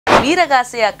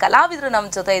ವೀರಗಾಸೆಯ ಕಲಾವಿದರು ನಮ್ಮ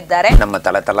ಜೊತೆ ಇದ್ದಾರೆ. ನಮ್ಮ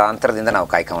ತಲಾಂತರದಿಂದ ನಾವು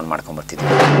ಕಾಯ್ಕವನ್ನು ಮಾಡ್ಕೊಂಡ್ ಬರ್ತಿದ್ವಿ.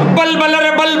 ಬಲ್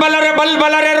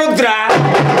ಬಲರೆ ರುದ್ರ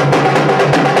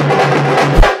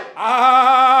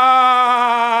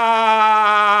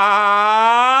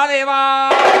ದೇವಾ.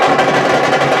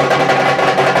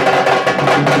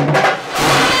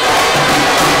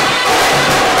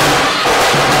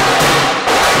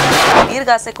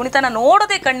 ವೀರಗಾಸೆ ಕುಣಿತನ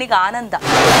ನೋಡದೆ ಕಣ್ಣಿಗೆ ಆನಂದ.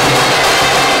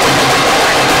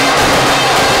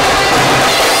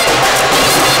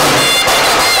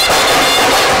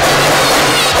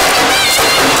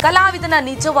 ಕಲಾವಿದನ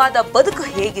ನಿಜವಾದ ಬದುಕು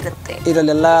ಹೇಗಿರುತ್ತೆ?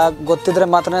 ಇದರಲ್ಲೆಲ್ಲ ಗೊತ್ತಿದ್ರೆ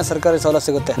ಮಾತ್ರ ಸರ್ಕಾರಿ ಸೌಲಭ್ಯ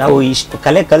ಸಿಗುತ್ತೆ. ನಾವು ಇಷ್ಟು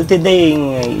ಕಲೆ ಕಲ್ತಿದ್ದೆ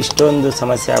ಇಷ್ಟೊಂದು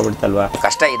ಸಮಸ್ಯೆ ಆಗ್ಬಿಡ್ತಲ್ವಾ.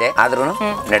 ಕಷ್ಟ ಇದೆ, ಆದ್ರೂ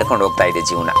ನಡ್ಕೊಂಡು ಹೋಗ್ತಾ ಇದೆ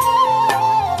ಜೀವನ.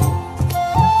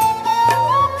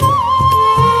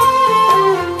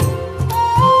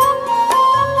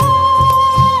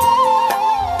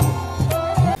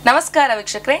 ನಮಸ್ಕಾರ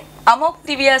ವೀಕ್ಷಕರೇ, ಅಮೋಘ್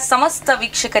ಟಿವಿಯ ಸಮಸ್ತ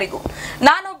ವೀಕ್ಷಕರಿಗೂ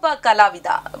ನಾನೊಬ್ಬ ಕಲಾವಿದ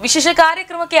ವಿಶೇಷ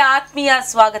ಕಾರ್ಯಕ್ರಮಕ್ಕೆ ಆತ್ಮೀಯ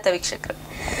ಸ್ವಾಗತ ವೀಕ್ಷಕರೇ.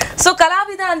 ಸೊ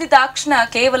ಕಲಾವಿದ ಅಂದಿದ ತಕ್ಷಣ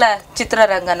ಕೇವಲ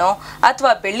ಚಿತ್ರರಂಗನೋ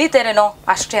ಅಥವಾ ಬೆಳ್ಳಿತೆರೆನೋ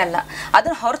ಅಷ್ಟೇ ಅಲ್ಲ,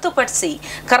 ಅದನ್ನು ಹೊರತುಪಡಿಸಿ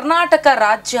ಕರ್ನಾಟಕ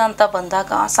ರಾಜ್ಯ ಅಂತ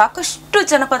ಬಂದಾಗ ಸಾಕಷ್ಟು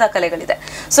ಜನಪದ ಕಲೆಗಳಿದೆ.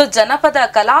 ಸೊ ಜನಪದ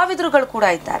ಕಲಾವಿದರುಗಳು ಕೂಡ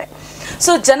ಇದ್ದಾರೆ.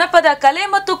 ಸೊ ಜನಪದ ಕಲೆ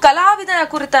ಮತ್ತು ಕಲಾವಿದನ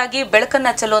ಕುರಿತಾಗಿ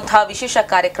ಬೆಳಕನ್ನ ಚೆಲ್ಲುವಂತಹ ವಿಶೇಷ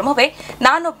ಕಾರ್ಯಕ್ರಮವೇ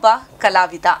ನಾನೊಬ್ಬ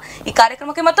ಕಲಾವಿದ. ಈ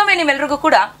ಕಾರ್ಯಕ್ರಮಕ್ಕೆ ಮತ್ತೊಮ್ಮೆ ನಿಮ್ಮೆಲ್ಲರಿಗೂ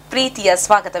ಕೂಡ ಪ್ರೀತಿಯ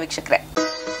ಸ್ವಾಗತ ವೀಕ್ಷಕರೇ.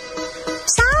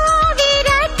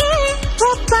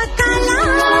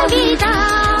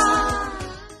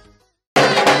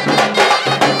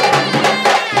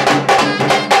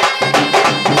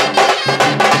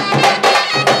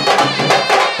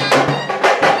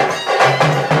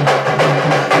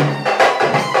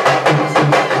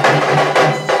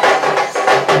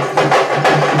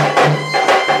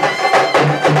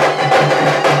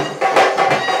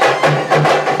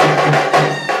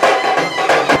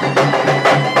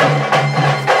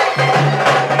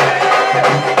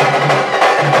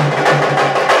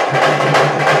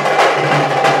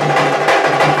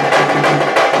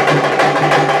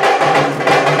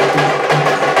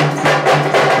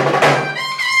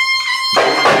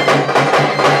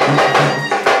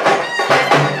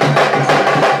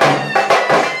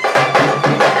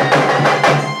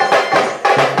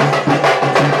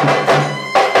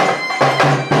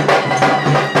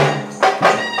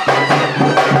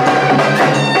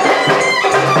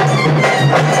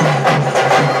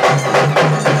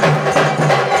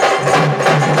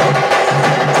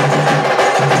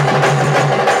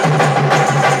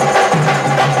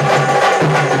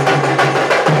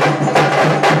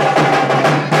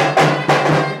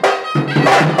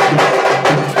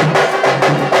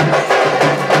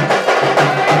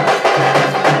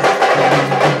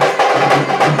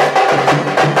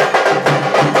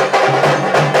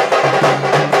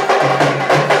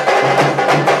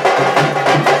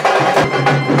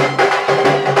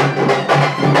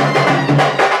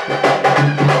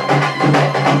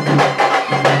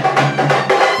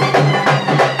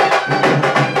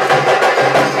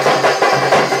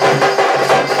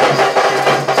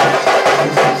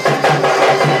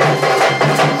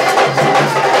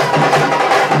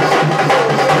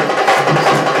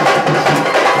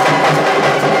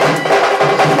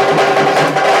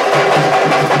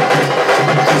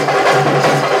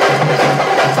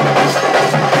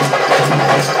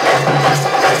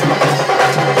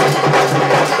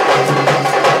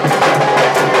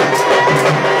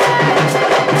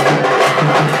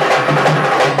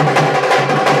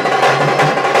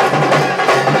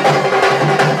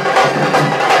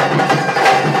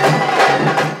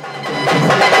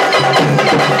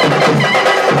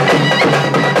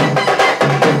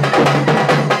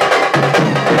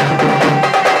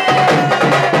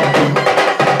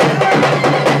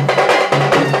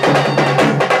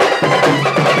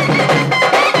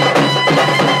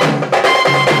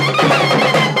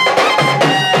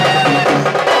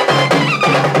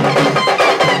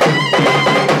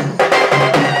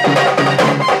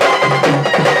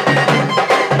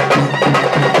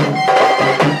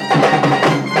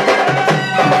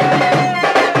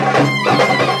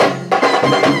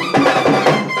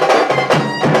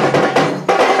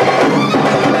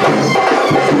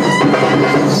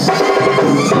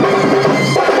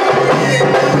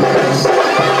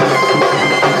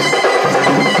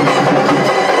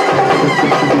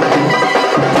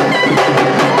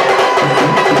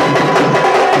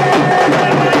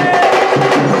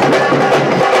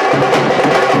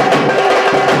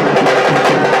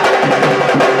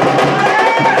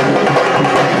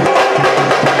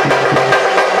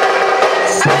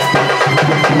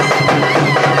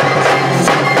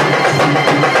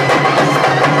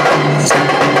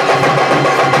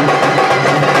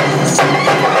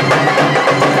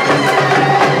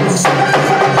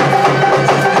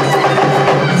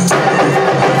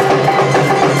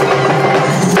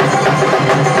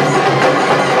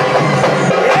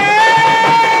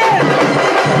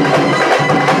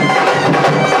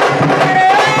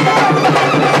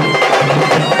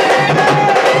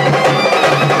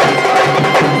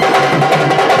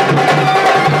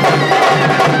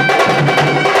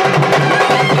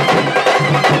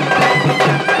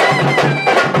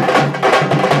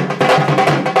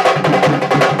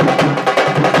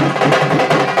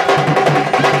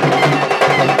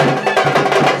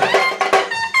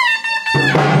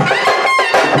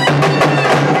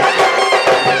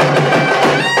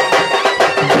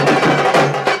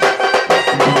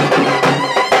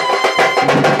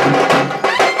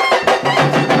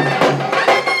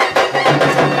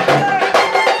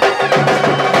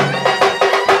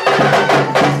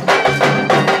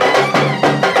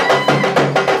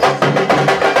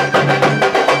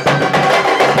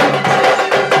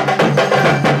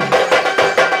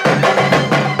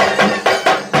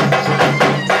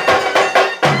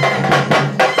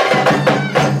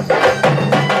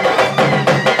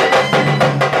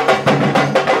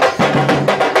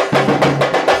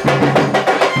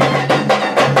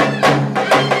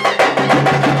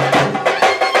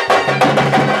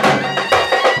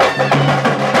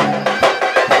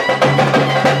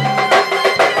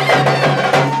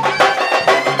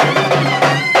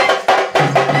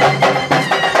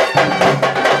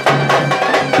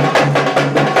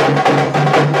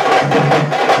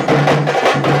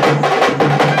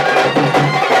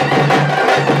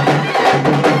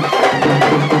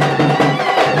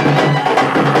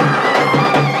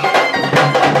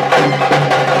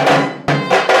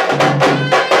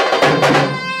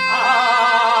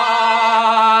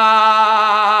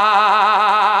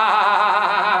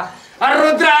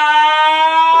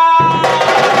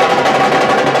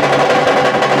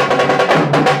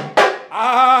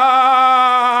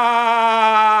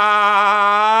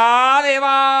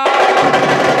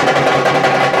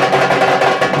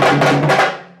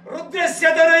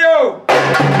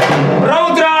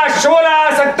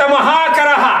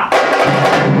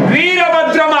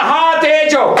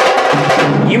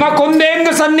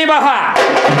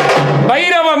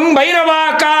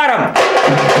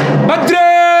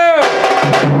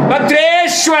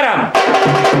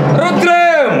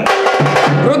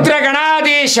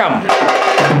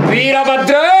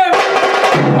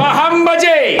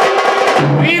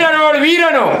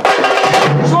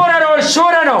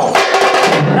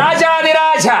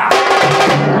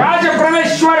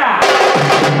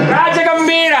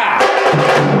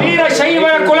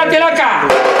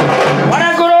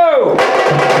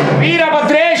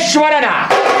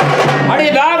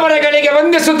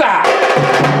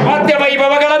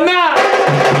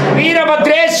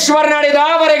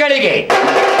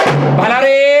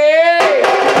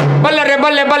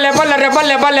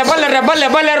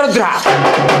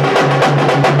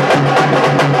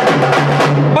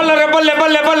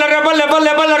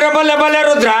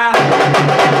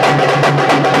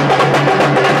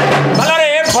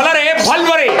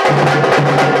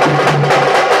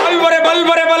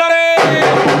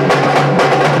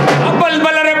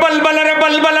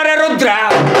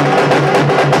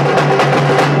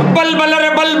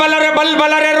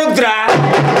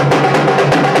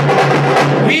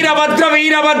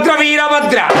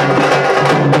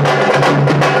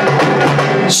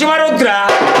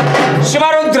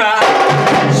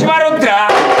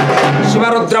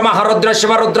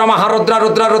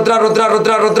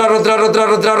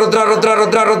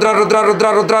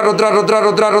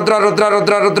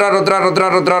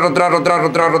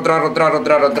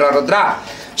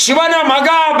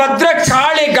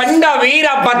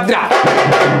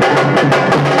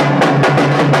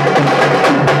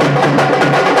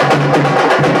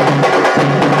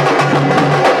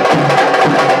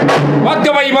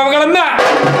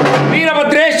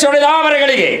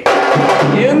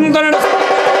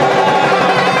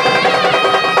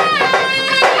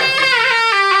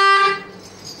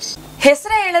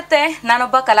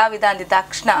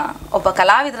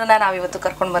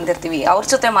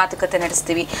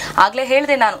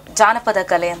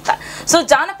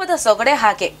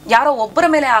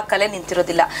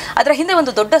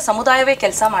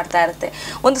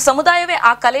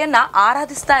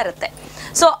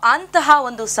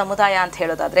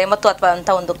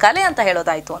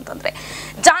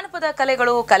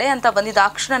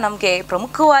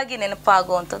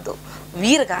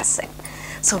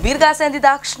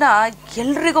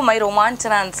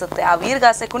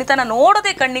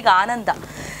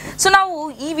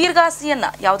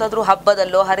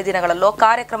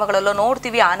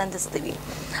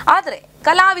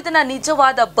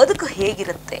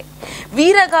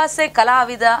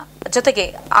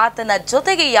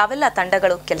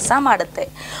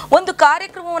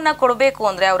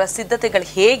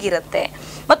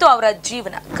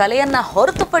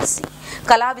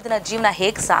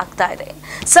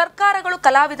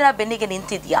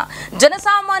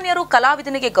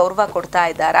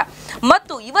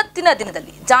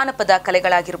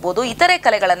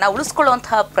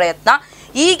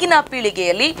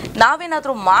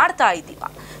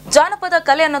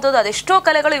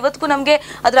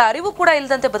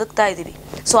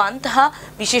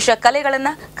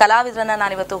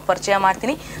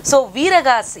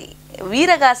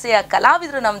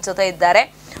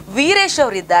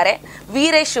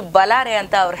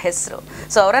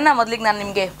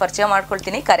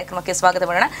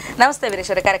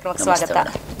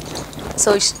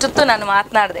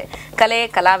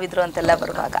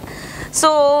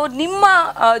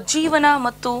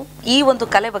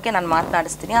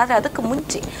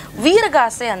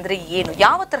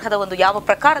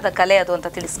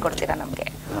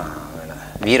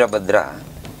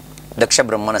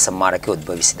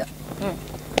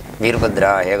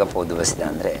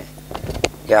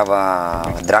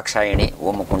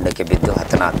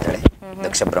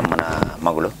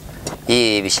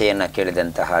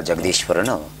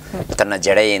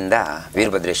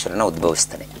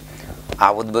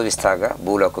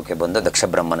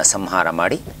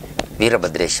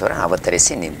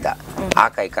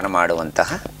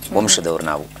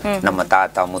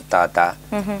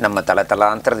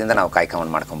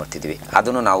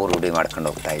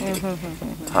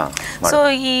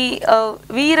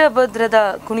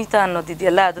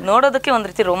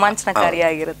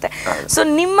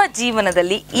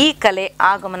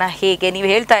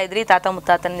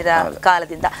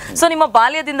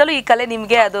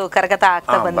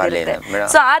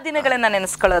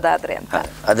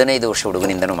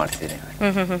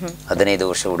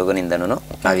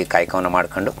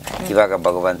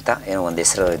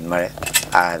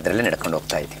 ಅದರಲ್ಲಿ ನಡ್ಕೊಂಡು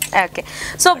ಹೋಗ್ತಾ ಇದ್ದೀವಿ. ಓಕೆ.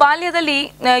 ಸೊ ಬಾಲ್ಯದಲ್ಲಿ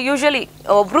ಯೂಶಲಿ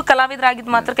ಒಬ್ರು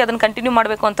ಕಲಾವಿದರಾಗಿದ್ದ ಮಾತ್ರಕ್ಕೆ ಅದನ್ನ ಕಂಟಿನ್ಯೂ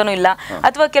ಮಾಡಬೇಕು ಅಂತಾನೂ ಇಲ್ಲ,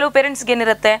 ಅಥವಾ ಕೆಲವು ಪೇರೆಂಟ್ಸ್ಗೆ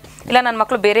ಏನಿರುತ್ತೆ, ಇಲ್ಲ ನನ್ನ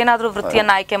ಮಕ್ಕಳು ಬೇರೆ ಏನಾದರೂ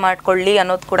ವೃತ್ತಿಯನ್ನು ಆಯ್ಕೆ ಮಾಡ್ಕೊಳ್ಳಿ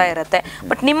ಅನ್ನೋದು ಕೂಡ ಇರುತ್ತೆ.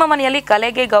 ಬಟ್ ನಿಮ್ಮ ಮನೆಯಲ್ಲಿ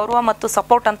ಕಲೆಗೆ ಗೌರವ ಮತ್ತು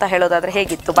ಸಪೋರ್ಟ್ ಅಂತ ಹೇಳೋದಾದ್ರೆ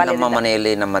ಹೇಗಿತ್ತು ಬಾಲ್ಯದಲ್ಲಿ? ನಮ್ಮ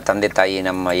ಮನೆಯಲ್ಲಿ ನಮ್ಮ ತಂದೆ ತಾಯಿ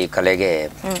ನಮ್ಮ ಈ ಕಲೆಗೆ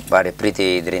ಭಾರಿ ಪ್ರೀತಿ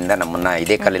ಇದರಿಂದ ನಮ್ಮನ್ನ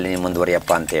ಇದೇ ಕಲೆಯಲ್ಲಿ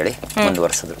ಮುಂದುವರಿಯಪ್ಪ ಅಂತ ಹೇಳಿ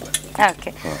ಮುಂದುವರಿಸಿದ್ರು. ಓಕೆ.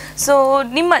 ಸೊ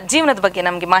ನಿಮ್ಮ ಜೀವನದ ಬಗ್ಗೆ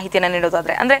ನಮಗೆ ಮಾಹಿತಿಯನ್ನು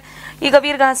ನೀಡೋದಾದ್ರೆ, ಅಂದ್ರೆ ಈಗ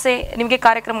ವೀರಗಾಸೆ ನಿಮಗೆ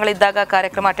ಕಾರ್ಯಕ್ರಮಗಳಿದ್ದಾಗ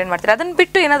ಕಾರ್ಯಕ್ರಮ ಅಟೆಂಡ್ ಮಾಡ್ತೀರಾ, ಅದನ್ನ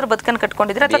ಬಿಟ್ಟು ಏನಾದರೂ ಬದುಕನ್ನು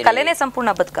ಕಟ್ಕೊಂಡಿದ್ರೆ ಅಥವಾ ಕಲೆನೇ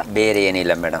ಸಂಪೂರ್ಣ ಬದುಕ? ಬೇರೆ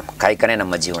ಏನಿಲ್ಲ ಮೇಡಮ್, ಕಾಯಕನೇ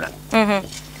ನಮ್ಮ ಜೀವನ.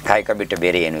 ಕಾಯಕ ಬಿಟ್ಟು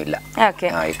ಬೇರೆ ಏನೂ ಇಲ್ಲ.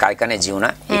 ಈ ಕಾಯಕನೇ ಜೀವನ,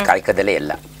 ಈ ಕಾಯಕದಲ್ಲೇ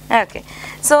ಎಲ್ಲ. ಓಕೆ.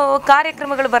 ಸೊ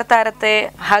ಕಾರ್ಯಕ್ರಮಗಳು ಬರ್ತಾ ಇರುತ್ತೆ,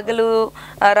 ಹಗಲು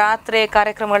ರಾತ್ರಿ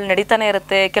ಕಾರ್ಯಕ್ರಮಗಳು ನಡೀತಾನೆ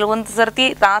ಇರುತ್ತೆ. ಕೆಲವೊಂದು ಸರ್ತಿ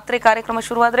ರಾತ್ರಿ ಕಾರ್ಯಕ್ರಮ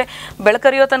ಶುರುವಾದ್ರೆ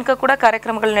ಬೆಳಕರಿಯೋ ತನಕ ಕೂಡ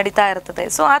ಕಾರ್ಯಕ್ರಮಗಳು ನಡೀತಾ ಇರ್ತದೆ.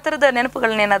 ಸೊ ಆ ಥರದ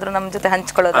ನೆನಪುಗಳನ್ನೇನಾದ್ರೂ ನಮ್ಮ ಜೊತೆ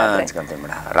ಹಂಚ್ಕೊಳ್ಳೋದಾದ್ರೆ?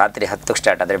 ರಾತ್ರಿ 10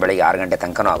 ಸ್ಟಾರ್ಟ್ ಆದ್ರೆ ಬೆಳಿಗ್ಗೆ 6 ಗಂಟೆ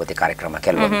ತನಕನೂ ಆಗುತ್ತೆ ಕಾರ್ಯಕ್ರಮ.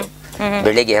 ಕೆಲವೊಂದು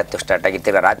ಬೆಳಿಗ್ಗೆ 10 ಸ್ಟಾರ್ಟ್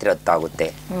ಆಗಿರ್ತೀವಿ, ರಾತ್ರಿ 10 ಆಗುತ್ತೆ.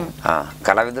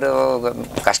 ಕಲಾವಿದರು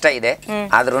ಕಷ್ಟ ಇದೆ,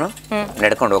 ಆದ್ರೂ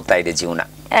ನಡ್ಕೊಂಡು ಹೋಗ್ತಾ ಇದೆ ಜೀವನ.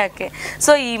 ಓಕೆ.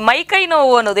 ಸೊ ಈ ಮೈಕೈ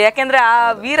ನೋವು ಅನ್ನೋದು, ಯಾಕೆಂದ್ರೆ ಆ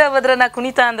ವೀರಭದ್ರನ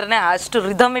ಕುಣಿತ ಅಂದ್ರೆ ಅಷ್ಟು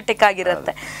ರಿದಮೆಟಿಕ್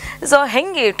ಆಗಿರುತ್ತೆ. ಸೊ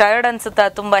ಹೆಂಗೆ ಟಯರ್ಡ್ ಅನ್ಸುತ್ತಾ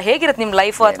ತುಂಬಾ? ಹೇಗಿರುತ್ತೆ ನಿಮ್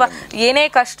ಲೈಫು? ಅಥವಾ ಏನೇ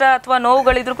ಕಷ್ಟ ಅಥವಾ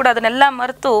ನೋವುಗಳಿದ್ರು ಕೂಡ ಅದನ್ನೆಲ್ಲ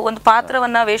ಮರೆತು ಒಂದು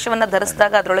ಪಾತ್ರವನ್ನ ವೇಷವನ್ನ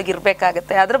ಧರಿಸಿದಾಗ ಅದ್ರೊಳಗೆ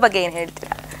ಇರ್ಬೇಕಾಗತ್ತೆ. ಅದ್ರ ಬಗ್ಗೆ ಏನ್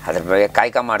ಹೇಳ್ತೀರಾ? ಅದ್ರ ಬಗ್ಗೆ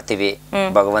ಕಾಯಕ ಮಾಡ್ತೀವಿ,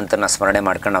 ಭಗವಂತನ ಸ್ಮರಣೆ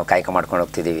ಮಾಡ್ಕೊಂಡು ನಾವು ಕಾಯಕ ಮಾಡ್ಕೊಂಡು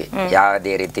ಹೋಗ್ತಿದೀವಿ.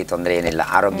 ಯಾವುದೇ ರೀತಿ ತೊಂದರೆ ಏನಿಲ್ಲ,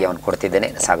 ಆರೋಗ್ಯವನ್ನು ಕೊಡ್ತಿದ್ದೇನೆ,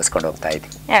 ಸಾಗಿಸ್ಕೊಂಡು ಹೋಗ್ತಾ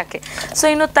ಇದ್ದೀವಿ. ಯಾಕೆ? ಸೊ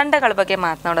ಇನ್ನು ತಂಡಗಳ ಬಗ್ಗೆ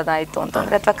ಮಾತನಾಡೋದಾಯ್ತು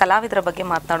ಅಂತಂದ್ರೆ, ಅಥವಾ ಕಲಾವಿದರ ಬಗ್ಗೆ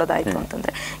ಮಾತನಾಡೋದಾಯ್ತು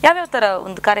ಅಂತಂದ್ರೆ, ಯಾವ್ಯಾವ ತರ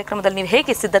ಒಂದು ಕಾರ್ಯಕ್ರಮದಲ್ಲಿ ನೀವು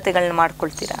ಹೇಗೆ ಸಿದ್ಧತೆಗಳನ್ನ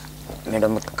ಮಾಡ್ಕೊಳ್ತೀರಾ?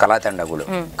 ಮೇಡಮ್, ಕಲಾ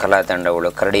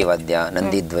ತಂಡಗಳು ಕರಡಿ ವಾದ್ಯ,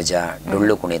 ನಂದಿ ಧ್ವಜ,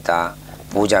 ಡೊಳ್ಳು ಕುಣಿತ,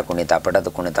 ಪೂಜಾ ಕುಣಿತ, ಪಟದ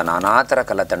ಕುಣಿತ, ನಾನಾ ತರ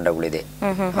ಕಲಾ ತಂಡಗಳಿದೆ.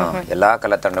 ಎಲ್ಲಾ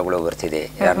ಕಲಾ ತಂಡಗಳು ಬರ್ತಿದೆ.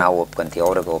 ನಾವು ಒಪ್ಕೊಂತೀವಿ,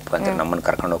 ಅವ್ರಿಗೆ ಒಪ್ಕೊಂತೀವಿ, ನಮ್ಮನ್ನು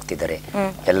ಕರ್ಕೊಂಡು ಹೋಗ್ತಿದ್ದಾರೆ.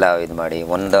 ಎಲ್ಲ ಇದು ಮಾಡಿ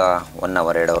 1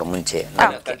 ಅವರ್ 2 ಅವರ್ ಮುಂಚೆ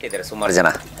ಕರ್ತಿದ್ದಾರೆ ಸುಮಾರು ಜನ.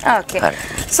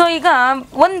 ಸೊ ಈಗ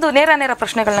ಒಂದು ನೇರ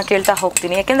ಪ್ರಶ್ನೆಗಳನ್ನ ಕೇಳ್ತಾ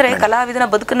ಹೋಗ್ತೀನಿ, ಯಾಕೆಂದ್ರೆ ಕಲಾವಿದನ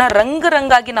ಬದುಕನ್ನ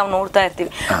ರಂಗಾಗಿ ನಾವು ನೋಡ್ತಾ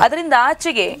ಇರ್ತೀವಿ. ಅದರಿಂದ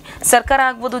ಆಚೆಗೆ ಸರ್ಕಾರ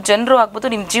ಆಗ್ಬೋದು, ಜನರು ಆಗ್ಬೋದು,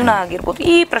 ನಿಮ್ ಜೀವನ ಆಗಿರ್ಬೋದು,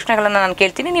 ಈ ಪ್ರಶ್ನೆಗಳನ್ನ ನಾನು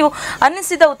ಕೇಳ್ತೀನಿ. ನೀವು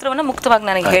ಅನ್ನಿಸಿದ ಉತ್ತರವನ್ನ ಮುಕ್ತವಾಗಿ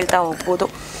ನನಗೆ ಹೇಳ್ತಾ ಹೋಗ್ಬೋದು.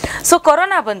 ಸೊ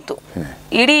ಕೊರೋನಾ ಬಂತು,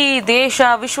 ಇಡೀ ದೇಶ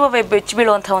ವಿಶ್ವವೇ ಬೆಚ್ಚಿ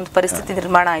ಬೀಳುವಂತಹ ಒಂದು ಪರಿಸ್ಥಿತಿ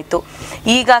ನಿರ್ಮಾಣ ಆಯಿತು.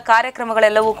 ಈಗ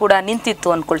ಕಾರ್ಯಕ್ರಮಗಳೆಲ್ಲವೂ ಕೂಡ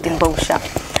ನಿಂತಿತ್ತು ಅನ್ಕೊಳ್ತೀನಿ ಬಹುಶಃ.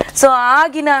 ಸೊ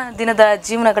ಆಗಿನ ದಿನದ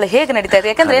ಜೀವನಗಳು ಹೇಗೆ ನಡೀತಾ ಇದೆ?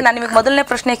 ಯಾಕಂದ್ರೆ ನಾನು ನಿಮಗೆ ಮೊದಲನೇ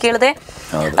ಪ್ರಶ್ನೆ ಕೇಳಿದೆ,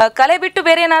 ಕಲೆ ಬಿಟ್ಟು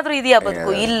ಬೇರೆ ಏನಾದ್ರೂ ಇದೆಯಾ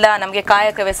ಬದುಕು? ಇಲ್ಲ, ನಮ್ಗೆ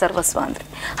ಕಾಯಕವೇ ಸರ್ವಸ್ವ ಅಂದ್ರೆ.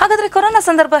 ಹಾಗಾದ್ರೆ ಕೊರೋನಾ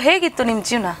ಸಂದರ್ಭ ಹೇಗಿತ್ತು ನಿಮ್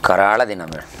ಜೀವನ? ಕರಾಳ ದಿನ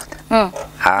ಮೇಡಮ್.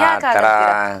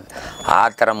 ಆ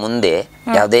ತರ ಮುಂದೆ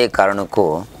ಯಾವುದೇ ಕಾರಣಕ್ಕೂ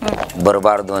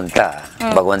ಬರಬಾರ್ದು ಅಂತ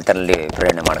ಭಗವಂತನಲ್ಲಿ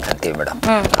ಪ್ರೇರಣೆ ಮಾಡ್ಕೊಂತೀವಿ ಮೇಡಮ್.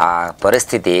 ಆ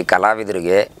ಪರಿಸ್ಥಿತಿ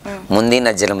ಕಲಾವಿದರಿಗೆ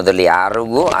ಮುಂದಿನ ಜನ್ಮದಲ್ಲಿ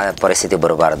ಯಾರಿಗೂ ಆ ಪರಿಸ್ಥಿತಿ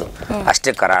ಬರಬಾರದು,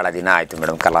 ಅಷ್ಟೇ ಕರಾಳ ದಿನ ಆಯ್ತು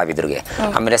ಮೇಡಮ್ ಕಲಾವಿದರಿಗೆ.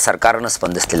 ಆಮೇಲೆ ಸರ್ಕಾರನೂ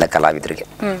ಸ್ಪಂದಿಸ್ತಿಲ್ಲ ಕಲಾವಿದರಿಗೆ.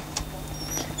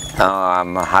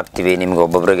 ಹಾಕ್ತೀವಿ ನಿಮ್ಗೆ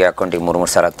ಒಬ್ಬೊಬ್ರಿಗೆ ಅಕೌಂಟಿಗೆ 3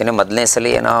 ಸಾವಿರ ಹಾಕ್ತೀನಿ. ಮೊದಲನೇ ಸಲ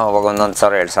ಏನೋ ಅವಾಗ 1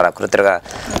 ಸಾವಿರ 2 ಸಾವಿರ ಹಾಕಿದ್ರು, ತಿರ್ಗ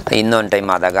ಇನ್ನೊಂದು ಟೈಮ್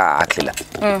ಆದಾಗ ಹಾಕ್ಲಿಲ್ಲ,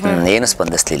 ಏನು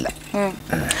ಸ್ಪಂದಿಸ್ಲಿಲ್ಲ.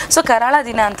 ಸೊ ಕರಾಳ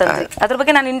ದಿನ ಅಂತಂದ್ರೆ ಅದ್ರ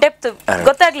ಬಗ್ಗೆ ನಾನು ಇನ್ಡೆಪ್ತ್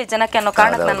ಗೊತ್ತಾಗ್ಲಿ ಜನಕ್ಕೆ ಅನ್ನೋ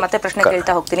ಕಾರಣಕ್ಕೆ ನಾನು ಮತ್ತೆ ಪ್ರಶ್ನೆ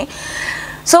ಕೇಳ್ತಾ ಹೋಗ್ತೀನಿ.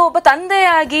 ಸೊ ಒಬ್ಬ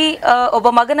ತಂದೆಯಾಗಿ, ಒಬ್ಬ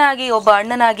ಮಗನಾಗಿ, ಒಬ್ಬ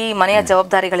ಅಣ್ಣನಾಗಿ ಮನೆಯ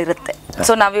ಜವಾಬ್ದಾರಿಗಳಿರುತ್ತೆ.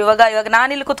 ಸೊ ಇವಾಗ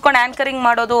ನಾನಿಲ್ಲಿ ಕುತ್ಕೊಂಡು ಆಂಕರಿಂಗ್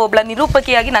ಮಾಡೋದು, ಒಬ್ಬ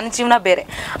ನಿರೂಪಕಿಯಾಗಿ ನನ್ನ ಜೀವನ ಬೇರೆ,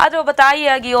 ಆದ್ರೆ ಒಬ್ಬ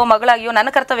ತಾಯಿಯಾಗಿಯೋ ಮಗಳಾಗಿಯೋ ನನ್ನ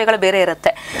ಕರ್ತವ್ಯಗಳು ಬೇರೆ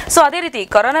ಇರುತ್ತೆ. ಸೊ ಅದೇ ರೀತಿ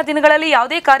ಕೊರೋನಾ ದಿನಗಳಲ್ಲಿ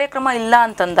ಯಾವುದೇ ಕಾರ್ಯಕ್ರಮ ಇಲ್ಲ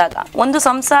ಅಂತಂದಾಗ ಒಂದು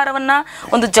ಸಂಸಾರವನ್ನ,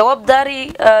 ಒಂದು ಜವಾಬ್ದಾರಿ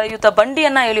ಯುತ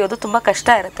ಬಂಡಿಯನ್ನ ಎಳೆಯೋದು ತುಂಬಾ ಕಷ್ಟ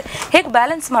ಇರುತ್ತೆ. ಹೇಗೆ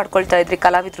ಬ್ಯಾಲೆನ್ಸ್ ಮಾಡ್ಕೊಳ್ತಾ ಇದ್ರಿ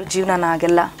ಕಲಾವಿದ್ರು ಜೀವನನ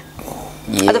ಆಗೆಲ್ಲ?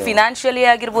 ಅದು ಫಿನಾನ್ಷಿಯಲಿ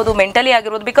ಆಗಿರ್ಬೋದು, ಮೆಂಟಲಿ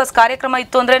ಆಗಿರ್ಬೋದು. ಬಿಕಾಸ್ ಕಾರ್ಯಕ್ರಮ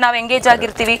ಇತ್ತು ಅಂದ್ರೆ ನಾವು ಎಂಗೇಜ್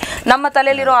ಆಗಿರ್ತೀವಿ, ನಮ್ಮ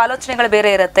ತಲೆಯಲ್ಲಿರೋ ಆಲೋಚನೆಗಳು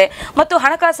ಬೇರೆ ಇರುತ್ತೆ, ಮತ್ತು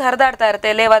ಹಣಕಾಸು ಹರಿದಾಡ್ತಾ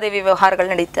ಇರುತ್ತೆ, ಲೇವಾದೇವಿ ವ್ಯವಹಾರಗಳು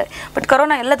ನಡೀತಾರೆ. ಬಟ್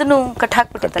ಕೊರೋನಾ ಎಲ್ಲದನ್ನು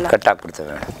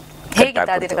ಕಟ್ಟಾಕ್ಬಿಡ್ತದೆ.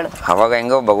 ಅವಾಗ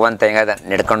ಹೆಂಗೋ ಭಗವಂತ ಹೆಂಗ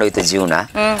ನಡ್ಕೊಂಡು ಹೋಯ್ತು ಜೀವನ,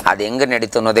 ಅದ್ ಹೆಂಗ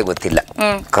ನಡೀತು ಅನ್ನೋದೇ ಗೊತ್ತಿಲ್ಲ.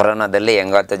 ಕೊರೋನಾದಲ್ಲಿ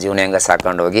ಹೆಂಗಾತ ಜೀವನ ಹೆಂಗ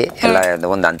ಸಾಕೊಂಡು ಹೋಗಿ ಎಲ್ಲ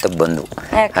ಒಂದು ಹಂತಕ್ಕೆ ಬಂದು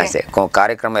ಅಷ್ಟೇ.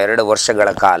 ಕಾರ್ಯಕ್ರಮ 2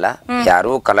 ವರ್ಷಗಳ ಕಾಲ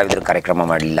ಯಾರೂ ಕಲಾವಿದರು ಕಾರ್ಯಕ್ರಮ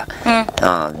ಮಾಡಲಿಲ್ಲ.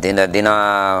 ದಿನ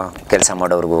ಕೆಲಸ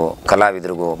ಮಾಡೋರ್ಗು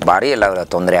ಕಲಾವಿದ್ರಿಗೂ ಭಾರಿ ಎಲ್ಲ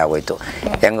ತೊಂದರೆ ಆಗೋಯ್ತು.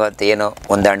 ಹೆಂಗತ್ತು ಏನೋ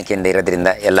ಹೊಂದಾಣಿಕೆಯಿಂದ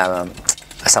ಇರೋದ್ರಿಂದ ಎಲ್ಲ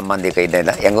ಸಂಬಂಧಿಕ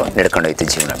ಇದೆಲ್ಲ ಹೆಂಗೋ ನಡ್ಕೊಂಡೋಯ್ತು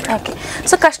ಜೀವನ.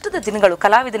 ಸೊ ಕಷ್ಟದ ದಿನಗಳು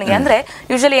ಕಲಾವಿದನಿಗೆ ಅಂದ್ರೆ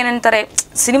ಯೂಶಲಿ ಏನಂತಾರೆ,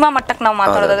 ಸಿನಿಮಾ ಮಟ್ಟಕ್ಕೆ ನಾವು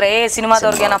ಮಾತಾಡೋದಾದ್ರೆ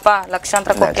ಸಿನಿಮಾದವ್ರಿಗೆ ಏನಪ್ಪ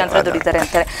ಲಕ್ಷಾಂತರ ಕೋಟ್ಯಾಂತರ ದುಡಿತಾರೆ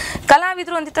ಅಂತಾರೆ.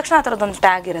 ಕಲಾವಿದ್ರು ಅಂದಿದ ತಕ್ಷಣ ಆ ಥರದೊಂದು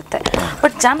ಟ್ಯಾಗ್ ಇರುತ್ತೆ.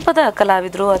 ಬಟ್ ಜಾನಪದ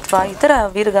ಕಲಾವಿದರು ಅಥವಾ ಇತರ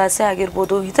ವೀರಗಾಸೆ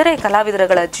ಆಗಿರ್ಬೋದು, ಇತರೆ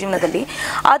ಕಲಾವಿದರುಗಳ ಜೀವನದಲ್ಲಿ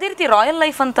ಅದೇ ರೀತಿ ರಾಯಲ್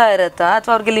ಲೈಫ್ ಅಂತ ಇರುತ್ತಾ,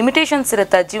 ಅಥವಾ ಅವ್ರಿಗೆ ಲಿಮಿಟೇಷನ್ಸ್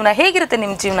ಇರುತ್ತಾ? ಜೀವನ ಹೇಗಿರುತ್ತೆ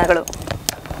ನಿಮ್ಮ ಜೀವನಗಳು?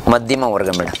 ಮಧ್ಯಮ ವರ್ಗ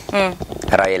ಮೇಡಮ್,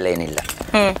 ರಾಯಲ್ ಏನಿಲ್ಲ.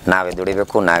 ನಾವೇ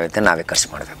ದುಡಿಬೇಕು, ನಾವೇ ಖರ್ಚು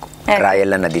ಮಾಡಬೇಕು.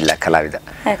 ರಾಯಲ್ ಅನ್ನೋದಿಲ್ಲ ಕಲಾವಿದ.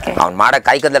 ಅವ್ನು ಮಾಡೋ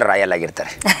ಕಾಯ್ಕದಲ್ಲಿ ರಾಯಲ್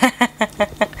ಆಗಿರ್ತಾರೆ.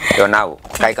 ಇವಾಗ ನಾವು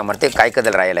ಕಾಯಕ ಮಾಡ್ತೀವಿ,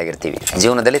 ಕಾಯಕದಲ್ಲಿ ರಾಯಲಾಗಿರ್ತೀವಿ,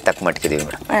 ಜೀವನದಲ್ಲಿ ತಕ್ಕ ಮಟ್ಕಿದೀವಿ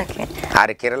ಮೇಡಮ್. ಓಕೆ.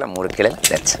 6 ಕೇರಲ್ಲ 3 ಕೇಳಲ್ಲ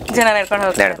ಜನ ನಡ್ಕೊಂಡು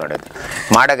ಹೋಗ್ತಾರೆ. ನಡ್ಕೊಂಡೋದು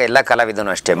ಮಾಡಾಗ ಎಲ್ಲ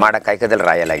ಕಲಾವಿದನು ಅಷ್ಟೇ, ಮಾಡ ಕಾಯಕದಲ್ಲಿ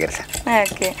ರಾಯಲಾಗಿರ್ತಾರೆ.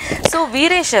 ಓಕೆ. ಸೊ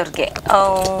ವೀರೇಶ್ ಅವ್ರಿಗೆ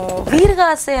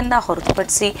ವೀರಗಾಸೆಯನ್ನು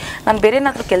ಹೊರತುಪಡಿಸಿ ನಾನು ಬೇರೆ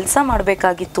ಏನಾದರೂ ಕೆಲಸ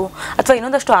ಮಾಡಬೇಕಾಗಿತ್ತು ಅಥವಾ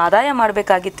ಇನ್ನೊಂದಷ್ಟು ಆದಾಯ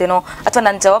ಮಾಡಬೇಕಾಗಿತ್ತೇನೋ, ಅಥವಾ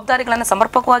ನನ್ನ ಜವಾಬ್ದಾರಿಗಳನ್ನು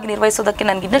ಸಮರ್ಪಕವಾಗಿ ನಿರ್ವಹಿಸೋದಕ್ಕೆ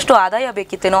ನನಗೆ ಇನ್ನಷ್ಟು ಆದಾಯ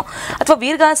ಬೇಕಿತ್ತೇನೋ, ಅಥವಾ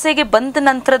ವೀರಗಾಸೆಗೆ ಬಂದ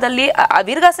ನಂತರದಲ್ಲಿ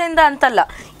ವೀರಗಾಸೆಯಿಂದ ಅಂತಲ್ಲ,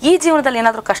 ಈ ಜೀವನದಲ್ಲಿ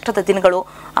ಏನಾದರೂ ಕಷ್ಟದ ದಿನಗಳು,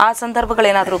 ಆ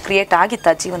ಸಂದರ್ಭಗಳೇನಾದರೂ ಕ್ರಿಯೇಟ್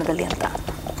ಆಗಿತ್ತಾ ಜೀವನದಲ್ಲಿ ಅಂತ?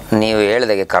 ನೀವು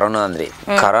ಹೇಳಿದಾಗೆ ಕರೋನಾ ಅಂದ್ರೆ,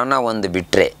 ಕರೋನಾ ಒಂದು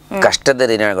ಬಿಟ್ರೆ ಕಷ್ಟದ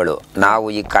ದಿನಗಳು ನಾವು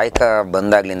ಈ ಕಾಯಕ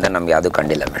ಬಂದಾಗ್ಲಿಂದ ನಮ್ಗೆ ಯಾವುದು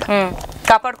ಕಂಡಿಲ್ಲ ಮೇಡಮ್.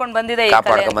 ಕಾಪಾಡ್ಕೊಂಡು ಬಂದಿದೆ.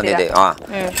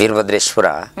 ವೀರಭದ್ರೇಶ್ವರ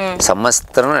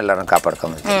ಸಮಸ್ತರನ್ನು ಎಲ್ಲರನ್ನು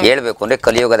ಕಾಪಾಡ್ಕೊಂಡ್ ಬಂದಿದೆ. ಹೇಳ್ಬೇಕು ಅಂದ್ರೆ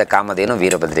ಕಲಿಯುಗದ ಕಾಮಧೇನು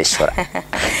ವೀರಭದ್ರೇಶ್ವರ,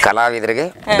 ಕಲಾವಿದರಿಗೆ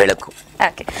ಬೆಳಕು.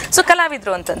 ಓಕೆ. ಸೊ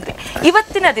ಕಲಾವಿದರು ಅಂತಂದ್ರೆ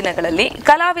ಇವತ್ತಿನ ದಿನಗಳಲ್ಲಿ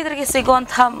ಕಲಾವಿದರಿಗೆ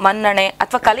ಸಿಗುವಂತಹ ಮನ್ನಣೆ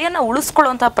ಅಥವಾ ಕಲೆಯನ್ನು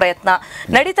ಉಳಿಸ್ಕೊಳ್ಳುವಂತಹ ಪ್ರಯತ್ನ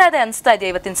ನಡೀತಾ ಇದೆ ಅನಿಸ್ತಾ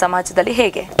ಇದೆಯಾ ಇವತ್ತಿನ ಸಮಾಜದಲ್ಲಿ,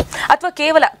 ಹೇಗೆ? ಅಥವಾ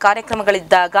ಕೇವಲ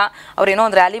ಕಾರ್ಯಕ್ರಮಗಳಿದ್ದಾಗ ಅವ್ರೇನೋ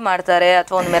ಒಂದು ರ್ಯಾಲಿ ಮಾಡ್ತಾರೆ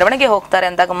ಅಥವಾ ಒಂದು ಮೆರವಣಿಗೆ ಹೋಗ್ತಾರೆ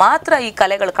ಅಂದಾಗ ಮಾತ್ರ ಈ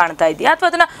ಕಲೆಗಳು ಕಾಣ್ತಾ ಇದೆಯಾ, ಅಥವಾ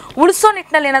ಅದನ್ನ ಉಳಿಸೋ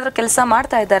ನಿಟ್ಟಿನಲ್ಲಿ ಏನಾದರೂ ಕೆಲಸ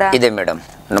ಮಾಡ್ತಾ ಇದ್ದಾರಾ? ಇದೆ ಮೇಡಮ್,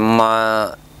 ನಮ್ಮ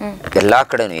ಎಲ್ಲಾ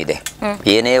ಕಡೆನೂ ಇದೆ.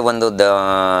 ಏನೇ ಒಂದು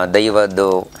ದೈವದ್ದು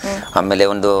ಆಮೇಲೆ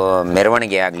ಒಂದು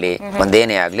ಮೆರವಣಿಗೆ ಆಗ್ಲಿ,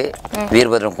 ಒಂದೇನೇ ಆಗ್ಲಿ,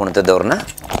 ವೀರಭದ್ರ ಕುಣಿತದವ್ರನ್ನ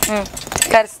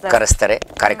ಕರೆಸ್ತಾರೆ,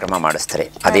 ಕಾರ್ಯಕ್ರಮ ಮಾಡಿಸ್ತಾರೆ.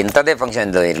 ಅದು ಇಂಥದ್ದೇ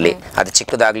ಫಂಕ್ಷನ್ ಇರಲಿ, ಅದು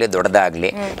ಚಿಕ್ಕದಾಗ್ಲಿ ದೊಡ್ಡದಾಗ್ಲಿ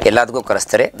ಎಲ್ಲದಕ್ಕೂ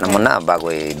ಕರೆಸ್ತಾರೆ, ನಮ್ಮನ್ನ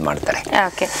ಇದು ಮಾಡ್ತಾರೆ.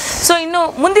 ಓಕೆ. ಸೊ ಇನ್ನು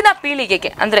ಮುಂದಿನ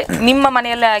ಪೀಳಿಗೆಗೆ ಅಂದ್ರೆ ನಿಮ್ಮ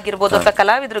ಮನೆಯಲ್ಲೇ ಆಗಿರ್ಬೋದು ಅಥವಾ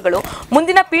ಕಲಾವಿದರುಗಳು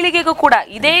ಮುಂದಿನ ಪೀಳಿಗೆಗೂ ಕೂಡ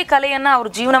ಇದೇ ಕಲೆಯನ್ನ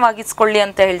ಅವ್ರು ಜೀವನವಾಗಿಸ್ಕೊಳ್ಳಿ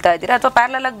ಅಂತ ಹೇಳ್ತಾ ಇದ್ದೀರಾ, ಅಥವಾ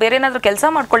ಪ್ಯಾರಲಲ್ ಆಗಿ ಬೇರೆ ಏನಾದ್ರು ಕೆಲಸ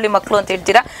ಮಾಡ್ಕೊಳ್ಳಿ ಮಕ್ಕಳು ಅಂತ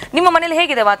ಹೇಳ್ತೀರಾ? ನಿಮ್ಮ ಮನೇಲಿ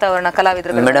ಹೇಗಿದೆ ವಾತಾವರಣ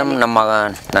ಕಲಾವಿದರು? ಮೇಡಮ್,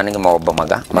 ನನಗೆ ಒಬ್ಬ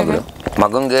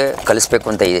ಮಗಂಗೆ ಕಲಿಸ್ಬೇಕು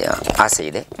ಅಂತ ಆಸೆ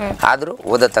ಇದೆ. ಆದ್ರೂ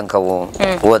ಓದೋ ತನಕ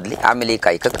ಓದ್ಲಿ, ಆಮೇಲೆ ಈ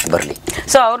ಕಾಯಕಕ್ಕೆ ಬರ್ಲಿ.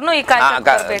 ಸೊ ಅವ್ರನ್ನು ಈ ಕಾಯಕ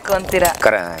ಬರ್ಬೇಕು ಅಂತೀರಾ?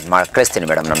 ಕಳಿಸ್ತೀನಿ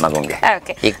ಮೇಡಮ್ ನನ್ನ ಮಗಂಗೆ.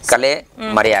 ಈ ಕಲೆ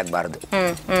ಮರೆಯಾಗಬಾರ್ದು,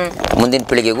 ಮುಂದಿನ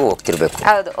ಪೀಳಿಗೆಗೂ ಹೋಗ್ತಿರ್ಬೇಕು.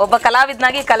 ಹೌದು, ಒಬ್ಬ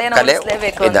ಕಲಾವಿದನಾಗಿ ಕಲೆಯನ್ನು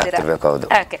ಉಳಿಸಲೇಬೇಕು ಅಂತೀರಾ? ಹೌದು.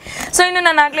 ಓಕೆ. ಸೊ ಇನ್ನು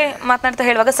ನಾನು ಆಗ್ಲೇ ಮಾತನಾಡ್ತಾ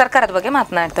ಹೇಳುವಾಗ ಸರ್ಕಾರದ ಬಗ್ಗೆ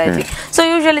ಮಾತನಾಡ್ತಾ ಇದ್ವಿ. ಸೊ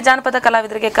ಯೂಶುವಲಿ ಜಾನಪದ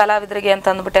ಕಲಾವಿದರಿಗೆ ಅಂತ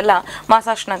ಅಂದ್ಬಿಟ್ಟೆಲ್ಲ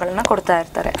ಮಾಸಾಶನಗಳನ್ನ ಕೊಡ್ತಾ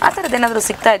ಇರ್ತಾರೆ. ಆ ಥರದ್ದು ಏನಾದ್ರು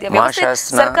ಸಿಗ್ತಾ ಇದೆಯಾ?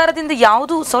 ಸರ್ಕಾರದಿಂದ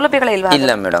ಯಾವುದು ಸೌಲಭ್ಯಗಳೇ ಇಲ್ವಾ?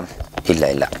 ಇಲ್ಲ ಮೇಡಮ್,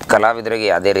 ಇಲ್ಲ. ಕಲಾವಿದರಿಗೆ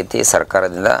ಯಾವುದೇ ರೀತಿ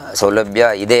ಸರ್ಕಾರದಿಂದ ಸೌಲಭ್ಯ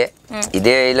ಇದೆ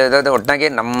ಇಲ್ಲ, ಒಟ್ಟಾಗೆ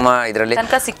ನಮ್ಮ ಇದರಲ್ಲಿ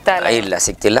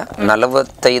ಸಿಗ್ತಿಲ್ಲ.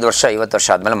 45 ವರ್ಷ 50 ವರ್ಷ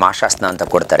ಆದ್ಮೇಲೆ ಮಾಶಾಸನ ಅಂತ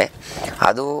ಕೊಡ್ತಾರೆ.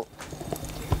 ಅದು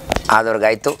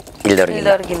ಆದವ್ರಿಗಾಯ್ತು,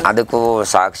 ಇಲ್ದವ್ರಿಗಿಲ್ಲ. ಅದಕ್ಕೂ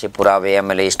ಸಾಕ್ಷಿ ಪುರಾವೆ,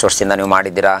 ಆಮೇಲೆ ಇಷ್ಟು ವರ್ಷದಿಂದ ನೀವು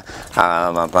ಮಾಡಿದ್ದೀರಾ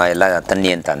ಎಲ್ಲ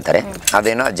ತನ್ನಿ ಅಂತ ಅಂತಾರೆ.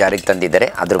 ಅದೇನೋ ಜಾರಿಗೆ ತಂದಿದ್ದಾರೆ,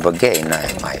 ಅದ್ರ ಬಗ್ಗೆ ಇನ್ನು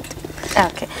ಮಾಹಿತಿ.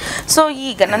 ಓಕೆ. ಸೊ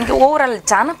ಈಗ ನನಗೆ ಓವರ್ ಆಲ್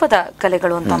ಜಾನಪದ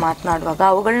ಕಲೆಗಳು ಅಂತ ಮಾತನಾಡುವಾಗ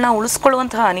ಅವುಗಳನ್ನ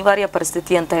ಉಳಿಸ್ಕೊಳ್ಳುವಂತಹ ಅನಿವಾರ್ಯ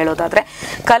ಪರಿಸ್ಥಿತಿ ಅಂತ ಹೇಳೋದಾದ್ರೆ,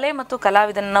 ಕಲೆ ಮತ್ತು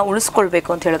ಕಲಾವಿದನ್ನ ಉಳಿಸ್ಕೊಳ್ಬೇಕು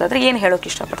ಅಂತ ಹೇಳೋದಾದ್ರೆ ಏನು ಹೇಳೋಕೆ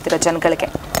ಇಷ್ಟಪಡ್ತೀರಾ ಜನಗಳಿಗೆ?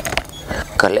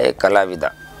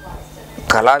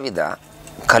 ಕಲಾವಿದ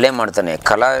ಕಲೆ ಮಾಡ್ತಾನೆ,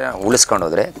 ಕಲಾ ಉಳಿಸ್ಕೊಂಡು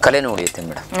ಹೋದ್ರೆ ಕಲೆನೂ ಉಳಿಯುತ್ತೆ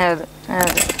ಮೇಡಮ್. ಹೌದು.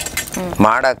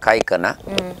 ಮಾಡ ಕಾಯಕನ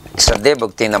ಶ್ರದ್ಧೆ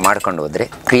ಭಕ್ತಿಯಿಂದ ಮಾಡ್ಕೊಂಡು ಹೋದ್ರೆ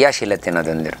ಕ್ರಿಯಾಶೀಲತೆ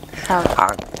ಅನ್ನೋದೊಂದಿರು. ಆ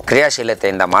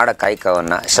ಕ್ರಿಯಾಶೀಲತೆಯಿಂದ ಮಾಡ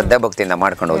ಕಾಯಕವನ್ನ ಶ್ರದ್ಧೆ ಭಕ್ತಿಯಿಂದ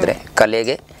ಮಾಡ್ಕೊಂಡು ಹೋದ್ರೆ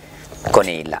ಕಲೆಗೆ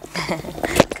ಕೊನೆ ಇಲ್ಲ.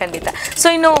 ಖಂಡಿತ. ಸೊ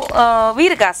ಇನ್ನು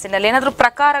ವೀರಗಾಸೆನಲ್ಲಿ ಏನಾದರೂ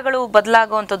ಪ್ರಕಾರಗಳು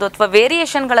ಬದಲಾಗುವಂಥದ್ದು ಅಥವಾ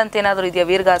ವೇರಿಯೇಷನ್ಗಳಂತ ಏನಾದರೂ ಇದೆಯಾ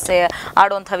ವೀರಗಾಸೆ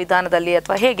ಆಡುವಂತಹ ವಿಧಾನದಲ್ಲಿ,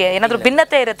 ಅಥವಾ ಹೇಗೆ ಏನಾದರೂ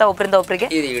ಭಿನ್ನತೆ ಇರುತ್ತಾ ಒಬ್ಬರಿಂದ ಒಬ್ಬರಿಗೆ?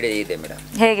 ಇದೆ ಮೇಡಮ್.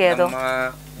 ಹೇಗೆ ಅದು?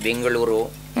 ಬೆಂಗಳೂರು,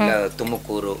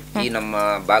 ತುಮಕೂರು ಈ ನಮ್ಮ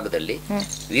ಭಾಗದಲ್ಲಿ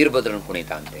ವೀರಭದ್ರನ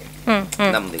ಕುಣಿತ ಅಂತ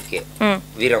ನಮ್ದಕ್ಕೆ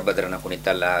ವೀರಭದ್ರನ ಕುಣಿತ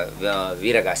ಅಲ್ಲ,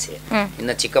 ವೀರಗಾಸೆ.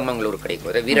 ಇನ್ನ ಚಿಕ್ಕಮಂಗ್ಳೂರು ಕಡೆಗೆ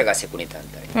ಹೋದ್ರೆ ವೀರಗಾಸೆ ಕುಣಿತ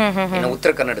ಅಂತಾರೆ. ಇನ್ನು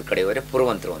ಉತ್ತರ ಕನ್ನಡದ ಕಡೆ ಹೋದ್ರೆ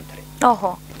ಪುರವಂತರು ಅಂತಾರೆ.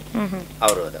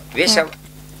 ಅವರು ವೇಷ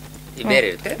ಬೇರೆ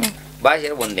ಇರುತ್ತೆ, ಭಾಷೆ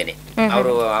ಒಂದೇನೆ.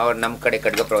 ಅವರು ನಮ್ ಕಡೆ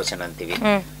ಖಡ್ಗ ಪ್ರವಚನ ಅಂತೀವಿ,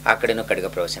 ಆ ಕಡೆನೂ ಖಡ್ಗ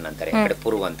ಪ್ರವಚನ ಅಂತಾರೆ. ಈ ಕಡೆ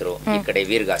ಪುರವಂತರು, ಈ ಕಡೆ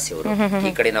ವೀರಗಾಸೆಯವರು,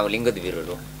 ಈ ಕಡೆ ನಾವು ಲಿಂಗದ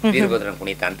ವೀರರು, ವೀರಭದ್ರನ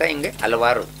ಕುಣಿತ ಅಂತ ಹಿಂಗೆ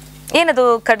ಹಲವಾರು. ಏನದು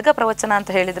ಖಡ್ಗ ಪ್ರವಚನ ಅಂತ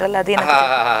ಹೇಳಿದ್ರಲ್ಲ, ಅದೇನ?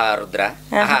 ರುದ್ರ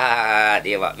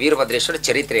ದೇವ ವೀರಭದ್ರೇಶ್ವರ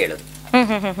ಚರಿತ್ರೆ ಹೇಳೋದು.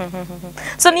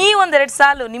 ಸೊ ನೀವು ಒಂದೆರಡು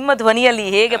ಸಾಲು ನಿಮ್ಮ ಧ್ವನಿಯಲ್ಲಿ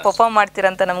ಹೇಗೆ ಪರ್ಫಾರ್ಮ್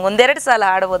ಮಾಡ್ತೀರಂತ ನಮ್ಗೆ ಒಂದೆರಡು ಸಾಲ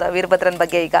ಹಾಡಬಹುದಾ ವೀರಭದ್ರನ್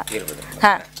ಬಗ್ಗೆ? ಈಗ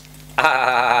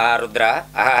ರುದ್ರ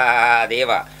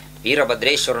ದೇವ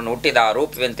ವೀರಭದ್ರೇಶ್ವರನು ಹುಟ್ಟಿದ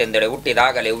ರೂಪವೆಂತೆಂದೆಡೆ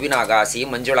ಹುಟ್ಟಿದಾಗಲೇ ಹೂವಿನಗಾಸಿ,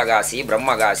 ಮಂಜುಳಗಾಸಿ,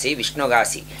 ಬ್ರಹ್ಮಗಾಸಿ,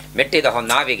 ವಿಷ್ಣುಗಾಸಿ, ಮೆಟ್ಟಿದ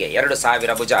ಹೊನ್ನಾವಿಗೆ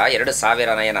 2000 ಭುಜ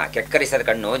 2000 ನಯನ, ಕೆಕ್ಕರಿಸದ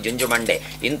ಕಣ್ಣು ಜುಂಜು ಮಂಡೆ,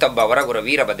 ಇಂತೊಬ್ಬ ವರಗುರು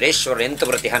ವೀರಭದ್ರೇಶ್ವರ ಎಂತು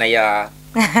ವೃತ್ತಿಹನಯ್ಯ.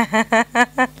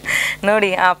 ನೋಡಿ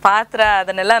ಆ ಪಾತ್ರ,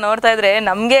 ಅದನ್ನೆಲ್ಲ ನೋಡ್ತಾ ಇದ್ರೆ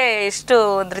ನಮಗೆ ಎಷ್ಟು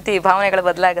ಒಂದು ರೀತಿ ಭಾವನೆಗಳು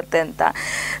ಬದಲಾಗುತ್ತೆ ಅಂತ.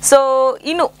 ಸೊ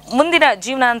ಇನ್ನು ಮುಂದಿನ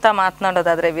ಜೀವನ ಅಂತ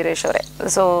ಮಾತನಾಡೋದಾದ್ರೆ ವೀರೇಶ್ ಅವರೇ,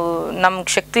 ಸೊ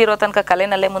ನಮ್ಗೆ ಶಕ್ತಿ ಇರೋ ತನಕ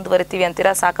ಕಲೆನಲ್ಲೇ ಮುಂದುವರಿತೀವಿ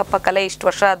ಅಂತೀರಾ? ಸಾಕಪ್ಪ ಕಲೆ ಇಷ್ಟು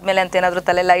ವರ್ಷ ಆದ್ಮೇಲೆ ಅಂತ ಏನಾದ್ರು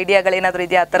ತಲೆಲ್ಲ ಐಡಿಯಾಗಳೇನಾದ್ರು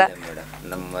ಇದೆಯಾ ಆ ಥರ?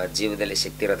 ನಮ್ಮ ಜೀವನದಲ್ಲಿ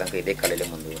ಶಕ್ತಿ ಇರೋ ತನಕ ಇದೇ ಕಲೆಯಲ್ಲೇ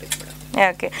ಮುಂದುವರಿತೀವಿ.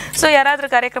 ಓಕೆ. ಸೊ ಯಾರಾದ್ರೂ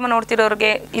ಕಾರ್ಯಕ್ರಮ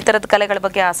ನೋಡ್ತಿರೋರಿಗೆ ಈ ಥರದ ಕಲೆಗಳ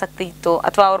ಬಗ್ಗೆ ಆಸಕ್ತಿ ಇತ್ತು,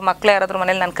 ಅಥವಾ ಅವ್ರ ಮಕ್ಕಳು ಯಾರಾದ್ರೂ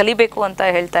ಮನೇಲಿ ನಾನು ಕಲಿಬೇಕು ಅಂತ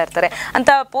ಹೇಳ್ತಾ ಇರ್ತಾರೆ ಅಂತ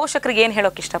ಪೋಷಕರಿಗೆ ಏನು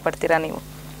ಹೇಳೋಕೆ ಇಷ್ಟಪಡ್ತೀರಾ ನೀವು?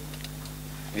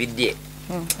 ವಿದ್ಯೆ,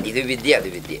 ಇದು ವಿದ್ಯೆ, ಅದು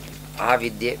ವಿದ್ಯೆ. ಆ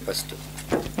ವಿದ್ಯೆ ಫಸ್ಟು,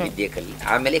 ವಿದ್ಯೆ ಕಲಿ,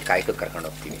 ಆಮೇಲೆ ಕಾಯಕಕ್ಕೆ ಕರ್ಕೊಂಡು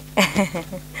ಹೋಗ್ತೀವಿ.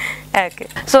 ಓಕೆ.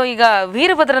 ಸೊ ಈಗ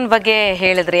ವೀರಭದ್ರನ ಬಗ್ಗೆ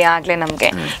ಹೇಳಿದ್ರಿ ಆಗ್ಲೇ ನಮ್ಗೆ.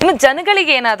 ಇನ್ನು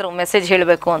ಜನಗಳಿಗೆ ಏನಾದ್ರು ಮೆಸೇಜ್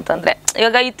ಹೇಳಬೇಕು ಅಂತಂದ್ರೆ,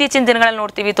 ಇವಾಗ ಇತ್ತೀಚಿನ ದಿನಗಳಲ್ಲಿ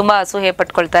ನೋಡ್ತೀವಿ ತುಂಬಾ ಅಸೂಹೆ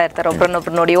ಪಟ್ಕೊಳ್ತಾ ಇರ್ತಾರೆ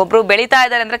ಒಬ್ರನ್ನೊಬ್ರು ನೋಡಿ. ಒಬ್ರು ಬೆಳೀತಾ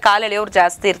ಇದಾರೆ ಅಂದ್ರೆ ಕಾಲೆಳೆಯೋರು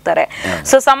ಜಾಸ್ತಿ ಇರ್ತಾರೆ.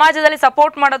 ಸೊ ಸಮಾಜದಲ್ಲಿ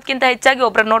ಸಪೋರ್ಟ್ ಮಾಡೋದಕ್ಕಿಂತ ಹೆಚ್ಚಾಗಿ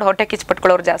ಒಬ್ರನ್ನ ನೋಡಿ ಹೊಟ್ಟೆ ಕಿಚ್ಚು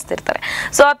ಪಟ್ಕೊಳ್ಳೋರು ಜಾಸ್ತಿ ಇರ್ತಾರೆ.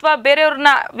 ಸೊ ಅಥವಾ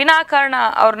ಬೇರೆಯವ್ರನ್ನ ವಿನಾಕಾರಣ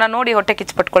ಅವ್ರನ್ನ ನೋಡಿ ಹೊಟ್ಟೆ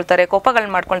ಕಿಚ್ಚು ಪಟ್ಕೊಳ್ತಾರೆ,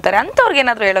 ಕೋಪಗಳನ್ನ ಮಾಡ್ಕೊಳ್ತಾರೆ. ಅಂತವ್ರಿಗೆ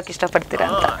ಏನಾದ್ರು ಹೇಳೋಕೆ ಇಷ್ಟಪಡ್ತೀರಾ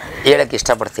ಅಂತ? ಹೇಳಕ್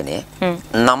ಇಷ್ಟಪಡ್ತೀನಿ.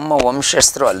 ನಮ್ಮ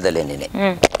ವಂಶಸ್ಥರು ಅಲ್ದಲೇನೆ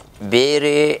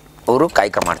ಬೇರೆ ಅವರು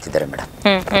ಕಾಯಕ ಮಾಡ್ತಿದ್ದಾರೆ ಮೇಡಮ್.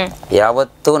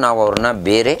 ಯಾವತ್ತೂ ನಾವು ಅವ್ರನ್ನ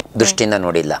ಬೇರೆ ದೃಷ್ಟಿಯಿಂದ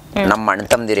ನೋಡಿಲ್ಲ, ನಮ್ಮ ಅಣ್ಣ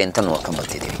ತಮ್ಮದಿರಿ ಅಂತ ನೋಡ್ಕೊಂಡ್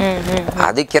ಬರ್ತಿದೀವಿ.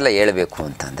 ಅದಕ್ಕೆಲ್ಲ ಹೇಳ್ಬೇಕು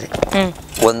ಅಂತಂದ್ರೆ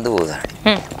ಒಂದು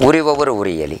ಉದಾಹರಣೆ, ಉರಿಯುವವರು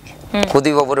ಉರಿಯಲಿ,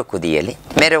 ಕುದಿಯುವವರು ಕುದಿಯಲಿ,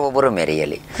 ಮೆರೆಯುವವರು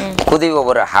ಮೆರೆಯಲಿ.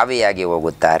 ಕುದಿಯುವವರು ಹಾವಿಯಾಗಿ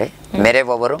ಹೋಗುತ್ತಾರೆ,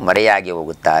 ಮೆರೆಯುವವರು ಮರೆಯಾಗಿ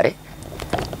ಹೋಗುತ್ತಾರೆ,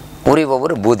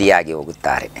 ಉರಿಯುವವರು ಬೂದಿಯಾಗಿ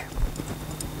ಹೋಗುತ್ತಾರೆ.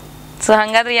 ಸೊ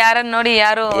ಹಂಗಾದ್ರೆ ಯಾರನ್ನ ನೋಡಿ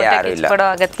ಯಾರು ಇಲ್ಲ,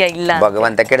 ಅಗತ್ಯ ಇಲ್ಲ.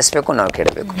 ಭಗವಂತ ಕೆಡಿಸ್ಬೇಕು, ನಾವು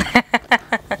ಕೆಡಬೇಕು.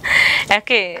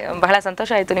 ಯಾಕೆ ಬಹಳ ಸಂತೋಷ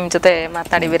ಆಯ್ತು ನಿಮ್ ಜೊತೆ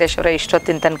ಮಾತನಾಡಿ ವೀರೇಶ್ ಅವರ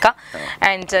ಇಷ್ಟೊತ್ತಿನ ತನಕ.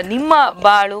 ಅಂಡ್ ನಿಮ್ಮ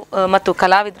ಬಾಳು ಮತ್ತು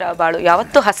ಕಲಾವಿದರ ಬಾಳು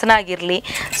ಯಾವತ್ತೂ ಹಸನಾಗಿರ್ಲಿ.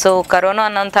 ಸೊ ಕರೋನಾ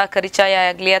ಅನ್ನೋಂಥ ಕರಿಚಾಯ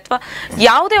ಆಗಲಿ ಅಥವಾ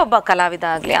ಯಾವುದೇ ಒಬ್ಬ ಕಲಾವಿದ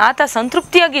ಆಗಲಿ ಆತ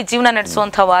ಸಂತೃಪ್ತಿಯಾಗಿ ಜೀವನ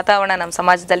ನಡೆಸುವಂಥ ವಾತಾವರಣ ನಮ್ಮ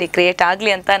ಸಮಾಜದಲ್ಲಿ ಕ್ರಿಯೇಟ್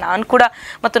ಆಗಲಿ ಅಂತ ನಾನು ಕೂಡ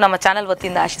ಮತ್ತು ನಮ್ಮ ಚಾನಲ್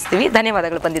ವತಿಯಿಂದ ಆಶಿಸ್ತೀವಿ.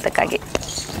 ಧನ್ಯವಾದಗಳು ಬಂದಿದ್ದಕ್ಕಾಗಿ.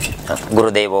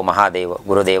 ಗುರುದೇವೋ ಮಹಾದೇವ,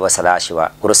 ಗುರುದೇವ ಸದಾಶಿವ,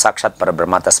 ಗುರು ಸಾಕ್ಷಾತ್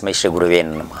ಪರಬ್ರಹ್ಮ, ತಸ್ಮೈ ಶ್ರೀ ಗುರುವೇ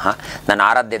ನಮಃ. ನನ್ನ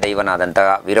ಆರಾಧ್ಯ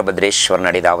ದೈವನಾದಂತಹ ವೀರಭದ್ರೇಶ್ವರ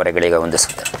ನಡೆದ ಅವರುಗಳಿಗೆ ಒಂದು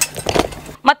ಸುತ್ತ.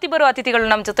 ಮತ್ತಿಬ್ಬರು ಅತಿಥಿಗಳು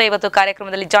ನಮ್ಮ ಜೊತೆ ಇವತ್ತು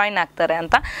ಕಾರ್ಯಕ್ರಮದಲ್ಲಿ ಜಾಯಿನ್ ಆಗ್ತಾರೆ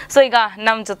ಅಂತ. ಸೊ ಈಗ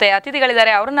ನಮ್ಮ ಜೊತೆ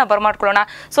ಅತಿಥಿಗಳಿದ್ದಾರೆ, ಅವರನ್ನ ಬರ್ಮಾಡ್ಕೊಳ್ಳೋಣ.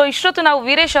 ಸೊ ಇಷ್ಟೊತ್ತು ನಾವು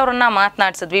ವೀರೇಶ್ ಅವರನ್ನ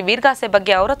ಮಾತನಾಡಿಸಿದ್ವಿ, ವೀರಗಾಸೆ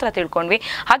ಬಗ್ಗೆ ಅವ್ರ ಹತ್ರ ತಿಳ್ಕೊಂಡ್ವಿ.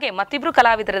 ಹಾಗೆ ಮತ್ತಿಬ್ರು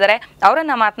ಕಲಾವಿದರಿದ್ದಾರೆ,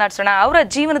 ಅವರನ್ನ ಮಾತನಾಡಿಸೋಣ. ಅವರ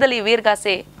ಜೀವನದಲ್ಲಿ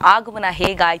ವೀರಗಾಸೆ ಆಗಮನ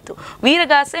ಹೇಗಾಯ್ತು,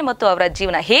 ವೀರಗಾಸೆ ಮತ್ತು ಅವರ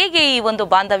ಜೀವನ ಹೇಗೆ ಈ ಒಂದು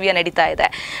ಬಾಂಧವ್ಯ ನಡೀತಾ ಇದೆ,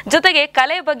 ಜೊತೆಗೆ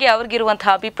ಕಲೆ ಬಗ್ಗೆ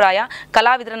ಅವ್ರಿಗಿರುವಂತಹ ಅಭಿಪ್ರಾಯ,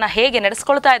 ಕಲಾವಿದರನ್ನ ಹೇಗೆ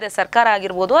ನಡೆಸ್ಕೊಳ್ತಾ ಇದೆ ಸರ್ಕಾರ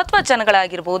ಆಗಿರ್ಬೋದು ಅಥವಾ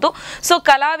ಜನಗಳಾಗಿರ್ಬೋದು. ಸೊ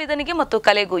ಕಲಾವಿದನಿಗೆ ಮತ್ತು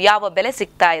ಕಲೆಗೂ ಯಾವ ಬೆಲೆ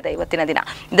ಸಿಗ್ತಾ ಇದೆ ಇವತ್ತಿನ ದಿನ,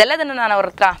 ಇದೆಲ್ಲದನ್ನು ನಾನು ಅವರ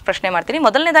ಹತ್ರ ಪ್ರಶ್ನೆ ಮಾಡ್ತೀನಿ.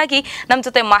 ಮೊದಲನೇದಾಗಿ ನಮ್ಮ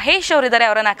ಜೊತೆ ಮಹೇಶ್ ಅವರಿದ್ದಾರೆ,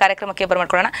 ಅವರನ್ನ ಕಾರ್ಯಕ್ರಮಕ್ಕೆ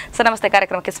ಬರ್ಮಾಡ್ಕೊಳ್ಳೋಣ. ಸರ್ ನಮಸ್ತೆ,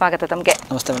 ಕಾರ್ಯಕ್ರಮಕ್ಕೆ ಸ್ವಾಗತ ತಮಗೆ.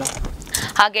 ನಮಸ್ತೆ ಮೇಡಮ್.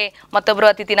 ಹಾಗೆ ಮತ್ತೊಬ್ಬರು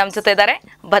ಅತಿಥಿ ನಮ್ಮ ಜೊತೆ ಇದ್ದಾರೆ,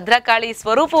 ಭದ್ರಕಾಳಿ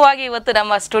ಸ್ವರೂಪವಾಗಿ ಇವತ್ತು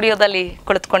ನಮ್ಮ ಸ್ಟುಡಿಯೋದಲ್ಲಿ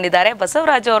ಕುಳಿತುಕೊಂಡಿದ್ದಾರೆ,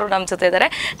 ಬಸವರಾಜು ಅವರು ನಮ್ಮ ಜೊತೆ ಇದ್ದಾರೆ.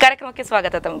 ಕಾರ್ಯಕ್ರಮಕ್ಕೆ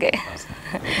ಸ್ವಾಗತ ತಮಗೆ.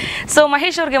 ಸೊ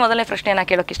ಮಹೇಶ್ ಅವ್ರಿಗೆ ಮೊದಲನೇ ಪ್ರಶ್ನೆಯನ್ನ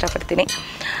ಕೇಳೋಕೆ ಇಷ್ಟಪಡ್ತೀನಿ.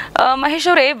 ಮಹೇಶ್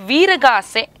ಅವರೇ,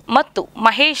 ವೀರಗಾಸೆ ಮತ್ತು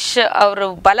ಮಹೇಶ್ ಅವರು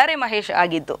ಬಲರೆ ಮಹೇಶ್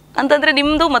ಆಗಿದ್ದು ಅಂತಂದ್ರೆ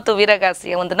ನಿಮ್ದು ಮತ್ತು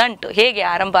ವೀರಗಾಸೆಯ ಒಂದು ನಂಟು ಹೇಗೆ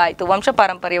ಆರಂಭ ಆಯಿತು, ವಂಶ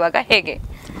ಪಾರಂಪರ್ಯವಾಗ ಹೇಗೆ?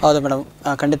 ಹೌದು ಮೇಡಮ್,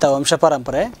 ಖಂಡಿತ ವಂಶ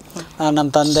ಪರಂಪರೆ. ನಮ್ಮ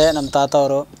ತಂದೆ, ನಮ್ಮ ತಾತ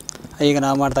ಅವರು, ಈಗ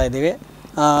ನಾವು ಮಾಡ್ತಾ ಇದ್ದೀವಿ.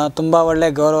 ತುಂಬ ಒಳ್ಳೆ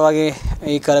ಗೌರವವಾಗಿ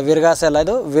ಈ ವೀರಗಾಸೆ ಅಲ್ಲ,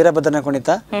 ಇದು ವೀರಭದ್ರನ ಕುಣಿತ.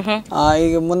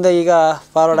 ಈಗ ಮುಂದೆ ಈಗ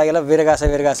ಫಾರ್ವರ್ಡ್ ಆಗಿಲ್ಲ, ವೀರಗಾಸೆ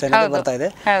ಅನ್ನೋದು ಬರ್ತಾ ಇದೆ.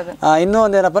 ಇನ್ನೂ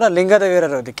ಒಂದೇನಪ್ಪ, ಲಿಂಗದ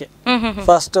ವೀರರು. ಇದಕ್ಕೆ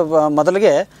ಫಸ್ಟ್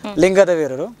ಮೊದಲಿಗೆ ಲಿಂಗದ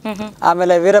ವೀರರು,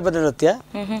 ಆಮೇಲೆ ವೀರಭದ್ರ ನೃತ್ಯ,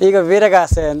 ಈಗ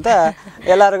ವೀರಗಾಸೆ ಅಂತ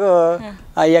ಎಲ್ಲರಿಗೂ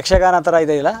ಯಕ್ಷಗಾನ ಥರ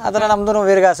ಇದೆಯಿಲ್ಲ, ಅದನ್ನು ನಮ್ದು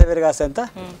ವೀರಗಾಸೆ ಅಂತ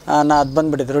ಅದು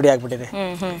ಬಂದ್ಬಿಟ್ಟಿದೆ, ರೂಢಿ ಆಗ್ಬಿಟ್ಟಿದೆ.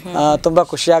 ತುಂಬ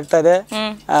ಖುಷಿ ಆಗ್ತಾ ಇದೆ.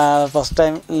 ಫಸ್ಟ್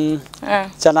ಟೈಮ್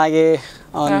ಚೆನ್ನಾಗಿ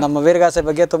ನಮ್ಮ ವೀರಗಾಸೆ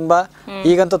ಬಗ್ಗೆ ತುಂಬ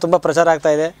ಈಗಂತೂ ತುಂಬ ಪ್ರಚಾರ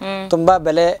ಆಗ್ತಾ ಇದೆ, ತುಂಬ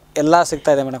ಬೆಲೆ ಎಲ್ಲ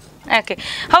ಸಿಗ್ತಾ ಇದೆ ಮೇಡಮ್. ಓಕೆ,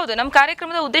 ಹೌದು, ನಮ್ಮ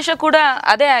ಕಾರ್ಯಕ್ರಮದ ಉದ್ದೇಶ ಕೂಡ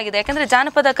ಅದೇ ಆಗಿದೆ. ಯಾಕಂದ್ರೆ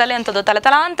ಜಾನಪದ ಕಲೆ ಅಂತದ್ದು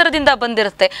ತಲತಲಾಂತರದಿಂದ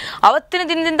ಬಂದಿರುತ್ತೆ. ಅವತ್ತಿನ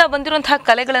ದಿನದಿಂದ ಬಂದಿರುವಂತಹ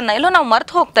ಕಲೆಗಳನ್ನ ಎಲ್ಲೋ ನಾವು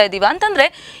ಮರ್ತು ಹೋಗ್ತಾ ಇದ್ದೀವಿ. ಅಂತಂದ್ರೆ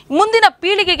ಮುಂದಿನ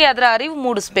ಪೀಳಿಗೆಗೆ ಅದರ ಅರಿವು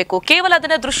ಮೂಡಿಸಬೇಕು, ಕೇವಲ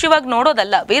ಅದನ್ನ ದೃಶ್ಯವಾಗಿ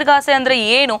ನೋಡೋದಲ್ಲ. ವೀರಗಾಸೆ ಅಂದ್ರೆ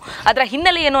ಏನು, ಅದರ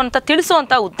ಹಿನ್ನೆಲೆ ಏನು ಅಂತ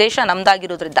ತಿಳಿಸುವಂತ ಉದ್ದೇಶ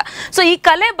ನಮ್ದಾಗಿರೋದ್ರಿಂದ. ಸೊ ಈ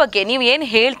ಕಲೆ ಬಗ್ಗೆ ನೀವು ಏನು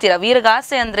ಹೇಳ್ತೀರಾ?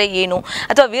 ವೀರಗಾಸೆ ಅಂದ್ರೆ ಏನು,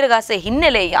 ಅಥವಾ ವೀರಗಾಸೆ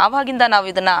ಹಿನ್ನೆಲೆ ಯಾವಾಗಿಂದ ನಾವು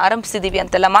ಇದನ್ನ ಆರಂಭಿಸಿದೀವಿ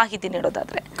ಅಂತೆಲ್ಲ ಮಾಹಿತಿ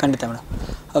ನೀಡೋದಾದ್ರೆ. ಖಂಡಿತ ಮೇಡಮ್.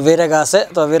 ವೀರಗಾಸೆ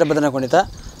ಅಥವಾ ವೀರಭದ್ರನ ಕುಣಿತ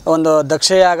ಒಂದು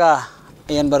ದಕ್ಷಯಾಗ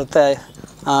ಏನು ಬರುತ್ತೆ,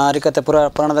 ಹರಿಕತೆ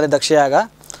ಪುರಾಣದಲ್ಲಿ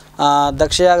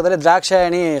ದಕ್ಷಯಾಗದಲ್ಲಿ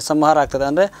ದ್ರಾಕ್ಷಾಯಣಿ ಸಂಹಾರ ಆಗ್ತದೆ.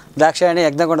 ಅಂದರೆ ದ್ರಾಕ್ಷಾಯಣಿ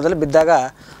ಯಜ್ಞಗೊಂಡದಲ್ಲಿ ಬಿದ್ದಾಗ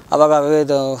ಆವಾಗ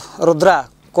ಇದು ರುದ್ರ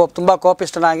ತುಂಬ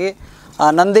ಕೋಪಿಷ್ಠನಾಗಿ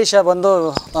ನಂದೀಶ ಬಂದು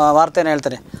ವಾರ್ತೆಯನ್ನು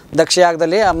ಹೇಳ್ತಾನೆ.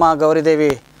 ದಕ್ಷಯಾಗದಲ್ಲಿ ಅಮ್ಮ ಗೌರಿದೇವಿ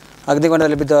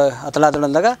ಅಗ್ನಿಗೊಂಡದಲ್ಲಿ ಬಿದ್ದು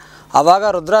ಹತಳಾದಳಂದಾಗ ಆವಾಗ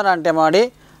ರುದ್ರ ನಾಟ್ಯ ಮಾಡಿ,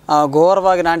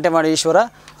 ಘೋರವಾಗಿ ನಾಟ್ಯ ಮಾಡಿ ಈಶ್ವರ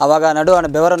ಆವಾಗ ನಡುವಣ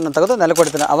ಬೆವರನ್ನು ತೆಗೆದು ನೆಲೆ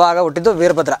ಕೊಡ್ತಾನೆ. ಆವಾಗ ಹುಟ್ಟಿದ್ದು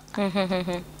ವೀರಭದ್ರ.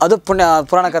 ಅದು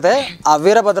ಪುರಾಣ ಕಥೆ. ಆ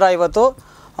ವೀರಭದ್ರ ಇವತ್ತು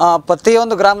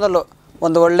ಪ್ರತಿಯೊಂದು ಗ್ರಾಮದಲ್ಲೂ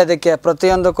ಒಂದು ಒಳ್ಳೆಯದಕ್ಕೆ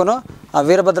ಪ್ರತಿಯೊಂದಕ್ಕೂ ಆ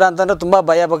ವೀರಭದ್ರ ಅಂತಂದರೆ ತುಂಬ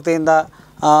ಭಯ ಭಕ್ತಿಯಿಂದ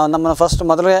ನಮ್ಮನ್ನು ಫಸ್ಟ್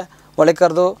ಮೊದಲೇ ಒಳಗೆ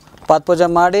ಕರೆದು ಪಾತ್ಪೂಜೆ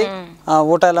ಮಾಡಿ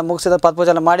ಊಟ ಎಲ್ಲ ಮುಗಿಸಿದ ಪಾತ್ಪೂಜೆ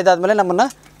ಎಲ್ಲ ಮಾಡಿದಾದ್ಮೇಲೆ ನಮ್ಮನ್ನು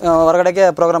ಹೊರಗಡೆಗೆ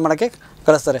ಪ್ರೋಗ್ರಾಮ್ ಮಾಡೋಕ್ಕೆ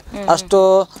ಕಳಿಸ್ತಾರೆ. ಅಷ್ಟು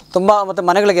ತುಂಬ. ಮತ್ತು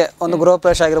ಮನೆಗಳಿಗೆ ಒಂದು ಗೃಹ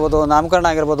ಪ್ರವೇಶ ಆಗಿರ್ಬೋದು, ನಾಮಕರಣ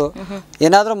ಆಗಿರ್ಬೋದು,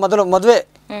 ಏನಾದರೂ ಮದುವೆ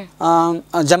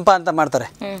ಜಂಪ ಅಂತ ಮಾಡ್ತಾರೆ.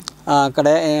 ಆ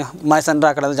ಕಡೆ ಮಾಯಸಂದ್ರ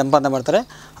ಆ ಕಡೆ ಜಂಪ ಅಂತ ಮಾಡ್ತಾರೆ.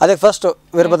 ಅದಕ್ಕೆ ಫಸ್ಟ್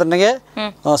ವೀರಭದ್ರನಿಗೆ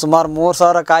ಸುಮಾರು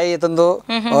 3,000 ಕಾಯಿ ತಂದು,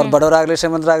 ಅವ್ರು ಬಡವರಾಗ್ಲಿ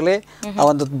ಶ್ರೀಮಂತರಾಗ್ಲಿ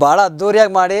ಒಂದು ಭಾಳ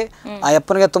ಅದ್ದೂರಿಯಾಗಿ ಮಾಡಿ ಆ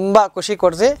ಅಪ್ಪನಿಗೆ ತುಂಬ ಖುಷಿ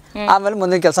ಕೊಡಿಸಿ ಆಮೇಲೆ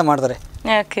ಮುಂದಿನ ಕೆಲಸ ಮಾಡ್ತಾರೆ.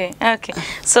 Okay okay.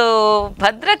 So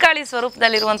Bhadrakali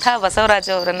ಸ್ವರೂಪದಲ್ಲಿರುವಂತಹ Basavaraj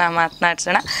ಅವರನ್ನ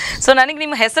ಮಾತನಾಡ್ಸೋಣ. ಸೊ ನನಗೆ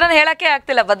ನಿಮ್ಮ ಹೆಸರನ್ನು ಹೇಳಕ್ಕೆ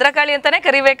ಆಗ್ತಿಲ್ಲ, ಭದ್ರಕಾಳಿ ಅಂತಾನೆ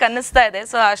ಕರಿಬೇಕು ಅನ್ನಿಸ್ತಾ ಇದೆ.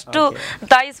 ಸೊ ಅಷ್ಟು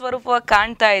ತಾಯಿ ಸ್ವರೂಪವಾಗಿ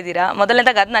ಕಾಣ್ತಾ ಇದ್ದೀರಾ.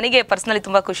 ಮೊದಲನೇದಾಗ ಅದು ನನಗೆ ಪರ್ಸನಲಿ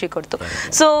ತುಂಬಾ ಖುಷಿ ಕೊಡ್ತು.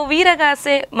 ಸೊ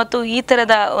ವೀರಗಾಸೆ ಮತ್ತು ಈ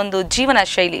ತರದ ಒಂದು ಜೀವನ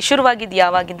ಶೈಲಿ ಶುರುವಾಗಿದ್ದು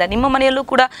ಯಾವಾಗಿಂದ? ನಿಮ್ಮ ಮನೆಯಲ್ಲೂ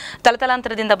ಕೂಡ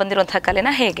ತಲತಲಾಂತರದಿಂದ ಬಂದಿರುವಂತಹ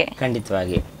ಕಲೆನ ಹೇಗೆ?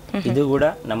 ಖಂಡಿತವಾಗಿ ಇದು ಕೂಡ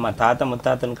ನಮ್ಮ ತಾತ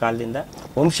ಮುತ್ತಾತನ ಕಾಲದಿಂದ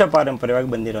ವಂಶ ಪಾರಂಪರ್ಯವಾಗಿ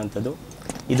ಬಂದಿರುವಂಥದ್ದು.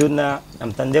 ಇದನ್ನ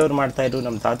ನಮ್ಮ ತಂದೆಯವರು ಮಾಡ್ತಾ ಇದ್ರು,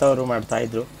 ನಮ್ಮ ತಾತವರು ಮಾಡ್ತಾ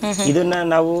ಇದ್ರು. ಇದನ್ನ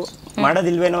ನಾವು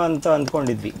ಮಾಡೋದಿಲ್ವೇನೋ ಅಂತ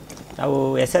ಅಂದ್ಕೊಂಡಿದ್ವಿ. ನಾವು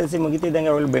SLC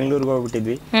ಮುಗಿತಿದ್ದಂಗೆ ಅವಳು ಬೆಂಗಳೂರಿಗೆ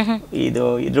ಹೋಗ್ಬಿಟ್ಟಿದ್ವಿ.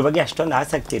 ಇದ್ರ ಬಗ್ಗೆ ಅಷ್ಟೊಂದು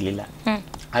ಆಸಕ್ತಿ ಇರಲಿಲ್ಲ.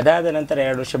 ಅದಾದ ನಂತರ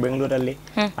 2 ವರ್ಷ ಬೆಂಗಳೂರಲ್ಲಿ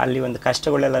ಅಲ್ಲಿ ಒಂದು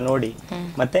ಕಷ್ಟಗಳೆಲ್ಲ ನೋಡಿ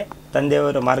ಮತ್ತೆ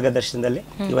ತಂದೆಯವರ ಮಾರ್ಗದರ್ಶನದಲ್ಲಿ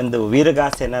ಈ ಒಂದು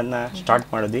ವೀರಗಾಸೆನ ಸ್ಟಾರ್ಟ್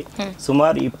ಮಾಡಿದ್ವಿ.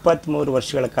 ಸುಮಾರು 23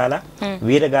 ವರ್ಷಗಳ ಕಾಲ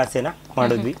ವೀರಗಾಸೆನ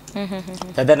ಮಾಡಿದ್ವಿ.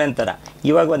 ತದನಂತರ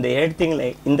ಇವಾಗ ಒಂದು 2 ತಿಂಗಳ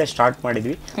ಹಿಂದೆ ಸ್ಟಾರ್ಟ್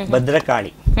ಮಾಡಿದ್ವಿ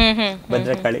ಭದ್ರಕಾಳಿ.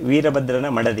 ವೀರಭದ್ರನ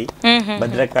ಮಡದಿ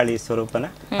ಭದ್ರಕಾಳಿ ಸ್ವರೂಪನ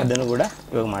ಅದನ್ನು ಕೂಡ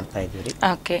ಇವಾಗ ಮಾಡ್ತಾ ಇದ್ದೀವಿ.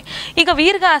 ಓಕೆ. ಈಗ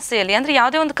ವೀರಗಾಸೆಯಲ್ಲಿ ಅಂದ್ರೆ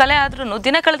ಯಾವುದೇ ಒಂದು ಕಲೆ ಆದ್ರೂ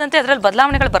ದಿನ ಕಳೆದಂತೆ ಅದರಲ್ಲಿ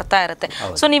ಬದಲಾವಣೆಗಳು ಬರ್ತಾ ಇರುತ್ತೆ.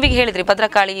 ಸೊ ನೀವೀಗ ಹೇಳಿದ್ರಿ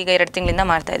ಭದ್ರಕಾಳಿ ಈಗ 2 ತಿಂಗಳಿಂದ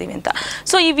ಮಾಡ್ತಾ ಇದೀವಿ ಅಂತ.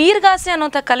 ಸೊ ಈ ವೀರಗಾಸೆ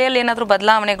ಅನ್ನೋಂಥ ಕಲೆಯಲ್ಲಿ ಏನಾದ್ರು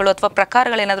ಬದಲಾವಣೆಗಳು ಅಥವಾ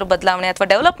ಪ್ರಕಾರಗಳು ಏನಾದ್ರು ಬದಲಾವಣೆ ಅಥವಾ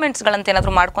ಡೆವಲಪ್ಮೆಂಟ್ಸ್ ಗಳಂತ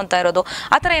ಏನಾದ್ರು ಮಾಡ್ಕೊಂತಾ ಇರೋದು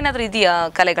ಆ ತರ ಏನಾದ್ರು ಇದೆಯಾ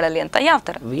ಕಲೆಗಳಲ್ಲಿ ಅಂತ? ಯಾವ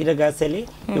ತರ? ವೀರಗಾಸೆಯಲ್ಲಿ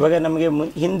ಇವಾಗ ನಮಗೆ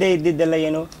ಹಿಂದೆ ಇದ್ದಿದ್ದೆಲ್ಲ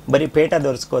ಏನು ಬರೀ ಪೇಟ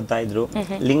ದೊರ್ಸ್ಕೋತಾ ಇದ್ರು,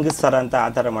 ಲಿಂಗಸರ ಅಂತ ಆ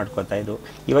ತರ ಮಾಡ್ಕೋತಾ ಇದ್ರು.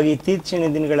 ಇವಾಗ ಇತ್ತೀಚಿನ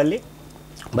ದಿನಗಳಲ್ಲಿ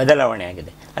ಬದಲಾವಣೆ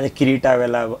ಆಗಿದೆ. ಅದೇ ಕಿರೀಟ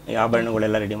ಅವೆಲ್ಲ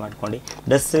ಆಭರಣಗಳೆಲ್ಲ ರೆಡಿ ಮಾಡ್ಕೊಂಡು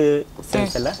ಡ್ರೆಸ್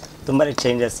ಸೆನ್ಸ್ ಎಲ್ಲ ತುಂಬಾನೇ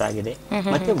ಚೇಂಜಸ್ ಆಗಿದೆ.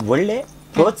 ಮತ್ತೆ ಒಳ್ಳೆ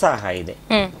ಪ್ರೋತ್ಸಾಹ ಇದೆ.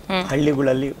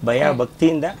 ಹಳ್ಳಿಗಳಲ್ಲಿ ಭಯ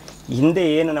ಭಕ್ತಿಯಿಂದ ಹಿಂದೆ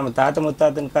ಏನು ನಮ್ಮ ತಾತ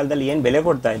ಮುತ್ತಾತನ ಕಾಲದಲ್ಲಿ ಏನ್ ಬೆಲೆ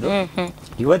ಕೊಡ್ತಾ ಇದ್ರು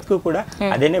ಇವತ್ತಿಗೂ ಕೂಡ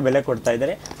ಅದೇನೇ ಬೆಲೆ ಕೊಡ್ತಾ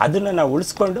ಇದ್ದಾರೆ. ಅದನ್ನ ನಾವು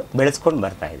ಉಳಿಸ್ಕೊಂಡು ಬೆಳೆಸ್ಕೊಂಡು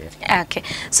ಬರ್ತಾ ಇದ್ದೇವೆ. ಓಕೆ.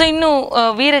 ಸೊ ಇನ್ನು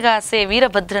ವೀರಗಾಸೆ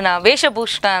ವೀರಭದ್ರನ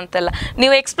ವೇಷಭೂಷಣ ಅಂತೆಲ್ಲ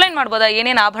ನೀವು ಎಕ್ಸ್ಪ್ಲೈನ್ ಮಾಡ್ಬೋದಾ?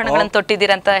 ಏನೇನು ಆಭರಣಗಳನ್ನು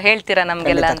ತೊಟ್ಟಿದ್ದೀರಾ ಅಂತ ಹೇಳ್ತೀರಾ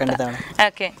ನಮ್ಗೆಲ್ಲ ಅಂತ?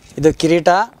 ಓಕೆ. ಇದು ಕಿರೀಟ,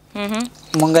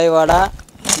 ಮುಂಗೈವಾಡ,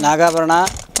 ನಾಗಾಭರಣ,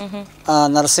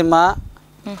 ನರಸಿಂಹ,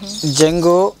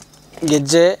 ಜಂಗು,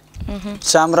 ಗೆಜ್ಜೆ,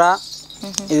 ಚಾಮ್ರ,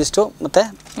 ಇದಿಷ್ಟು ಮತ್ತೆ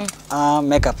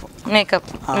ಮೇಕಪ್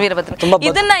ವೀರಭದ್ರ.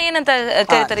 ಇದನ್ನ ಏನಂತ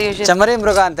ಕರೀತಾರೆ? ಚಮರಿ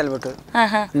ಮೃಗ ಅಂತ ಹೇಳ್ಬಿಟ್ಟು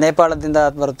ನೇಪಾಳದಿಂದ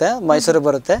ಬರುತ್ತೆ, ಮೈಸೂರಿಗೆ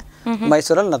ಬರುತ್ತೆ.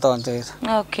 ಮೈಸೂರಲ್ಲಿ ನಾವು ತಗೊಂತೀವಿ.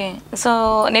 ಓಕೆ. ಸೊ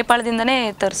ನೇಪಾಳದಿಂದನೇ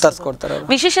ತರಿಸ್ಕೊಡ್ತಾರೆ.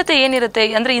 ವಿಶೇಷತೆ ಏನಿರುತ್ತೆ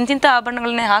ಅಂದ್ರೆ ಇಂತಿಂತ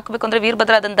ಆಭರಣಗಳನ್ನೇ ಹಾಕ್ಬೇಕು ಅಂದ್ರೆ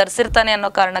ವೀರಭದ್ರ ಅದನ್ನ ಧರಿಸಿರ್ತಾನೆ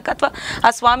ಅನ್ನೋ ಕಾರಣಕ್ಕೆ ಅಥವಾ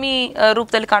ಆ ಸ್ವಾಮಿ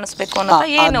ರೂಪದಲ್ಲಿ ಕಾಣಿಸ್ಬೇಕು ಅನ್ನೋ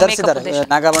ಏನು?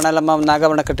 ನಾಗಾಭರಣ ಎಲ್ಲ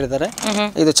ನಾಗಾಭರಣ ಕಟ್ಟಿರ್ತಾರೆ.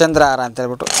 ಇದು ಚಂದ್ರಹಾರ ಅಂತ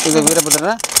ಹೇಳ್ಬಿಟ್ಟು ಇದು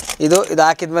ವೀರಭದ್ರನ. ಇದು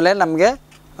ಹಾಕಿದ್ಮೇಲೆ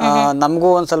ನಮಗೂ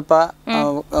ಒಂದ್ ಸ್ವಲ್ಪ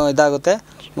ಇದಾಗುತ್ತೆ,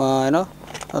 ಏನು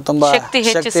ತುಂಬಾ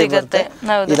ಶಕ್ತಿ ಬರುತ್ತೆ.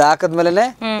 ಇದು ಹಾಕದ್ಮೇಲೆ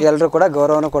ಎಲ್ರು ಕೂಡ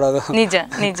ಗೌರವನು ಕೊಡೋದು. ನಿಜ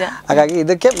ನಿಜ. ಹಾಗಾಗಿ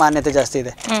ಇದಕ್ಕೆ ಮಾನ್ಯತೆ ಜಾಸ್ತಿ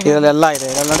ಇದೆ. ಇದರಲ್ಲೆಲ್ಲ ಇದೆ.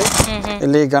 ನೋಡಿ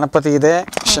ಇಲ್ಲಿ ಗಣಪತಿ ಇದೆ,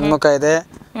 ಷಣ್ಮುಖ ಇದೆ,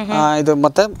 ಇದು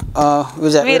ಮತ್ತೆ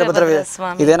ವೀರಭದ್ರ.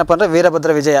 ಇದೇನಪ್ಪ ಅಂದ್ರೆ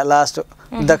ವೀರಭದ್ರ ವಿಜಯ. ಲಾಸ್ಟ್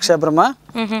ದಕ್ಷ ಬ್ರಹ್ಮ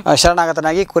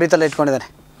ಶರಣಾಗತನಾಗಿ ಕುರಿತಲೆ ಇಟ್ಕೊಂಡಿದ್ದಾನೆ.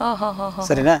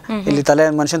 ಸರಿನಾ? ಇಲ್ಲಿ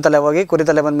ಮನುಷ್ಯನ ತಲೆ ಹೋಗಿ ಕುರಿ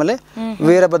ತಲೆ ಬಂದ್ಮೇಲೆ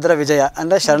ವೀರಭದ್ರ ವಿಜಯ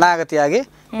ಅಂದ್ರೆ ಶರಣಾಗತಿಯಾಗಿ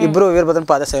ಇಬ್ರು ವೀರಭದ್ರನ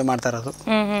ಪಾದ ಸೇವೆ ಮಾಡ್ತಾ ಇರೋದು.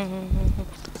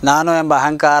 ನಾನು ಎಂಬ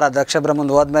ಅಹಂಕಾರ ದಕ್ಷ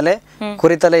ಬ್ರಹ್ಮಂದು ಹೋದ್ಮೇಲೆ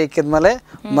ಕುರಿತಲೆ ಇಕ್ಕಿದ್ಮೇಲೆ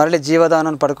ಮರಳಿ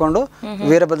ಜೀವದಾನವನ್ನು ಪಡ್ಕೊಂಡು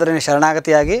ವೀರಭದ್ರನ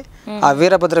ಶರಣಾಗತಿಯಾಗಿ ಆ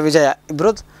ವೀರಭದ್ರ ವಿಜಯ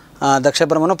ಇಬ್ರು ದಕ್ಷ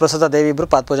ಬ್ರಹ್ಮನು ಪ್ರಸ್ತುತ ದೇವಿ ಇಬ್ರು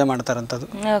ಪಾದಪೂಜೆ ಮಾಡ್ತಾರಂಥದ್ದು.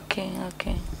 Okay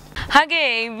okay. ಹಾಗೆ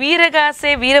ವೀರಗಾಸೆ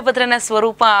ವೀರಭದ್ರನ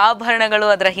ಸ್ವರೂಪ ಆಭರಣಗಳು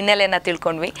ಅದರ ಹಿನ್ನೆಲೆಯನ್ನ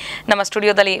ತಿಳ್ಕೊಂಡ್ವಿ. ನಮ್ಮ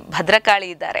ಸ್ಟುಡಿಯೋದಲ್ಲಿ ಭದ್ರಕಾಳಿ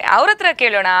ಇದ್ದಾರೆ, ಅವ್ರ ಹತ್ರ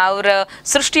ಕೇಳೋಣ ಅವರ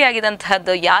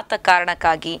ಸೃಷ್ಟಿಯಾಗಿದಂತಹದ್ದು ಯಾತ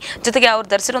ಕಾರಣಕ್ಕಾಗಿ, ಜೊತೆಗೆ ಅವ್ರು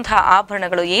ಧರಿಸಿರುವಂತಹ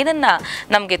ಆಭರಣಗಳು ಏನನ್ನ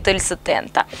ನಮ್ಗೆ ತಿಳಿಸುತ್ತೆ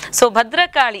ಅಂತ. ಸೊ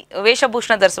ಭದ್ರಕಾಳಿ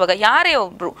ವೇಷಭೂಷಣ ಧರಿಸುವಾಗ ಯಾರೇ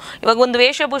ಒಬ್ರು ಇವಾಗ ಒಂದು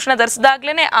ವೇಷಭೂಷಣ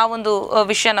ಧರಿಸಿದಾಗ್ಲೇನೆ ಆ ಒಂದು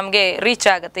ವಿಷಯ ನಮ್ಗೆ ರೀಚ್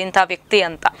ಆಗುತ್ತೆ ಇಂಥ ವ್ಯಕ್ತಿ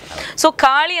ಅಂತ. ಸೊ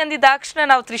ಕಾಳಿ ಅಂದಿದಾಕ್ಷಣ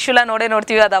ನಾವು ತ್ರಿಶೂಲ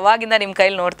ನೋಡ್ತೀವಿ, ಅದು ಅವಾಗಿಂದ ನಿಮ್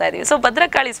ಕೈಲಿ ನೋಡ್ತಾ ಇದೀವಿ. ಸೊ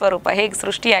ಭದ್ರಕಾಳಿ ಸ್ವರೂಪ ಹೇಗೆ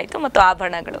ಸೃಷ್ಟಿಯಾಯಿತು ಮತ್ತು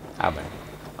ಆಭರಣಗಳು?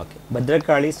 ಓಕೆ.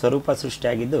 ಭದ್ರಕಾಳಿ ಸ್ವರೂಪ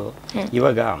ಸೃಷ್ಟಿಯಾಗಿದ್ದು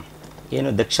ಇವಾಗ ಏನು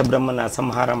ದಕ್ಷ ಬ್ರಹ್ಮನ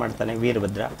ಸಂಹಾರ ಮಾಡ್ತಾನೆ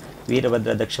ವೀರಭದ್ರ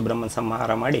ದಕ್ಷ ಬ್ರಹ್ಮನ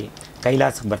ಸಂಹಾರ ಮಾಡಿ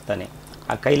ಕೈಲಾಸಕ್ಕೆ ಬರ್ತಾನೆ.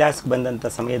 ಆ ಕೈಲಾಸಕ್ಕೆ ಬಂದಂಥ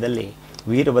ಸಮಯದಲ್ಲಿ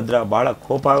ವೀರಭದ್ರ ಬಹಳ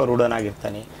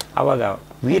ಕೋಪಾರೂಢನಾಗಿರ್ತಾನೆ. ಆವಾಗ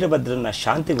ವೀರಭದ್ರನ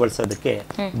ಶಾಂತಿಗೊಳಿಸೋದಕ್ಕೆ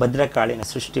ಭದ್ರಕಾಳಿನ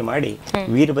ಸೃಷ್ಟಿ ಮಾಡಿ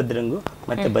ವೀರಭದ್ರಂಗೂ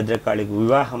ಮತ್ತೆ ಭದ್ರಕಾಳಿಗೂ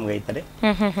ವಿವಾಹಂಗೈತಾರೆ.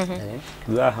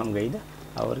 ವಿವಾಹಂಗೈದ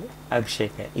ಅವ್ರಿಗೆ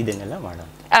ಅಭಿಷೇಕ ಇದನ್ನೆಲ್ಲ ಮಾಡೋದು.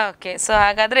 ಓಕೆ. ಸೊ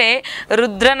ಹಾಗಾದ್ರೆ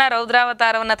ರುದ್ರನ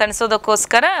ರೌದ್ರಾವತಾರವನ್ನ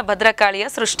ತಣಿಸೋದಕ್ಕೋಸ್ಕರ ಭದ್ರಕಾಳಿಯ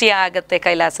ಸೃಷ್ಟಿ ಆಗತ್ತೆ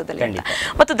ಕೈಲಾಸದಲ್ಲಿ.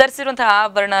 ಮತ್ತು ಧರಿಸಿರುವಂತಹ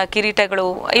ಆಭರಣ ಕಿರೀಟಗಳು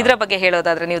ಇದ್ರ ಬಗ್ಗೆ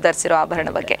ಹೇಳೋದಾದ್ರೆ ನೀವು ಧರಿಸಿರೋ ಆಭರಣ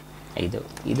ಬಗ್ಗೆ?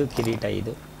 ಇದು ಕಿರೀಟ,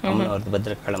 ಇದು ಅಮ್ಮನವ್ರದ್ದು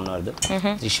ಭದ್ರಕಾಳಮ್ಮನವ್ರದ್ದು.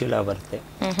 ತ್ರಿಶೂಲ ಬರುತ್ತೆ,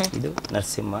 ಇದು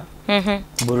ನರಸಿಂಹ,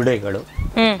 ಬುರುಡೆಗಳು,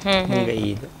 ಮುಂಗೈ,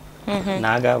 ಇದು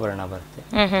ನಾಗಾಭರಣ ಬರುತ್ತೆ,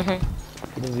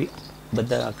 ಇದು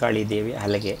ಭದ್ರಕಾಳಿ ದೇವಿ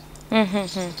ಹಲಗೆ,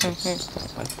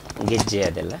 ಗೆಜ್ಜೆ,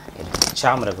 ಅದೆಲ್ಲ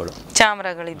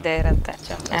ಚಾಮ್ರಗಳಿದ್ದೇ ಇರುತ್ತೆ.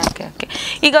 Okay okay.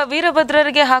 ಈಗ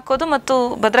ವೀರಭದ್ರರಿಗೆ ಹಾಕೋದು ಮತ್ತು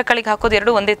ಭದ್ರಕಾಳಿಗೆ ಹಾಕೋದು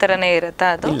ಎರಡು ಒಂದೇ ತರನೇ ಇರುತ್ತಾ?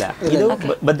 ಅದು ಇಲ್ಲ, ಇದು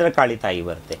ಭದ್ರಕಾಳಿ ತಾಯಿ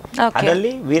ಬರುತ್ತೆ,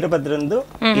 ಅದರಲ್ಲಿ ವೀರಭದ್ರಂದು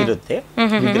ಇರುತ್ತೆ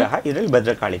ವಿಗ್ರಹ, ಇದರಲ್ಲಿ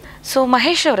ಭದ್ರಕಾಳಿ. ಸೊ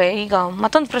ಮಹೇಶ್ ಅವರೇ, ಈಗ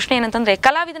ಮತ್ತೊಂದು ಪ್ರಶ್ನೆ ಏನಂತಂದ್ರೆ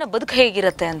ಕಲಾವಿದನ ಬದುಕು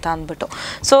ಹೇಗಿರುತ್ತೆ ಅಂತ ಅಂದ್ಬಿಟ್ಟು.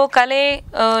 ಸೊ ಕಲೆ,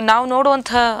 ನಾವು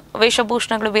ನೋಡುವಂತಹ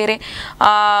ವೇಷಭೂಷಣಗಳು ಬೇರೆ,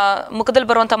 ಮುಖದಲ್ಲಿ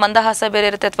ಬರುವಂತಹ ಮಂದಹಾಸ ಬೇರೆ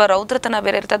ಇರುತ್ತೆ, ಅಥವಾ ರೌದ್ರತನ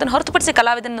ಬೇರೆ ಇರುತ್ತೆ. ಅದನ್ನು ಹೊರತುಪಡಿಸಿ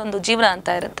ಕಲಾವಿದನ ಒಂದು ಜೀವನ ಅಂತ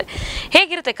ಇರುತ್ತೆ.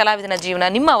 ಹೇಗಿರುತ್ತೆ ಕಲಾವಿದನ ಜೀವನ,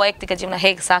 ನಿಮ್ಮ ವೈಯಕ್ತಿಕ ಜೀವನ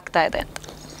ಹೇಗೆ ಸಾಕ್ತಾ ಇದೆ ಅಂತ?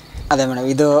 ಅದೇ ಮೇಡಮ್,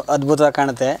 ಇದು ಅದ್ಭುತವಾಗಿ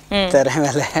ಕಾಣುತ್ತೆ ತೆರೆ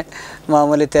ಮೇಲೆ.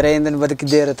 ಮಾಮೂಲಿ ತೆರೆಯಿಂದ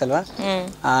ಬದುಕಿದ್ದೇ ಇರುತ್ತಲ್ವ,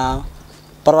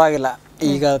 ಪರವಾಗಿಲ್ಲ,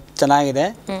 ಈಗ ಚೆನ್ನಾಗಿದೆ.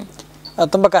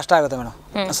 ತುಂಬ ಕಷ್ಟ ಆಗುತ್ತೆ ಮೇಡಮ್.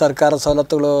 ಸರ್ಕಾರ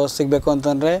ಸವಲತ್ತುಗಳು ಸಿಗಬೇಕು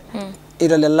ಅಂತಂದರೆ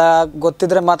ಇದರಲ್ಲೆಲ್ಲ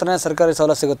ಗೊತ್ತಿದ್ರೆ ಮಾತ್ರ ಸರ್ಕಾರಿ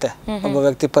ಸವಲತ್ತು ಸಿಗುತ್ತೆ. ಒಬ್ಬ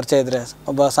ವ್ಯಕ್ತಿ ಪರಿಚಯ ಇದ್ದರೆ,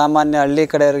 ಒಬ್ಬ ಸಾಮಾನ್ಯ ಹಳ್ಳಿ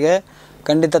ಕಡೆಯವರಿಗೆ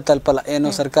ಖಂಡಿತ ತಲುಪಲ್ಲ.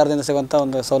 ಏನು ಸರ್ಕಾರದಿಂದ ಸಿಗುವಂಥ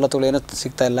ಒಂದು ಸವಲತ್ತುಗಳು ಏನೂ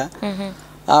ಸಿಗ್ತಾ ಇಲ್ಲ.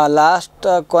 ಲಾಸ್ಟ್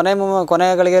ಕೊನೆ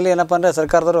ಗಳಿಗೆಯಲ್ಲಿ ಏನಪ್ಪ ಅಂದರೆ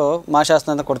ಸರ್ಕಾರದವರು ಮಾಶಾಸನ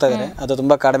ಅಂತ ಕೊಡ್ತಾ ಇದ್ದಾರೆ, ಅದು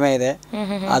ತುಂಬ ಕಡಿಮೆ ಇದೆ,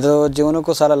 ಅದು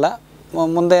ಜೀವನಕ್ಕೂ ಸಾಲಲ್ಲ.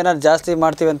 ಮುಂದೆ ಏನಾದ್ರು ಜಾಸ್ತಿ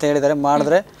ಮಾಡ್ತೀವಿ ಅಂತ ಹೇಳಿದ್ದಾರೆ,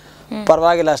 ಮಾಡಿದ್ರೆ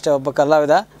ಪರವಾಗಿಲ್ಲ ಅಷ್ಟೇ. ಒಬ್ಬ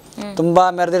ಕಲಾವಿದ ತುಂಬ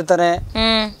ಮೆರೆದಿರ್ತಾನೆ,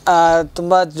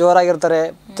 ತುಂಬ ಜೋರಾಗಿರ್ತಾರೆ,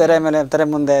 ತೆರೆ ಮೇಲೆ, ತೆರೆ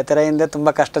ಮುಂದೆ, ತೆರೆ ಹಿಂದೆ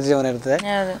ತುಂಬ ಕಷ್ಟ ಜೀವನ ಇರ್ತದೆ.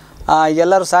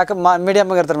 ಎಲ್ಲರೂ ಸಾಕು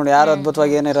ಮೀಡಿಯಮ್ ಆಗಿರ್ತಾರೆ ನೋಡಿ, ಯಾರು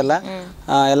ಅದ್ಭುತವಾಗಿ ಏನಿರಲ್ಲ,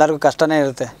 ಎಲ್ಲರಿಗೂ ಕಷ್ಟನೇ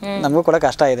ಇರುತ್ತೆ. ನಮಗೂ ಕೂಡ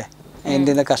ಕಷ್ಟ ಇದೆ,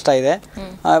 ಹಿಂದಿಂದ ಕಷ್ಟ ಇದೆ.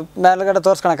 ಮೇಲ್ಗಡೆ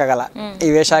ತೋರ್ಸ್ಕೊಳಕ್ಕಾಗಲ್ಲ. ಈ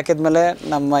ವೇಷ ಹಾಕಿದ್ಮೇಲೆ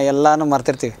ನಮ್ಮ ಎಲ್ಲಾನು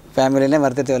ಮರ್ತಿರ್ತೀವಿ, ಫ್ಯಾಮಿಲಿನೇ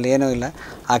ಮರ್ತಿರ್ತೀವಿ, ಅಲ್ಲಿ ಏನೂ ಇಲ್ಲ.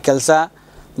 ಆ ಕೆಲಸ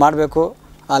ಮಾಡಬೇಕು,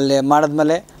 ಅಲ್ಲಿ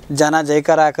ಮಾಡಿದ್ಮೇಲೆ ಜನ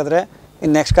ಜೈಕಾರ ಹಾಕಿದ್ರೆ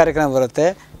ಇನ್ನು ನೆಕ್ಸ್ಟ್ ಕಾರ್ಯಕ್ರಮ ಬರುತ್ತೆ.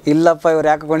 ಇಲ್ಲಪ್ಪ ಇವ್ರು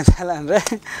ಯಾಕೆ ಕುಣಿತಾಯಿಲ್ಲ ಅಂದರೆ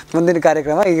ಮುಂದಿನ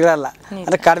ಕಾರ್ಯಕ್ರಮ ಇರಲ್ಲ,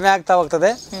 ಅಂದರೆ ಕಡಿಮೆ ಆಗ್ತಾ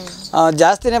ಹೋಗ್ತದೆ.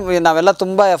 ಜಾಸ್ತಿನೇ ನಾವೆಲ್ಲ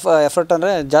ತುಂಬ ಎಫರ್ಟ್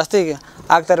ಅಂದರೆ ಜಾಸ್ತಿ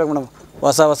ಆಗ್ತಾ ಇರ್ಬೇಕು ಮೇಡಮ್.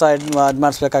 ಹೊಸ ಇದು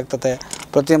ಮಾಡಿಸ್ಬೇಕಾಗ್ತದೆ.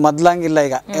 ಪ್ರತಿ ಮೊದ್ಲಂಗಿಲ್ಲ,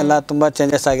 ಈಗ ಎಲ್ಲ ತುಂಬಾ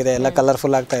ಚೇಂಜಸ್ ಆಗಿದೆ, ಎಲ್ಲ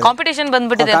ಕಲರ್ಫುಲ್ ಆಗ್ತಾ ಇದೆ. ಕಾಂಪಿಟೇಷನ್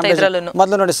ಬಂದ್ಬಿಟ್ಟಿದೆ ಅಂತ ಇದ್ರಲ್ಲೂ.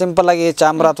 ಮೊದಲು ನೋಡಿ ಸಿಂಪಲ್ ಆಗಿ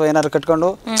ಚಾಮ್ರ ಅಥವಾ ಏನಾದ್ರು ಕಟ್ಕೊಂಡು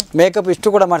ಮೇಕಪ್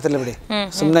ಇಷ್ಟು ಕೂಡ ಮಾಡ್ತಿರ್ಲಿಲ್ಲ ಬಿಡಿ,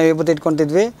 ಸುಮ್ಮನೆ ವಿಭೂತಿ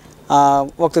ಇಟ್ಕೊಂತಿದ್ವಿ,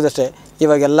 ಹೋಗ್ತಿದ್ದಷ್ಟೇ.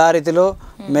 ಇವಾಗ ಎಲ್ಲ ರೀತಿಲೂ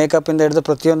ಮೇಕಪ್ ಇಂದ ಹಿಡಿದು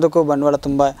ಪ್ರತಿಯೊಂದಕ್ಕೂ ಬಂಡವಾಳ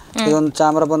ತುಂಬ. ಇದೊಂದು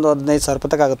ಚಾಮ್ರ ಬಂದು 15,000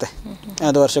 ರೂಪಾಯಿ ತಕ್ಕ ಆಗುತ್ತೆ.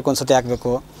 ಅದು ವರ್ಷಕ್ಕೊಂದ್ಸತಿ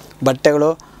ಹಾಕಬೇಕು.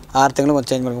 ಬಟ್ಟೆಗಳು 6 ತಿಂಗಳು ಒಂದು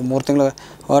ಚೇಂಜ್ ಮಾಡಬೇಕು, 3 ತಿಂಗಳು,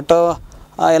 ಒಟ್ಟು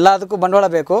ಎಲ್ಲದಕ್ಕೂ ಬಂಡವಾಳ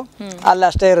ಬೇಕು. ಅಲ್ಲಿ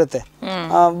ಅಷ್ಟೇ ಇರುತ್ತೆ,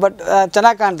 ಬಟ್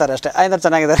ಚೆನ್ನಾಗಿ ಕಾಣ್ತಾರೆ ಅಷ್ಟೇ, ಐದು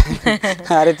ಚೆನ್ನಾಗಿದ್ದಾರೆ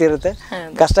ಆ ರೀತಿ ಇರುತ್ತೆ.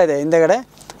 ಕಷ್ಟ ಇದೆ ಹಿಂದೆಗಡೆ.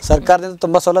 ಸರ್ಕಾರದಿಂದ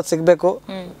ತುಂಬ ಸವಲತ್ತು ಸಿಗಬೇಕು,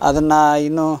 ಅದನ್ನು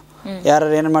ಇನ್ನೂ ಯಾರು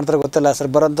ಏನು ಮಾಡ್ತಾರೆ ಗೊತ್ತಿಲ್ಲ.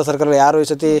 ಬರೋಂಥ ಸರ್ಕಾರ ಯಾರು ಈ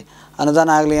ಸತಿ ಅನುದಾನ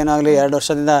ಆಗಲಿ ಏನೋ ಆಗಲಿ, 2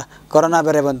 ವರ್ಷದಿಂದ ಕೊರೋನಾ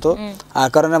ಬೇರೆ ಬಂತು. ಆ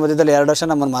ಕೊರೋನಾ ಮಧ್ಯದಲ್ಲಿ 2 ವರ್ಷ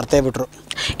ನಮ್ಮನ್ನು ಮರ್ತೇ ಬಿಟ್ರು.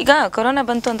 ಈಗ ಕೊರೋನಾ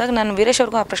ಬಂತು ಅಂದಾಗ ನಾನು ವೀರೇಶ್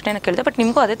ಅವ್ರಿಗೂ ಆ ಪ್ರಶ್ನೆಯನ್ನು ಕೇಳಿದೆ, ಬಟ್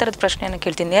ನಿಮಗೂ ಅದೇ ಥರದ ಪ್ರಶ್ನೆಯನ್ನು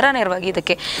ಕೇಳ್ತೀನಿ. ನೇರವಾಗಿ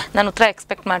ಇದಕ್ಕೆ ನಾನು ಉತ್ತರ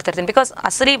ಎಕ್ಸ್ಪೆಕ್ಟ್ ಮಾಡ್ತಾ ಇರ್ತೀನಿ. ಬಿಕಾಸ್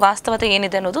ಅಸಲಿ ವಾಸ್ತವತೆ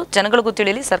ಏನಿದೆ ಅನ್ನೋದು ಜನಗಳಿಗೂ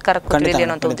ತಿಳಿಯಲಿ, ಸರ್ಕಾರಕ್ಕೂ ತಿಳಿಯಲಿ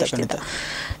ಅನ್ನೋ ಉದ್ದೇಶದಿಂದ.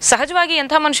 ಸಹಜವಾಗಿ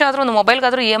ಎಂಥ ಮನುಷ್ಯ ಆದರೂ ಒಂದು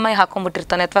ಮೊಬೈಲ್ಗಾದರೂ EMI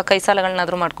ಹಾಕೊಂಡ್ಬಿಟ್ಟಿರ್ತಾನೆ, ಅಥವಾ ಕೈ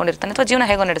ಸಾಲಗಳನ್ನಾದರೂ ಮಾಡ್ಕೊಂಡಿರ್ತಾನೆ, ಅಥವಾ ಜೀವನ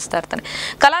ಹೇಗೋ ನಡೆಸ್ತಾ ಇರ್ತಾನೆ.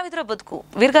 ಕಲಾವಿದರ ಬದುಕು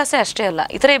ವೀರಗಾಸೆ ಅಷ್ಟೇ ಅಲ್ಲ,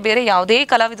 ಇತರೆ ಬೇರೆ ಯಾವುದೇ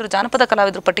ಕಲಾವಿದರು, ಜಾನಪದ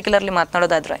ಕಲಾವಿದರು ಪರ್ಟಿಕ್ಯುಲರ್ಲಿ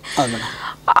ಮಾತನಾಡೋದಾದ್ರೆ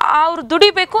ಅವ್ರು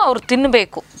ದುಡಿಬೇಕು, ಅವ್ರು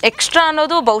ತಿನ್ನಬೇಕು. ಎಕ್ಸ್ಟ್ರಾ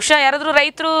ಅನ್ನೋದು ಬಹುಶಃ ಯಾರಾದ್ರೂ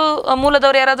ರೈತರು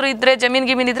ಮೂಲದವ್ರು ಯಾರಾದ್ರೂ ಇದ್ರೆ, ಜಮೀನ್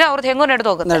ಇದ್ರೆ ಅವ್ರದ್ದು ಹೆಂಗೋ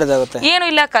ನಡೆದೋಗುತ್ತೆ. ಏನು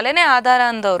ಇಲ್ಲ, ಕಲೆನೇ ಆಧಾರ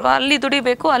ಅಂದವರು ಅಲ್ಲಿ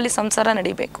ದುಡಿಬೇಕು, ಅಲ್ಲಿ ಸಂಸಾರ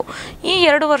ನಡಿಬೇಕು. ಈ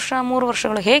 2 ವರ್ಷ 3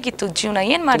 ವರ್ಷಗಳು ಹೇಗಿತ್ತು ಜೀವನ,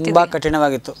 ಏನ್ ಮಾಡ್ತಿದ್ವಿ? ತುಂಬಾ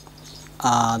ಕಠಿಣವಾಗಿತ್ತು.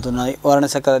 ಅದನ್ನ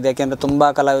ವರ್ಣಿಸಕ್ಕಾಗದು, ಯಾಕೆಂದರೆ ತುಂಬ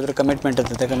ಕಲಾವಿದರು ಕಮಿಟ್ಮೆಂಟ್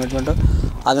ಇರ್ತೈತೆ. ಕಮಿಟ್ಮೆಂಟು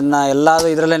ಅದನ್ನು ಎಲ್ಲಾದರೂ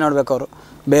ಇದರಲ್ಲೇ ನೋಡಬೇಕು. ಅವರು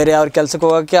ಬೇರೆ ಅವ್ರ ಕೆಲ್ಸಕ್ಕೆ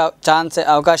ಹೋಗೋಕ್ಕೆ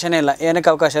ಅವಕಾಶನೇ ಇಲ್ಲ. ಏನಕ್ಕೆ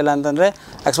ಅವಕಾಶ ಇಲ್ಲ ಅಂತಂದರೆ,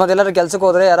 ಅಕಸ್ಮಾತ್ ಎಲ್ಲರೂ ಕೆಲ್ಸಕ್ಕೆ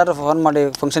ಹೋದರೆ ಯಾರು ಫೋನ್ ಮಾಡಿ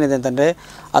ಫಂಕ್ಷನ್ ಇದೆ ಅಂತಂದರೆ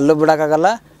ಅಲ್ಲೂ ಬಿಡೋಕ್ಕಾಗಲ್ಲ,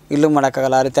 ಇಲ್ಲೂ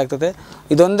ಮಾಡೋಕ್ಕಾಗಲ್ಲ, ಆ ರೀತಿ ಆಗ್ತದೆ.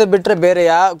 ಇದೊಂದು ಬಿಟ್ಟರೆ ಬೇರೆ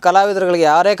ಯಾವ ಕಲಾವಿದರುಗಳಿಗೆ,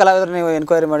 ಯಾರೇ ಕಲಾವಿದರು ನೀವು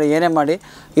ಎನ್ಕ್ವೈರಿ ಮಾಡಿ ಏನೇ ಮಾಡಿ,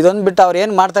 ಇದೊಂದು ಬಿಟ್ಟು ಅವ್ರು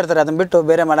ಏನು ಮಾಡ್ತಾಯಿರ್ತಾರೆ ಅದನ್ನು ಬಿಟ್ಟು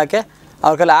ಬೇರೆ ಮಾಡೋಕ್ಕೆ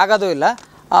ಅವ್ರ ಕೈಲಿ ಆಗೋದು ಇಲ್ಲ,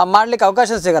 ಮಾಡಲಿಕ್ಕೆ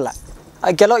ಅವಕಾಶ ಸಿಗೋಲ್ಲ.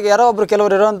 ಯಾರೋ ಒಬ್ಬರು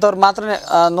ಕೆಲವರು ಇರೋವಂಥವ್ರು ಮಾತ್ರ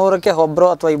 100ಕ್ಕೆ ಒಬ್ಬರು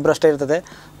ಅಥವಾ ಇಬ್ಬರು ಅಷ್ಟೇ ಇರ್ತದೆ.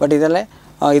 ಬಟ್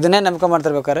ಇದನ್ನೇ ನಂಬಿಕೆ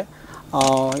ಮಾಡ್ತಿರ್ಬೇಕಾದ್ರೆ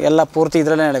ಎಲ್ಲ ಪೂರ್ತಿ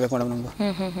ಇದರಲ್ಲೇ ನಡೀಬೇಕು ಮೇಡಮ್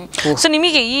ನಮ್ಮದು. ಸೊ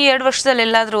ನಿಮಗೆ ಈ 2 ವರ್ಷದಲ್ಲಿ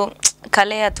ಎಲ್ಲಾದರೂ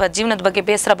ಕಲೆ ಅಥವಾ ಜೀವನದ ಬಗ್ಗೆ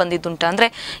ಬೇಸರ ಬಂದಿದ್ದುಂಟ? ಅಂದರೆ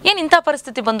ಏನು ಇಂಥ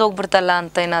ಪರಿಸ್ಥಿತಿ ಬಂದು ಹೋಗ್ಬಿಡ್ತಲ್ಲ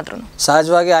ಅಂತ ಏನಾದರೂ?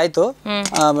 ಸಹಜವಾಗಿ ಆಯಿತು.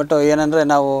 ಬಟ್ ಏನಂದರೆ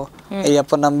ನಾವು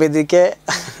ಅಯ್ಯಪ್ಪ ನಂಬಿದ್ದಕ್ಕೆ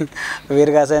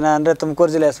ವೀರಗಾಸೇನ ಅಂದರೆ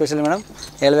ತುಮಕೂರು ಜಿಲ್ಲೆ ಎಸ್ಪೆಷಲಿ ಮೇಡಮ್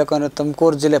ಹೇಳಬೇಕು ಅಂದರೆ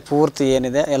ತುಮಕೂರು ಜಿಲ್ಲೆ ಪೂರ್ತಿ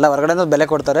ಏನಿದೆ ಎಲ್ಲ ಹೊರಗಡೆಯಿಂದ ಬೆಲೆ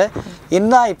ಕೊಡ್ತಾರೆ.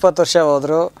 ಇನ್ನೂ 20 ವರ್ಷ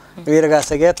ಹೋದರೂ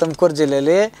ವೀರಗಾಸೆಗೆ ತುಮಕೂರು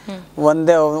ಜಿಲ್ಲೆಯಲ್ಲಿ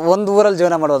ಒಂದು ಊರಲ್ಲಿ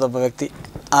ಜೀವನ ಮಾಡೋದು ಒಬ್ಬ ವ್ಯಕ್ತಿ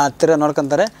ಹತ್ತಿರ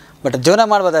ನೋಡ್ಕೊತಾರೆ. ಬಟ್ ಜೀವನ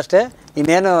ಮಾಡ್ಬೋದಷ್ಟೇ,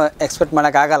 ಇನ್ನೇನು ಎಕ್ಸ್ಪೆಕ್ಟ್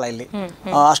ಮಾಡೋಕ್ಕಾಗಲ್ಲ ಇಲ್ಲಿ,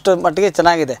 ಅಷ್ಟು ಮಟ್ಟಿಗೆ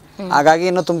ಚೆನ್ನಾಗಿದೆ. ಹಾಗಾಗಿ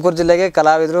ಇನ್ನು ತುಮಕೂರು ಜಿಲ್ಲೆಗೆ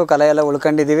ಕಲಾವಿದರು ಕಲೆ ಎಲ್ಲ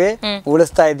ಉಳ್ಕೊಂಡಿದ್ದೀವಿ,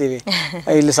 ಉಳಿಸ್ತಾ ಇದ್ದೀವಿ.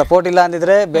 ಇಲ್ಲಿ ಸಪೋರ್ಟ್ ಇಲ್ಲ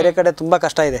ಅಂದಿದ್ರೆ ಬೇರೆ ಕಡೆ ತುಂಬ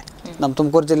ಕಷ್ಟ ಇದೆ. ನಮ್ಮ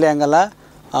ತುಮಕೂರು ಜಿಲ್ಲೆ ಹಂಗಲ್ಲ,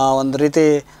 ಒಂದು ರೀತಿ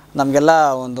ನಮಗೆಲ್ಲ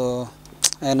ಒಂದು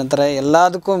ಏನಂತಾರೆ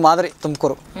ಎಲ್ಲದಕ್ಕೂ ಮಾದರಿ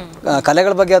ತುಮಕೂರು.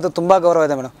 ಕಲೆಗಳ ಬಗ್ಗೆ ಅದು ತುಂಬ ಗೌರವ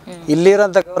ಇದೆ ಮೇಡಮ್.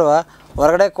 ಇಲ್ಲಿರೋಂಥ ಗೌರವ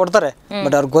ಹೊರಗಡೆ ಕೊಡ್ತಾರೆ,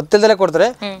 ಬಟ್ ಅವ್ರಿಗೆ ಗೊತ್ತಿಲ್ಲದಲೇ ಕೊಡ್ತಾರೆ.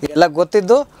 ಎಲ್ಲ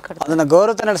ಗೊತ್ತಿದ್ದು ಅದನ್ನು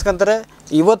ಗೌರವ ನಡೆಸ್ಕೊಂತಾರೆ.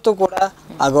 ಇವತ್ತು ಕೂಡ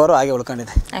ಆ ಗೌರವ ಹಾಗೆ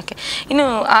ಉಳ್ಕೊಂಡಿದೆ. ಓಕೆ, ಇನ್ನು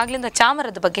ಆಗ್ಲಿಂದ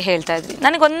ಚಾಮರದ ಬಗ್ಗೆ ಹೇಳ್ತಾ ಇದ್ವಿ.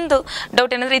 ನನಗೊಂದು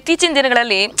ಡೌಟ್ ಏನಂದ್ರೆ, ಇತ್ತೀಚಿನ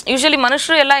ದಿನಗಳಲ್ಲಿ ಯೂಶಲಿ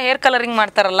ಮನುಷ್ಯರು ಎಲ್ಲ ಹೇರ್ ಕಲರಿಂಗ್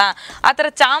ಮಾಡ್ತಾರಲ್ಲ, ಆ ಥರ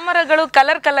ಚಾಮರಗಳು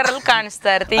ಕಲರ್ ಅಲ್ಲಿ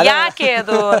ಕಾಣಿಸ್ತಾ ಇರುತ್ತೆ, ಯಾಕೆ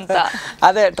ಅದು ಅಂತ?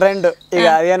 ಅದೇ ಟ್ರೆಂಡ್. ಈಗ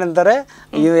ಏನಂತಾರೆ,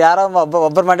 ಇವು ಯಾರೋ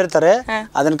ಒಬ್ಬರು ಮಾಡಿರ್ತಾರೆ,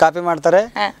 ಅದನ್ನ ಕಾಪಿ ಮಾಡ್ತಾರೆ,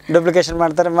 ಡೂಪ್ಲಿಕೇಶನ್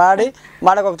ಮಾಡ್ತಾರೆ,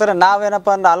 ಮಾಡಕ್ ಹೋಗ್ತಾರೆ. ನಾವೇನಪ್ಪ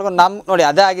ಅಂದ್ರೆ ಅಲ್ಗೋ ನೋಡಿ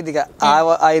ಅದೇ ಆಗಿದ್ದೀಗ,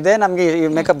 ಇದೇ ನಮ್ಗೆ ಈ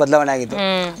ಮೇಕಪ್ ಬದಲಾವಣೆ ಆಗಿದ್ದು.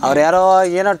 ಅವ್ರು ಯಾರೋ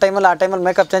ಏನೋ ಟೈಮಲ್ಲಿ ಆ ಟೈಮಲ್ಲಿ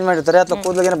ಮೇಕಪ್ ಚೇಂಜ್ ಮಾಡಿರ್ತಾರೆ, ಅಥವಾ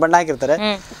ಕೂದಲಿಗೆ ಏನೋ ಬಣ್ಣ ಹಾಕಿರ್ತಾರೆ,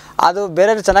 ಅದು ಬೇರೆ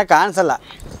ಚೆನ್ನಾಗಿ ಕಾಣಿಸಲ್ಲ.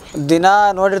 ದಿನ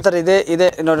ನೋಡಿರ್ತಾರೆ ಇದೇ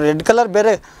ನೋಡಿ ರೆಡ್ ಕಲರ್.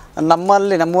 ಬೇರೆ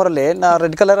ನಮ್ಮೂರಲ್ಲಿ ನಾವು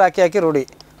ರೆಡ್ ಕಲರ್ ಹಾಕಿ ರೂಢಿ.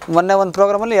 ಮೊನ್ನೆ ಒಂದು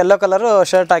ಪ್ರೋಗ್ರಾಮಲ್ಲಿ ಯೆಲ್ಲೋ ಕಲರು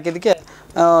ಶರ್ಟ್ ಹಾಕಿದ್ದಕ್ಕೆ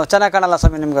ಚೆನ್ನಾಗಿ ಕಾಣಲ್ಲ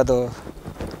ಸ್ವಾಮಿ ನಿಮ್ಗದು.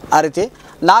 ಆ ರೀತಿ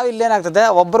ನಾವು ಇಲ್ಲೇನಾಗ್ತದೆ,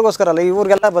 ಒಬ್ಬರಿಗೋಸ್ಕರ ಅಲ್ಲ,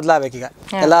 ಇವ್ರಿಗೆಲ್ಲ ಬದಲಾಗಬೇಕೀಗ.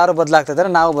 ಎಲ್ಲರೂ ಬದಲಾಗ್ತಿದ್ದಾರೆ,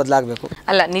 ನಾವು ಬದಲಾಗಬೇಕು.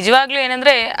 ಅಲ್ಲ, ನಿಜವಾಗ್ಲೂ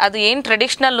ಏನಂದ್ರೆ ಅದು ಏನ್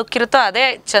ಟ್ರೆಡಿಷನಲ್ ಲುಕ್ ಇರುತ್ತೋ ಅದೇ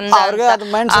ಚಂದ.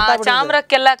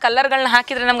 ಚಾಮರಕ್ಕೆಲ್ಲ ಕಲರ್ಗಳನ್ನ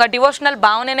ಹಾಕಿದ್ರೆ ನಮ್ಗೆ ಡಿವೋಷನಲ್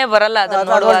ಭಾವನೆನೇ ಬರಲ್ಲ.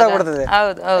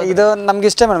 ಇದು ನಮ್ಗೆ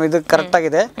ಇಷ್ಟ ಮೇಡಮ್, ಇದು ಕರೆಕ್ಟ್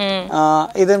ಆಗಿದೆ.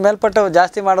 ಇದ್ರ ಮೇಲ್ಪಟ್ಟು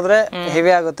ಜಾಸ್ತಿ ಮಾಡಿದ್ರೆ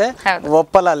ಹೆವಿ ಆಗುತ್ತೆ,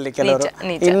 ಒಪ್ಪಲ್ಲ ಅಲ್ಲಿ ಕೆಲವರು.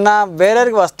 ಇನ್ನ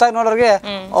ಬೇರೆಯವ್ರಿಗೆ ಹೊಸದಾಗಿ ನೋಡೋರಿಗೆ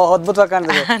ಅದ್ಭುತವಾಗಿ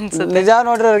ಕಾಣ್ತದೆ. ನಿಜ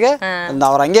ನೋಡಿರೋರಿಗೆ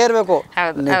ಅವ್ರ ಹಂಗೆ ಇರ್ಬೇಕು,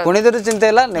 ನೀವು ಕುಣಿದ್ರು ಚಿಂತೆ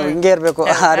ಇಲ್ಲ, ನೀವು ಹಿಂಗೆ ಇರ್ಬೇಕು,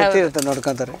 ಆ ರೀತಿ ಇರುತ್ತೆ ನೋಡ್ಕೊಂತಾರೆ.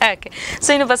 ಓಕೆ, ಸೊ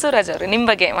ಇನ್ನು ಬಸವರಾಜ್ ಅವರು, ನಿಮ್ಮ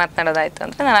ಬಗ್ಗೆ ಮಾತನಾಡೋದಾಯ್ತು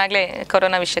ಅಂದ್ರೆ, ನಾನು ಆಗ್ಲೇ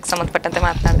ಕೊರೋನಾ ವಿಷಯಕ್ಕೆ ಸಂಬಂಧಪಟ್ಟಂತೆ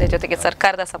ಮಾತನಾಡಿದೆ, ಜೊತೆಗೆ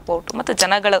ಸರ್ಕಾರದ ಸಪೋರ್ಟ್ ಮತ್ತು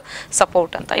ಜನಗಳ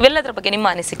ಸಪೋರ್ಟ್ ಅಂತ, ಇವೆಲ್ಲದರ ಬಗ್ಗೆ ನಿಮ್ಮ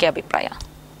ಅನಿಸಿಕೆ, ಅಭಿಪ್ರಾಯ?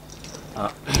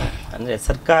 ಅಂದರೆ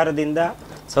ಸರ್ಕಾರದಿಂದ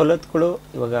ಸವಲತ್ತುಗಳು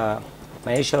ಇವಾಗ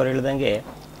ಮಹೇಶ್ ಅವರು ಹೇಳ್ದಂಗೆ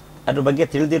ಅದ್ರ ಬಗ್ಗೆ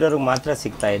ತಿಳಿದಿರೋರಿಗೆ ಮಾತ್ರ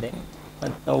ಸಿಗ್ತಾ ಇದೆ.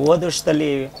 ಮತ್ತು ಹೋದ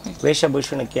ವರ್ಷದಲ್ಲಿ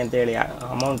ವೇಷಭೂಷಣಕ್ಕೆ ಅಂತೇಳಿ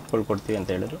ಅಮೌಂಟ್ಗಳು ಕೊಡ್ತೀವಿ ಅಂತ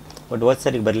ಹೇಳಿದ್ರು, ಬಟ್ ಹೋದ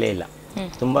ಸರಿಗೆ ಬರಲೇ ಇಲ್ಲ.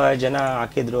 ತುಂಬ ಜನ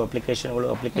ಹಾಕಿದ್ರು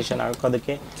ಅಪ್ಲಿಕೇಶನ್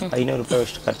ಹಾಕೋದಕ್ಕೆ 500 ರೂಪಾಯಿ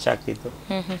ಅಷ್ಟು ಖರ್ಚಾಗ್ತಿತ್ತು.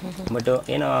 ಬಟ್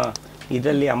ಏನೋ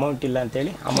ಇದರಲ್ಲಿ ಅಮೌಂಟ್ ಇಲ್ಲ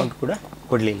ಅಂತೇಳಿ ಅಮೌಂಟ್ ಕೂಡ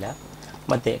ಕೊಡಲಿಲ್ಲ.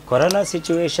 ಮತ್ತು ಕೊರೋನಾ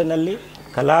ಸಿಚುವೇಶನಲ್ಲಿ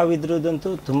ಕಲಾವಿದ್ರದಂತೂ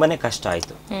ತುಂಬಾ ಕಷ್ಟ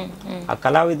ಆಯಿತು. ಆ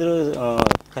ಕಲಾವಿದರು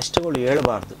ಕಷ್ಟಗಳು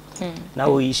ಹೇಳಬಾರ್ದು.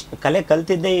 ನಾವು ಕಲೆ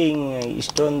ಕಲ್ತಿದ್ದೇ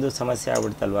ಇಷ್ಟೊಂದು ಸಮಸ್ಯೆ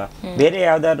ಆಗ್ಬಿಡ್ತಲ್ವಾ, ಬೇರೆ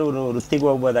ಯಾವ್ದಾದ್ರು ವೃತ್ತಿಗೆ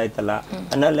ಹೋಗ್ಬೋದಾಯ್ತಲ್ಲ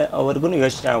ಅನ್ನೋವರೆಗೂ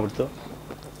ಯೋಚನೆ ಆಗ್ಬಿಡ್ತು.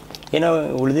 ಏನೋ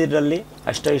ಉಳಿದಿದ್ರಲ್ಲಿ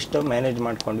ಅಷ್ಟೋ ಇಷ್ಟೋ ಮ್ಯಾನೇಜ್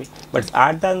ಮಾಡ್ಕೊಂಡ್ವಿ. ಬಟ್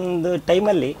ಆಟೊಂದು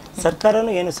ಟೈಮಲ್ಲಿ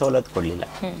ಸರ್ಕಾರನೂ ಏನು ಸವಲತ್ತು ಕೊಡಲಿಲ್ಲ.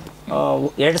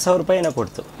 2,000 ರೂಪಾಯಿನ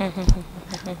ಕೊಡ್ತು.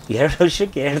 2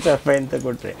 ವರ್ಷಕ್ಕೆ 2,000 ರೂಪಾಯಿ ಅಂತ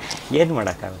ಕೊಟ್ಟರೆ ಏನು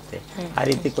ಮಾಡೋಕ್ಕಾಗುತ್ತೆ? ಆ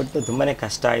ರೀತಿ ಕೊಟ್ಟು ತುಂಬಾ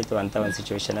ಕಷ್ಟ ಆಯಿತು ಅಂತ ಒಂದು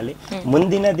ಸಿಚುವೇಶನಲ್ಲಿ.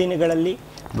 ಮುಂದಿನ ದಿನಗಳಲ್ಲಿ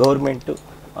ಗೌರ್ಮೆಂಟು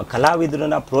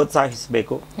ಕಲಾವಿದ್ರನ್ನ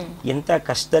ಪ್ರೋತ್ಸಾಹಿಸಬೇಕು. ಎಂಥ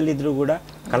ಕಷ್ಟದಲ್ಲಿದ್ದರೂ ಕೂಡ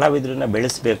ಕಲಾವಿದ್ರನ್ನ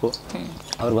ಬೆಳೆಸಬೇಕು.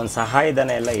 ಅವ್ರಿಗೊಂದು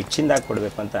ಸಹಾಯಧನ ಎಲ್ಲ ಹೆಚ್ಚಿನದಾಗಿ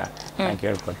ಕೊಡಬೇಕು ಅಂತ ನಾನು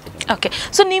ಕೇಳ್ಕೊಡ್ತೀನಿ. ಓಕೆ,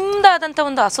 ಸೊ ನಿಮ್ದಾದಂಥ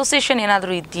ಒಂದು ಅಸೋಸಿಯೇಷನ್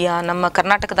ಏನಾದರೂ ಇದೆಯಾ? ನಮ್ಮ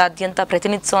ಕರ್ನಾಟಕದಾದ್ಯಂತ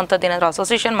ಪ್ರತಿನಿಧಿಸುವಂಥದ್ದು ಏನಾದರೂ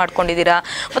ಅಸೋಸಿಯೇಷನ್ ಮಾಡ್ಕೊಂಡಿದ್ದೀರಾ?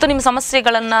 ಮತ್ತು ನಿಮ್ಮ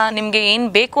ಸಮಸ್ಯೆಗಳನ್ನು, ನಿಮಗೆ ಏನು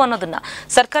ಬೇಕು ಅನ್ನೋದನ್ನು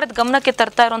ಸರ್ಕಾರದ ಗಮನಕ್ಕೆ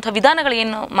ತರ್ತಾ ಇರುವಂಥ ವಿಧಾನಗಳು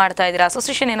ಏನು ಮಾಡ್ತಾ ಇದ್ದೀರಾ?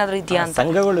 ಅಸೋಸಿಯೇಷನ್ ಏನಾದರೂ ಇದೆಯಾ ಅಂತ?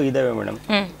 ಸಂಘಗಳು ಇದಾವೆ ಮೇಡಮ್.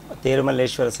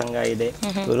 ತೇರುಮಲ್ಲೇಶ್ವರ ಸಂಘ ಇದೆ,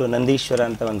 ಇವರು ನಂದೀಶ್ವರ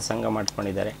ಅಂತ ಒಂದು ಸಂಘ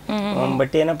ಮಾಡ್ಕೊಂಡಿದ್ದಾರೆ.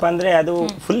 ಬಟ್ ಏನಪ್ಪಾ ಅಂದ್ರೆ ಅದು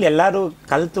ಫುಲ್ ಎಲ್ಲರೂ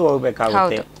ಕಲ್ತು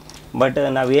ಹೋಗ್ಬೇಕಾಗುತ್ತೆ. ಬಟ್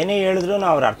ನಾವೇನೇ ಹೇಳಿದ್ರು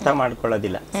ಅವ್ರು ಅರ್ಥ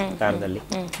ಮಾಡ್ಕೊಳ್ಳೋದಿಲ್ಲ. ಸರ್ಕಾರದಲ್ಲಿ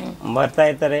ಬರ್ತಾ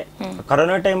ಇರ್ತಾರೆ.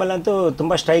 ಕೊರೋನಾ ಟೈಮಲ್ಲಂತೂ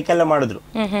ತುಂಬಾ ಸ್ಟ್ರೈಕ್ ಎಲ್ಲ ಮಾಡಿದ್ರು,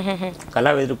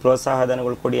 ಕಲಾವಿದ್ರು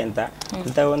ಪ್ರೋತ್ಸಾಹಧನಗಳು ಕೊಡಿ ಅಂತ.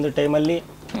 ಅಂತ ಒಂದು ಟೈಮಲ್ಲಿ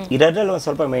ಇರೋದ್ರಲ್ಲಿ ಒಂದು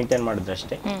ಸ್ವಲ್ಪ ಮೇಂಟೈನ್ ಮಾಡಿದ್ರು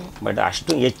ಅಷ್ಟೇ. ಬಟ್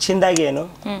ಅಷ್ಟು ಹೆಚ್ಚಿನದಾಗಿ ಏನು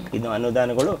ಇದು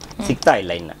ಅನುದಾನಗಳು ಸಿಗ್ತಾ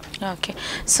ಇಲ್ಲ ಇನ್ನು. ಓಕೆ,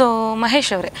 ಸೊ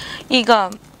ಮಹೇಶ್ ಅವರೇ, ಈಗ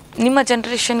ನಿಮ್ಮ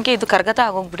ಜನ್ರೇಷನ್ಗೆ ಇದು ಕರಗತ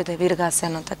ಆಗೋಗ್ಬಿಟ್ಟಿದೆ ವೀರಗಾಸೆ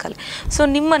ಅನ್ನೋಂಥ ಕಲೆ. ಸೊ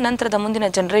ನಿಮ್ಮ ನಂತರದ ಮುಂದಿನ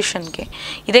ಜನ್ರೇಷನ್ಗೆ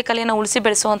ಇದೇ ಕಲೆಯನ್ನು ಉಳಿಸಿ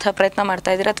ಬೆಳೆಸುವಂಥ ಪ್ರಯತ್ನ ಮಾಡ್ತಾ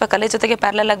ಇದ್ದೀರಾ, ಅಥವಾ ಕಲೆ ಜೊತೆಗೆ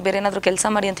ಪ್ಯಾರಲಲ್ ಆಗಿ ಬೇರೆ ಏನಾದರೂ ಕೆಲಸ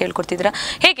ಮಾಡಿ ಅಂತ ಹೇಳ್ಕೊಡ್ತಿದ್ದೀರಾ?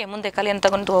 ಹೇಗೆ ಮುಂದೆ ಕಲೆಯನ್ನು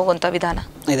ತಗೊಂಡು ಹೋಗುವಂಥ ವಿಧಾನ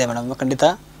ಇದೆ? ಮೇಡಮ್, ಖಂಡಿತ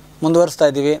ಮುಂದುವರಿಸ್ತಾ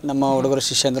ಇದ್ದೀವಿ. ನಮ್ಮ ಹುಡುಗರು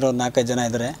ಶಿಷ್ಯಂದರು 4-5 ಜನ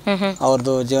ಇದ್ದಾರೆ.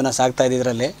 ಅವ್ರದ್ದು ಜೀವನ ಸಾಗ್ತಾ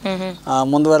ಇದ್ರಲ್ಲಿ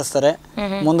ಮುಂದುವರಿಸ್ತಾರೆ,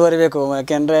 ಮುಂದುವರಿಬೇಕು.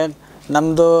 ಯಾಕೆಂದರೆ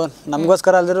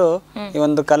ನಮಗೋಸ್ಕರ ಅಲ್ದಿರು ಈ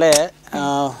ಒಂದು ಕಲೆ,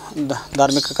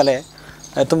 ಧಾರ್ಮಿಕ ಕಲೆ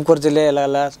ತುಮಕೂರು ಜಿಲ್ಲೆ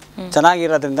ಎಲ್ಲ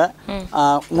ಚೆನ್ನಾಗಿರೋದ್ರಿಂದ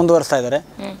ಮುಂದುವರಿಸ್ತಾ ಇದ್ದಾರೆ.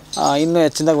 ಇನ್ನೂ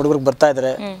ಹೆಚ್ಚಿನ ಹುಡುಗರಿಗೆ ಬರ್ತಾ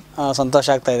ಇದ್ದಾರೆ, ಸಂತೋಷ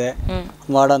ಆಗ್ತಾ ಇದೆ.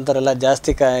 ಮಾಡೋಂಥವ್ರೆಲ್ಲ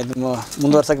ಜಾಸ್ತಿ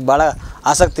ಮುಂದುವರ್ಸೋಕ್ಕೆ ಭಾಳ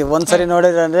ಆಸಕ್ತಿ. ಒಂದ್ಸರಿ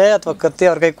ನೋಡಿದ್ರೆ ಅಥವಾ ಕತ್ತಿ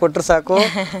ಅವ್ರ ಕೈ ಕೊಟ್ಟರು ಸಾಕು,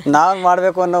 ನಾವು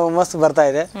ಮಾಡಬೇಕು ಅನ್ನೋ ಹುಮ್ಮಸ್ಸು ಬರ್ತಾ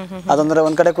ಇದೆ. ಅದೊಂದ್ರೆ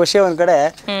ಒಂದ್ ಕಡೆ ಖುಷಿ, ಒಂದ್ ಕಡೆ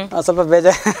ಸ್ವಲ್ಪ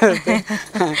ಬೇಜಾರು.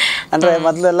 ಅಂದ್ರೆ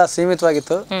ಮೊದಲೆಲ್ಲ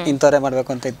ಸೀಮಿತವಾಗಿತ್ತು, ಇಂಥವ್ರೆ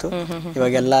ಮಾಡ್ಬೇಕು ಅಂತ ಇತ್ತು.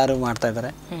 ಇವಾಗ ಎಲ್ಲರೂ ಮಾಡ್ತಾ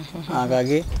ಇದ್ದಾರೆ.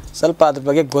 ಹಾಗಾಗಿ ಸ್ವಲ್ಪ ಅದ್ರ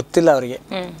ಬಗ್ಗೆ ಗೊತ್ತಿಲ್ಲ ಅವ್ರಿಗೆ,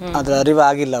 ಅದ್ರ ಅರಿವು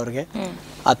ಆಗಿಲ್ಲ ಅವ್ರಿಗೆ.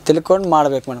 ಅದು ತಿಳ್ಕೊಂಡು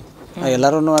ಮಾಡ್ಬೇಕು ಮೇಡಮ್.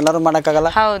 ಎಲ್ಲರೂ ಮಾಡೋಕ್ಕಾಗಲ್ಲ.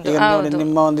 ಈಗ ನೋಡಿ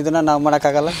ನಿಮ್ಮ ಒಂದು ಇದನ್ನ ನಾವು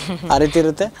ಮಾಡೋಕ್ಕಾಗಲ್ಲ, ಆ ರೀತಿ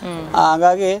ಇರುತ್ತೆ.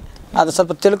 ಹಾಗಾಗಿ ಅದು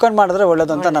ಸ್ವಲ್ಪ ತಿಳ್ಕೊಂಡು ಮಾಡಿದ್ರೆ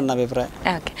ಒಳ್ಳೇದು ಅಂತ ನನ್ನ ಅಭಿಪ್ರಾಯ.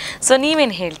 ಓಕೆ, ಸೊ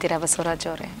ನೀವೇನು ಹೇಳ್ತೀರಾ ಬಸವರಾಜ್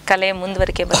ಅವರೇ, ಕಲೆ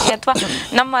ಮುಂದುವರಿಕೆ ಬಗ್ಗೆ, ಅಥವಾ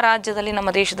ನಮ್ಮ ರಾಜ್ಯದಲ್ಲಿ,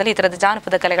 ನಮ್ಮ ದೇಶದಲ್ಲಿ ಈ ಥರದ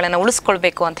ಜಾನಪದ ಕಲೆಗಳನ್ನು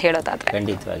ಉಳಿಸ್ಕೊಳ್ಬೇಕು ಅಂತ ಹೇಳೋದಾದ್ರೆ?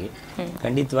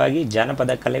 ಖಂಡಿತವಾಗಿ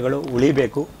ಜಾನಪದ ಕಲೆಗಳು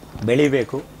ಉಳಿಬೇಕು,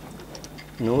 ಬೆಳಿಬೇಕು.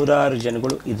 100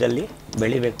 ಜನಗಳು ಇದರಲ್ಲಿ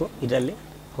ಬೆಳಿಬೇಕು. ಇದರಲ್ಲಿ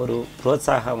ಅವರು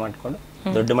ಪ್ರೋತ್ಸಾಹ ಮಾಡಿಕೊಂಡು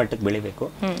ದೊಡ್ಡ ಮಟ್ಟಕ್ಕೆ ಬೆಳಿಬೇಕು.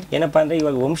 ಏನಪ್ಪಾ ಅಂದ್ರೆ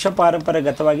ಇವಾಗ ವಂಶ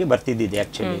ಪಾರಂಪರಾಗತವಾಗಿ ಬರ್ತಿದ್ದಿದೆ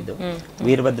ಆಕ್ಚುಲಿ ಇದು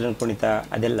ವೀರಭದ್ರನ ಕುಣಿತ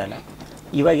ಅದೆಲ್ಲನ.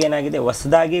 ಇವಾಗ ಏನಾಗಿದೆ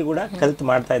ಹೊಸದಾಗಿ ಕೂಡ ಕಲ್ತು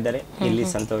ಮಾಡ್ತಾ ಇದ್ದಾರೆ. ಇಲ್ಲಿ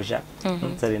ಸಂತೋಷ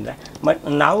ಸರಿಂದ.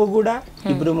 ನಾವು ಕೂಡ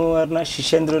ಇಬ್ರು ಮೂವರ್ನ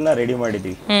ಶಿಷ್ಯಂದ್ರನ್ನ ರೆಡಿ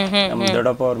ಮಾಡಿದ್ವಿ. ನಮ್ಮ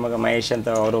ದೊಡ್ಡಪ್ಪ ಅವ್ರ ಮಗ ಮಹೇಶ್ ಅಂತ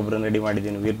ಅವರೊಬ್ರನ್ನ ರೆಡಿ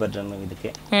ಮಾಡಿದೀನಿ ವೀರಭದ್ರನ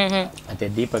ಇದಕ್ಕೆ. ಮತ್ತೆ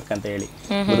ದೀಪಕ್ ಅಂತ ಹೇಳಿ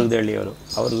ಮುರುಗದಳ್ಳಿ ಅವರು,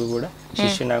 ಅವ್ರಿಗೂ ಕೂಡ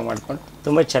ಶಿಷ್ಯನಾಗಿ ಮಾಡ್ಕೊಂಡು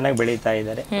ತುಂಬಾ ಚೆನ್ನಾಗಿ ಬೆಳೀತಾ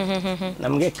ಇದ್ದಾರೆ.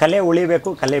 ನಮ್ಗೆ ಕಲೆ ಉಳಿಬೇಕು,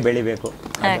 ಕಲೆ ಬೆಳಿಬೇಕು.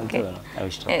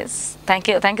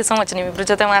 Thank you so much. ನಿಮ್ಮಿಬ್ರ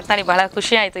ಜೊತೆ ಮಾತನಾಡಿ ಬಹಳ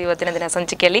ಖುಷಿ ಆಯ್ತು ಇವತ್ತಿನ ದಿನ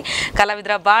ಸಂಚಿಕೆಯಲ್ಲಿ.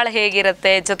 ಕಲಾವಿದರ ಬಾಳ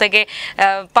ಹೇಗಿರುತ್ತೆ, ಜೊತೆಗೆ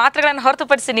ಪಾತ್ರಗಳನ್ನು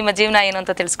ಹೊರತುಪಡಿಸಿ ನಿಮ್ಮ ಜೀವನ ಏನು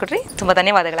ಅಂತ ತಿಳಿಸ್ಕೊಡ್ರಿ. ತುಂಬಾ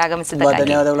ಧನ್ಯವಾದಗಳು ಆಗಮಿಸಿದ್ದಕ್ಕೆ.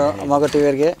 ಧನ್ಯವಾದಗಳು ಅಮೋಘ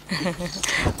ಟಿವಿಯವರಿಗೆ.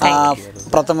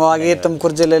 ಪ್ರಥಮವಾಗಿ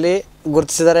ತುಮಕೂರು ಜಿಲ್ಲೆಯಲ್ಲಿ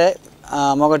ಗುರುತಿಸಿದರೆ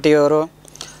ಅಮೋಘ ಟಿವಿಯವರು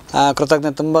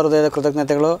ತುಂಬ ಹೃದಯದ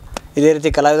ಕೃತಜ್ಞತೆಗಳು. ಇದೇ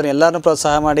ರೀತಿ ಕಲಾವಿದರು ಎಲ್ಲರನ್ನೂ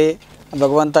ಪ್ರೋತ್ಸಾಹ ಮಾಡಿ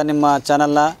ಭಗವಂತ ನಿಮ್ಮ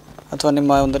ಚಾನಲ್ನ ಅಥವಾ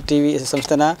ನಿಮ್ಮ ಒಂದು ಟಿ ವಿ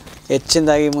ಸಂಸ್ಥೆನ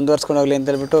ಹೆಚ್ಚಿನದಾಗಿ ಮುಂದುವರ್ಸ್ಕೊಂಡು ಹೋಗಲಿ ಅಂತ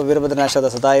ಹೇಳ್ಬಿಟ್ಟು ವೀರಭದ್ರನ ಆಶೀರ್ವಾದ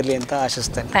ಸದಾ ಇರಲಿ ಅಂತ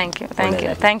ಆಶಿಸ್ತೇನೆ.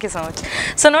 Thank you so much.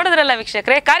 So ನೋಡಿದ್ರಲ್ಲ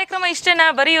ವೀಕ್ಷಕರೇ, ಕಾರ್ಯಕ್ರಮ ಇಷ್ಟೇನಾ,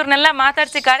 ಬರೀ ಇವ್ರನ್ನೆಲ್ಲ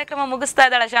ಮಾತಾಡಿಸಿ ಕಾರ್ಯಕ್ರಮ ಮುಗಿಸ್ತಾ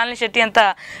ಇದ್ದಾಳೆ ಶಾಲಿನಿ ಶೆಟ್ಟಿ ಅಂತ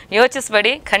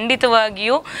ಯೋಚಿಸಬೇಡಿ.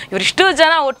 ಖಂಡಿತವಾಗಿಯೂ ಇವರಿಷ್ಟು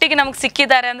ಜನ ಒಟ್ಟಿಗೆ ನಮಗೆ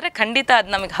ಸಿಕ್ಕಿದ್ದಾರೆ ಅಂದರೆ ಖಂಡಿತ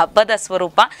ಅದು ನಮಗೆ ಹಬ್ಬದ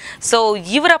ಸ್ವರೂಪ. ಸೊ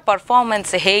ಇವರ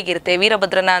ಪರ್ಫಾರ್ಮೆನ್ಸ್ ಹೇಗಿರುತ್ತೆ,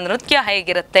 ವೀರಭದ್ರನ ನೃತ್ಯ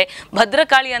ಹೇಗಿರುತ್ತೆ,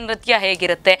 ಭದ್ರಕಾಳಿಯ ನೃತ್ಯ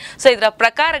ಹೇಗಿರುತ್ತೆ, ಸೊ ಇದರ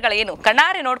ಪ್ರಕಾರಗಳೇನು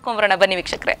ಕಣ್ಣಾರೆ ನೋಡ್ಕೊಂಬರೋಣ ಬನ್ನಿ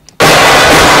ವೀಕ್ಷಕರೇ.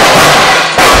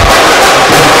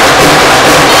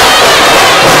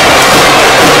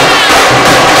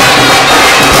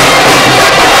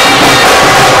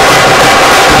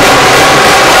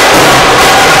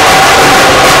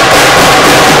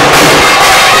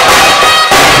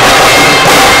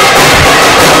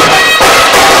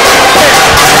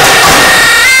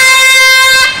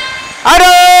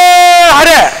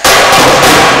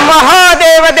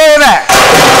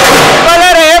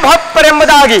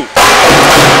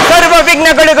 ಸರ್ವ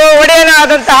ವಿಘ್ನಗಳಿಗೂ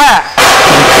ಒಡೆಯನಾದಂತಹ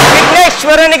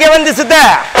ವಿಘ್ನೇಶ್ವರನಿಗೆ ವಂದಿಸಿದ್ದ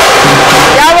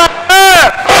ಯಾವ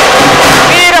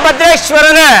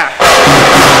ವೀರಭದ್ರೇಶ್ವರನ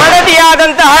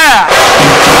ಮಡದಿಯಾದಂತಹ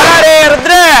ಹಲರೇ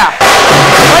ರುದ್ರ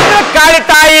ಭದ್ರಕಾಳಿ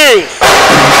ತಾಯಿ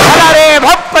ಹಲರೇ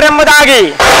ಭಪ್ಪರೆಂಬುದಾಗಿ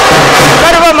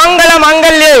ಸರ್ವ ಮಂಗಳ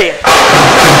ಮಾಂಗಲ್ಯೆ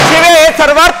ಶಿವೇ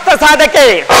ಸರ್ವಾರ್ಥ ಸಾಧಕೆ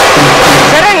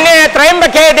ಶರಣ್ಯೆ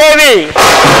ತ್ರಯಂಬಕೆ ದೇವಿ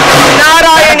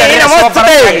ನಾರಾಯಣಿ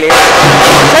ನಮೋಸ್ತುತೆ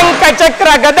ಶಂಖ ಚಕ್ರ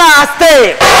ಗದಾ ಹಸ್ತೆ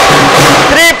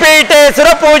ಶ್ರೀಪೀಠೆ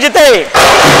ಸುರಪೂಜಿತೆ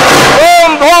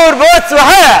ಓಂ ಭೂರ್ಭುವಃ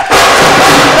ಸ್ವಃ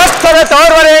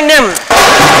ತತ್ಸವಿತುರ್ವರೆಣ್ಯಂ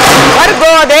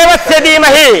ಭರ್ಗೋ ದೇವಸ್ಯ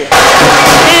ಧೀಮಹಿ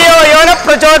ಧಿಯೋ ಯೋ ನ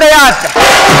ಪ್ರಚೋದಯಾತ್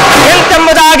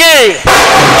ಎಂತೆಂಬುದಾಗಿ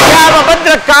ಯಾವ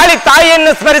ಭದ್ರ ಕಾಳಿ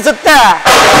ತಾಯಿಯನ್ನು ಸ್ಮರಿಸುತ್ತ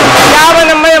ಯಾವ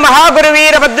ನಮ್ಮ ಮಹಾಗುರು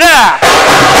ವೀರಭದ್ರ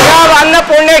ಯಾವ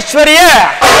ಅನ್ನಪೂರ್ಣೇಶ್ವರಿಯ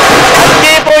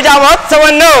ಅಗ್ನಿ ಪೂಜಾ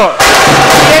ಮಹೋತ್ಸವವನ್ನು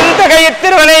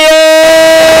ಎಂತಗೈಯುತ್ತಿರುವನೆಯೇ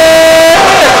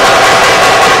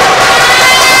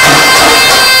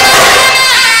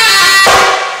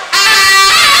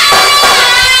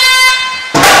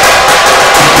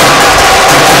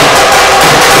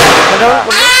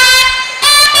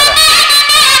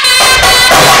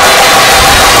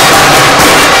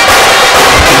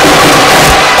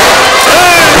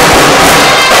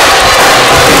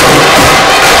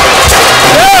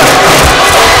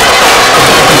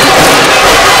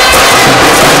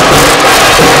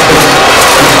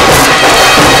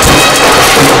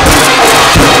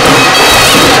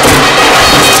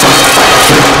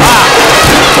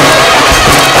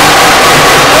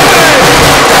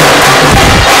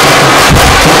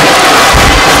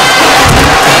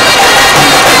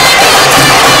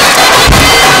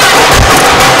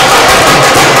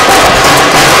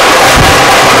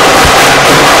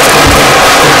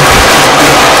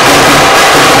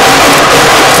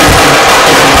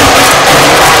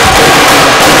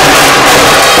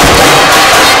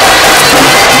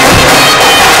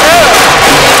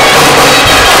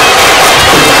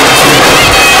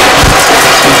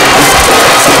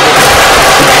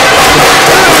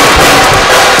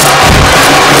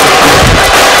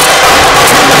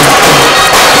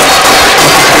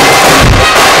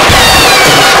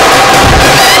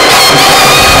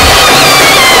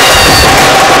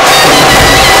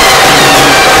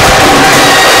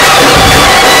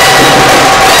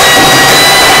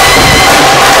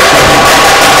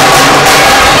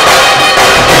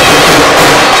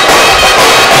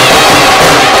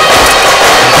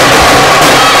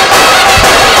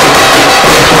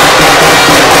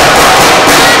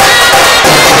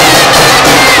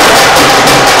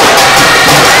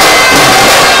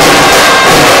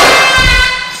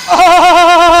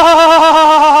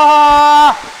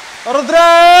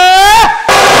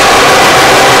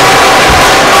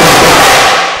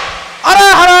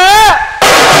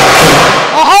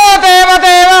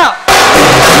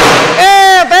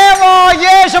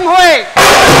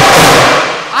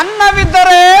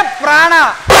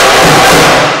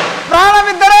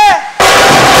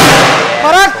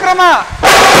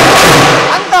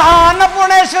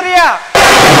ಅನ್ನಪೂರ್ಣೇಶ್ವರಿಯ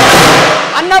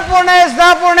ಅನ್ನಪೂರ್ಣೆ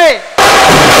ಸದಾಪೂರ್ಣೆ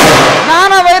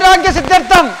ಜ್ಞಾನ ವೈರಾಗ್ಯ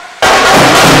ಸಿದ್ಧಾರ್ಥಂ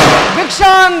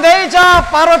ಭಿಕ್ಷಾನ್ ದೇಚ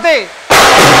ಪಾರ್ವತಿ.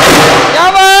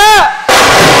 ಯಾವ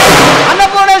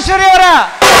ಅನ್ನಪೂರ್ಣೇಶ್ವರಿಯವರ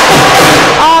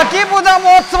ಆ ಕೀಪೂಜಾ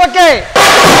ಮಹೋತ್ಸವಕ್ಕೆ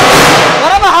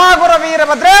ವರಮಹಾಗುರ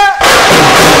ವೀರಭದ್ರ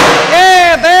ಏ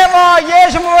ದೇವ ಯೇ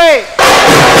ಶಂಭುವೆ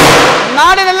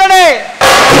ನಾಡಿನೆಲ್ಲೆಡೆ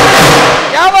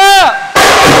ಯಾವ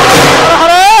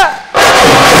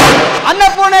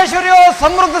ಅನ್ನಪೂರ್ಣೇಶ್ವರಿಯು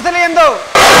ಸಮೃದ್ಧಿಸಲಿ ಎಂದು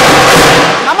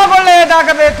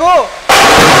ನಮಗೊಳ್ಳೆಯದಾಗಬೇಕು,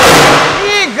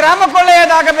 ಈ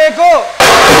ಗ್ರಾಮಕ್ಕೊಳ್ಳೆಯದಾಗಬೇಕು,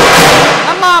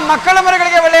 ನಮ್ಮ ಮಕ್ಕಳ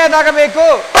ಮರಿಗಳಿಗೆ ಒಳ್ಳೆಯದಾಗಬೇಕು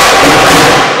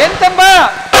ಎಂತೆಂಬ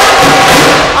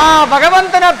ಆ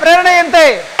ಭಗವಂತನ ಪ್ರೇರಣೆಯಂತೆ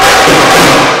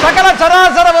ಸಕಲ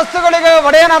ಚರಾಚರ ವಸ್ತುಗಳಿಗೆ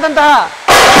ಒಡೆಯನಾದಂತಹ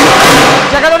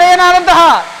ಜಗದೊಡೆಯನಾದಂತಹ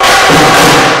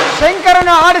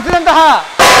ಶಂಕರನು ಆಡಿಸಿದಂತಹ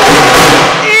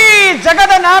ಈ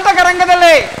ಜಗದ ನಾಟಕ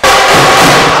ರಂಗದಲ್ಲಿ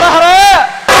ಹರಹರ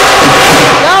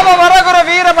ಯಾವ ವರಗುರ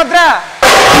ವೀರಭದ್ರ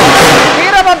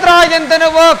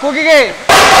ಎಂತೆನ್ನುವ ಕೂಗಿಗೆ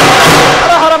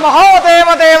ಹರಹರ ಮಹೋದೇವ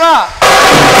ದೇವ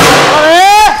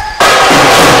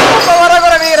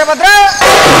ವರಗುರ ವೀರಭದ್ರ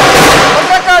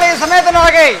ಭದ್ರಕಾಳಿ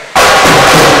ಸಮೇತನಾಗಿ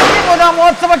ಈ ಪೂಜಾ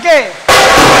ಮಹೋತ್ಸವಕ್ಕೆ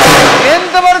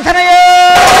ಎಂದು ವರ್ಧನೆಯೋ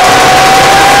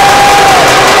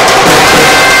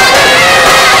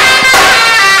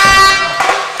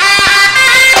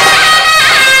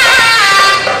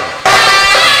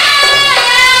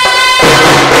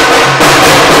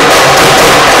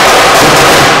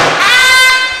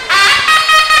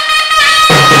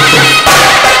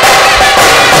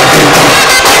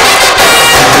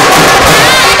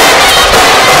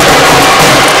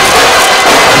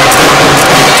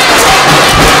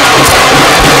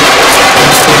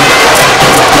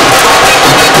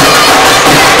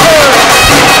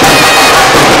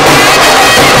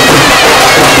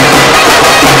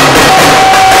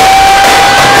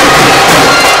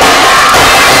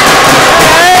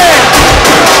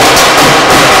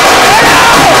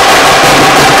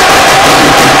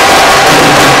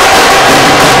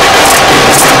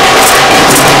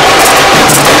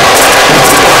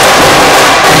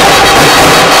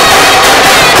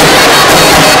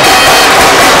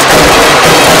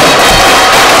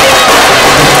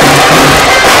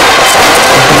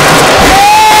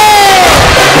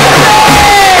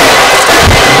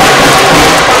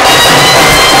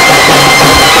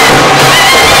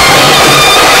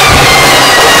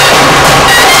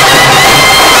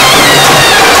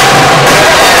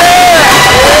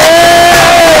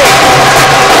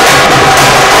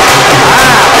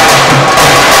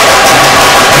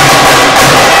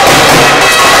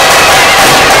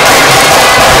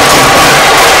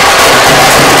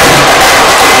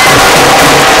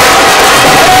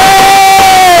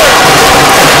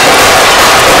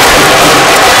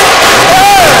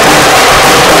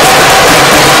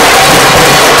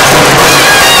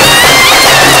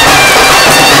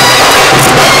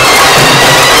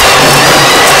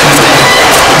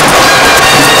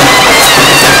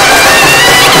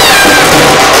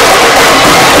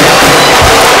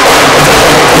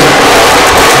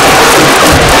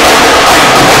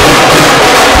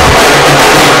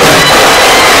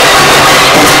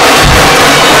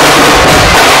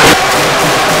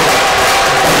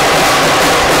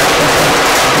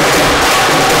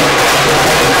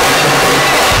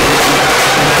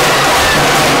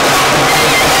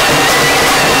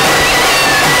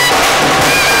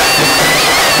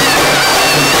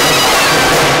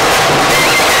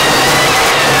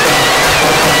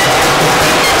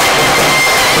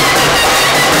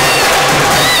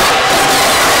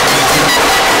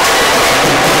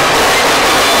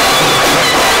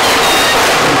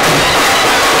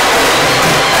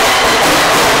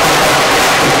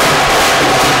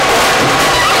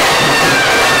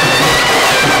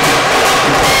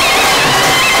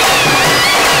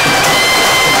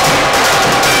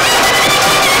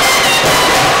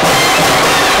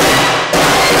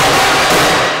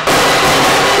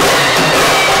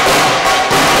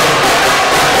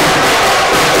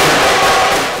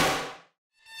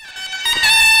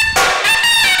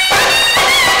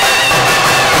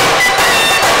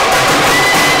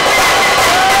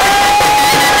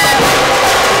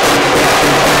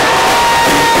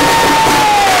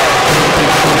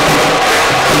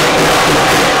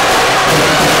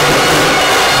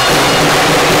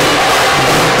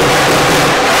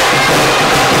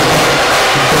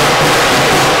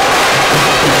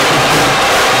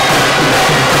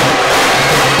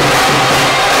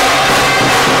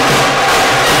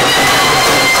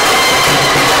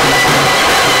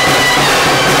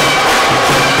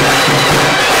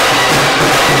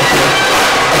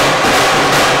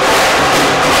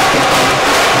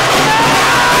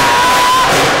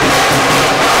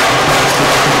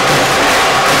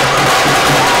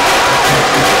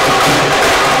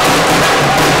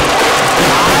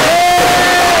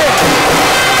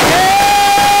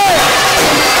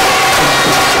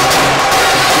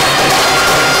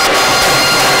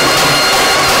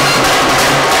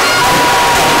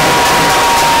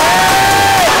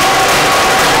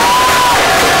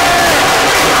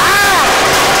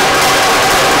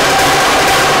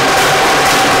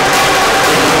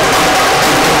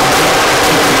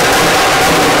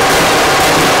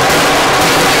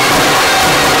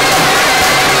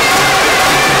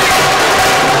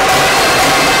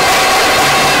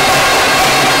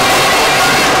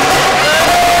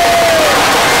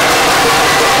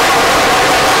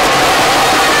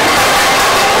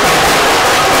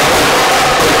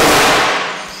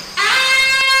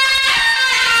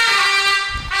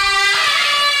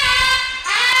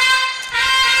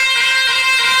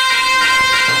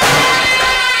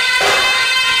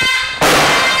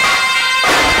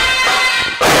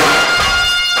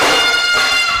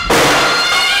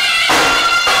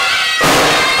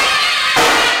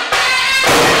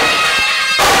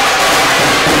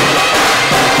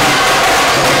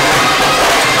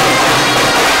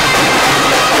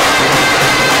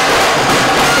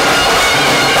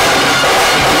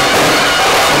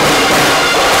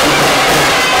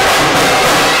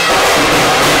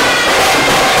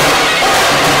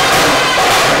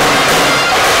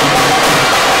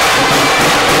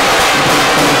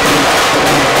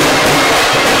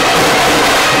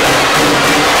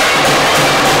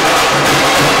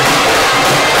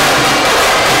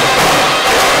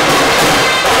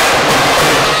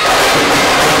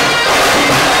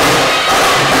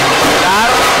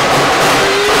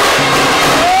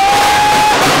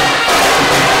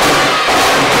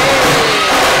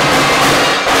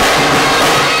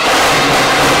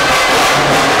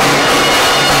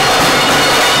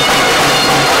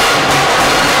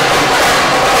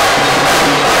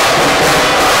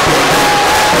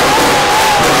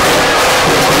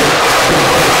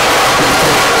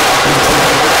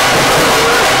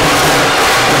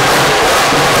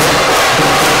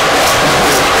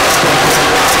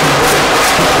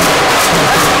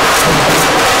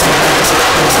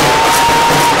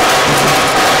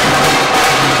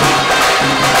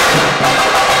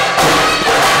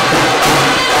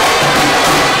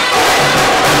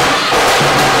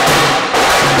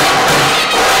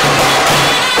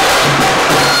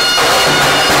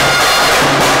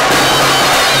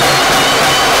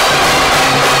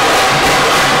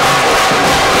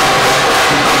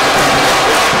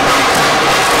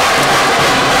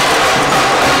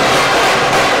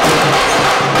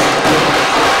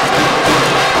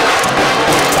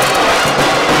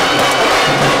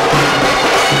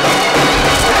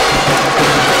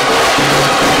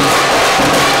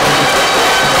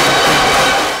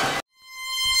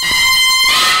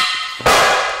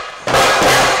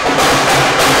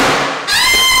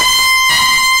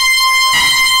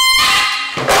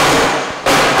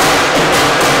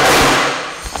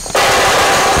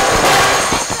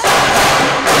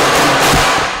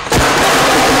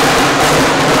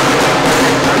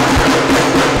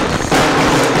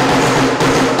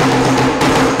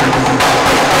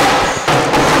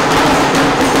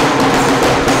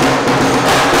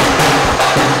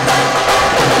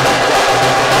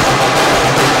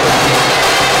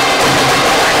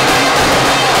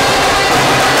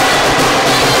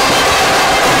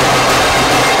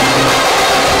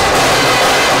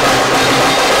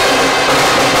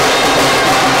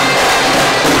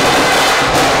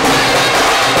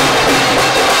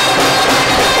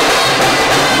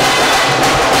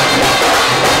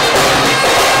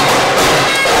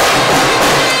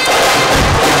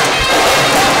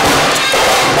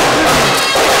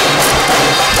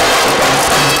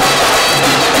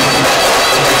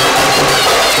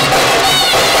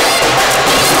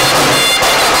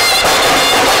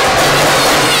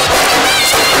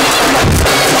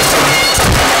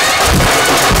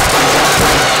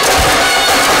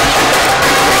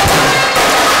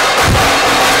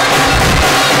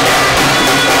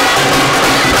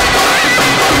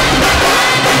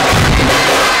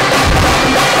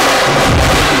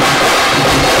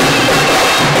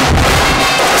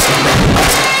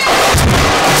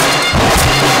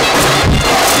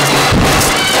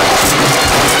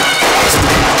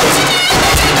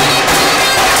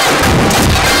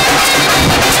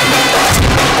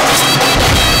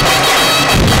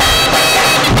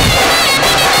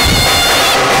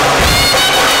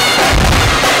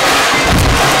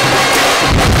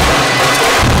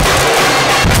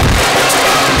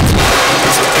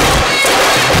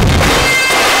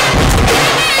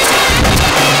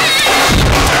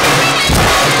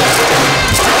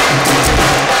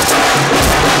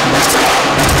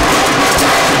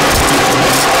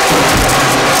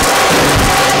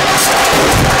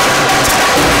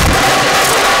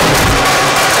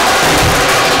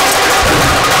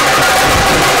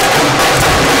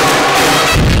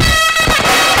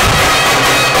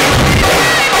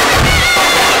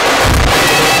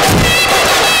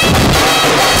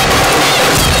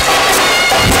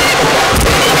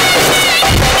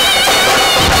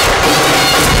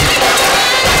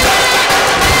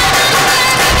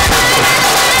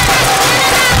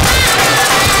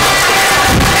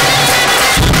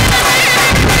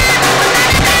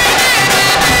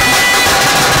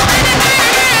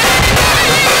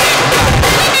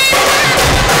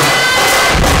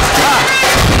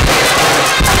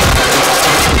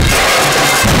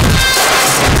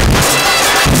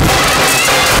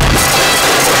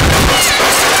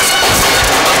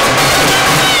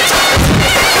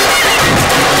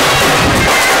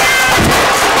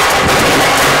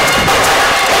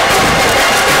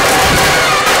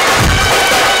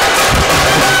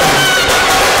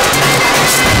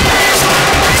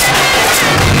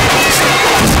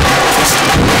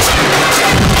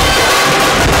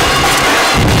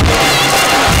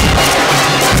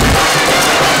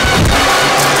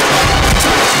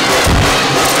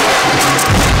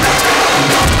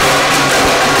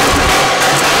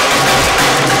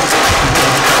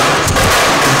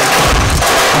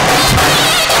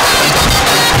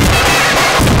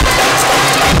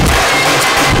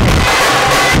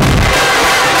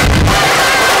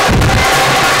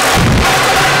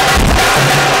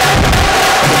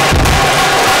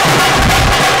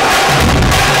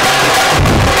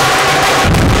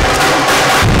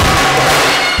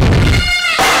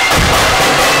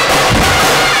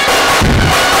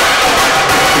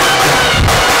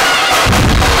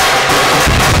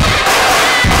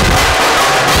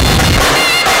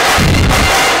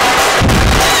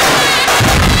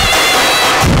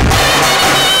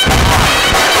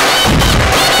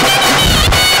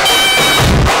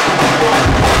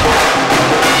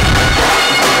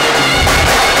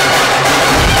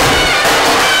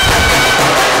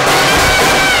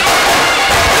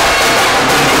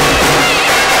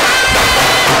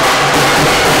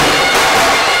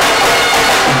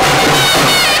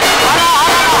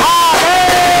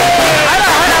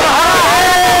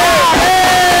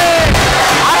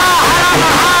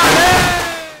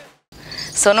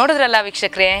ಸೊ ನೋಡಿದ್ರಲ್ಲ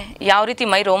ವೀಕ್ಷಕರೇ, ಯಾವ ರೀತಿ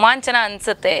ಮೈ ರೋಮಾಂಚನ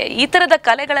ಅನ್ಸುತ್ತೆ. ಈ ಥರದ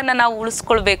ಕಲೆಗಳನ್ನು ನಾವು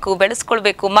ಉಳಿಸ್ಕೊಳ್ಬೇಕು,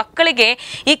 ಬೆಳೆಸ್ಕೊಳ್ಬೇಕು. ಮಕ್ಕಳಿಗೆ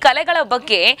ಈ ಕಲೆಗಳ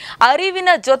ಬಗ್ಗೆ ಅರಿವಿನ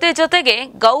ಜೊತೆಗೆ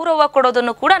ಗೌರವ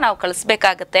ಕೊಡೋದನ್ನು ಕೂಡ ನಾವು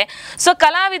ಕಳಿಸ್ಬೇಕಾಗತ್ತೆ. ಸೊ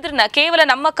ಕಲಾವಿದ್ರನ್ನ ಕೇವಲ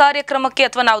ನಮ್ಮ ಕಾರ್ಯಕ್ರಮಕ್ಕೆ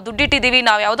ಅಥವಾ ನಾವು ದುಡ್ಡಿಟ್ಟಿದ್ದೀವಿ,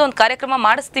 ನಾವು ಯಾವುದೋ ಒಂದು ಕಾರ್ಯಕ್ರಮ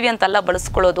ಮಾಡಿಸ್ತೀವಿ ಅಂತೆಲ್ಲ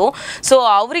ಬಳಸ್ಕೊಳ್ಳೋದು. ಸೊ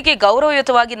ಅವರಿಗೆ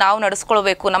ಗೌರವಯುತವಾಗಿ ನಾವು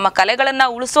ನಡೆಸ್ಕೊಳ್ಬೇಕು ನಮ್ಮ ಕಲೆಗಳನ್ನು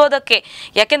ಉಳಿಸೋದಕ್ಕೆ.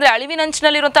 ಯಾಕೆಂದರೆ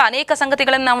ಅಳಿವಿನಂಚಿನಲ್ಲಿರುವಂಥ ಅನೇಕ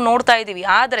ಸಂಗತಿಗಳನ್ನು ನಾವು ನೋಡ್ತಾ ಇದ್ದೀವಿ.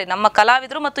 ಆದರೆ ನಮ್ಮ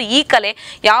ಕಲಾವಿದರು ಮತ್ತು ಈ ಕಲೆ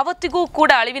ಯಾವತ್ತಿಗೂ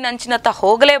ಕೂಡ ಅಳಿವಿನಂಚಿನತ್ತ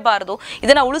ಹೋಗಲೇಬಾರದು.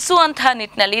 ಇದನ್ನು ಉಳಿಸುವಂತಹ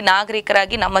ನಿಟ್ಟಿನಲ್ಲಿ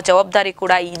ನಾಗರಿಕರಾಗಿ ನಮ್ಮ ಜವಾಬ್ದಾರಿ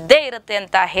ಕೂಡ ಇದ್ದೇ ಇರುತ್ತೆ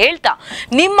ಅಂತ ಹೇಳ್ತಾ,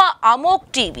 ನಿಮ್ಮ ಅಮೋಘ್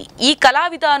ಟಿವಿ ಈ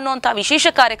ಕಲಾವಿದ ಅನ್ನುವಂಥ ವಿಶೇಷ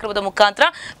ಕಾರ್ಯಕ್ರಮದ ಮುಖಾಂತರ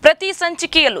ಪ್ರತಿ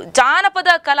ಸಂಚಿಕೆಯಲ್ಲೂ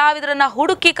ಜಾನಪದ ಕಲಾವಿದರನ್ನ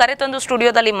ಹುಡುಕಿ ಕರೆತಂದು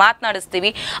ಸ್ಟುಡಿಯೋದಲ್ಲಿ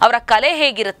ಮಾತನಾಡಿಸ್ತೀವಿ. ಅವರ ಕಲೆ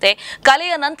ಹೇಗಿರುತ್ತೆ,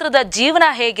 ಕಲೆಯ ನಂತರದ ಜೀವನ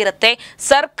ಹೇಗಿರುತ್ತೆ,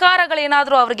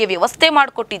 ಸರ್ಕಾರಗಳೇನಾದರೂ ಅವರಿಗೆ ವ್ಯವಸ್ಥೆ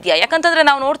ಮಾಡಿಕೊಟ್ಟಿದ್ಯಾ? ಯಾಕಂತಂದ್ರೆ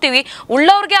ನಾವು ನೋಡ್ತೀವಿ,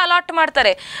 ಉಳ್ಳವ್ರಿಗೆ ಅಲಾಟ್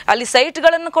ಮಾಡ್ತಾರೆ, ಅಲ್ಲಿ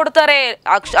ಸೈಟ್ಗಳನ್ನು ಕೊಡ್ತಾರೆ,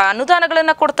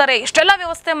 ಅನುದಾನಗಳನ್ನು ಕೊಡ್ತಾರೆ, ಇಷ್ಟೆಲ್ಲ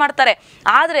ವ್ಯವಸ್ಥೆ ಮಾಡ್ತಾರೆ.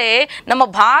 ಆದರೆ ನಮ್ಮ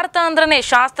ಭಾರತ ಅಂದ್ರೆ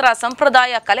ಶಾಸ್ತ್ರ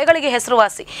ಸಂಪ್ರದಾಯ ಕಲೆಗಳಿಗೆ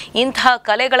ಹೆಸರುವಾಸಿ. ಇಂತಹ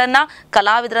ಕಲೆಗಳನ್ನು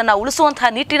ಕಲಾವಿದರನ್ನ ಉಳಿಸುವಂತಹ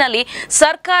ನಿಟ್ಟಿನಲ್ಲಿ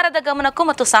ಸರ್ಕಾರದ ಗಮನಕ್ಕೂ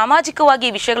ಮತ್ತು ಸಾಮಾಜಿಕವಾಗಿ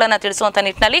ಈ ವಿಷಯಗಳನ್ನು ತಿಳಿಸುವಂಥ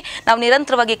ನಿಟ್ಟಿನಲ್ಲಿ ನಾವು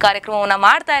ನಿರಂತರವಾಗಿ ಕಾರ್ಯಕ್ರಮವನ್ನು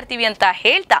ಮಾಡ್ತಾ ಇರ್ತೀವಿ ಅಂತ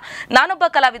ಹೇಳ್ತಾ, ನಾನೊಬ್ಬ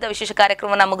ಕಲಾವಿದ ವಿಶೇಷ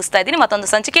ಕಾರ್ಯಕ್ರಮವನ್ನು ಮುಗಿಸ್ತಾ ಇದ್ದೀನಿ. ಮತ್ತೊಂದು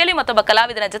ಸಂಚಿಕೆಯಲ್ಲಿ ಮತ್ತೊಬ್ಬ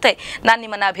ಕಲಾವಿದನ ಜೊತೆ ನಾನು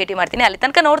ನಿಮ್ಮನ್ನ ಭೇಟಿ ಮಾಡ್ತೀನಿ. ಅಲ್ಲಿ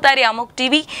ತನಕ ನೋಡ್ತಾ ಇರಿ ಅಮೋಘ್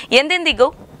ಟಿವಿ, ಎಂದೆಂದಿಗೂ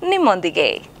ನಿಮ್ಮೊಂದಿಗೆ.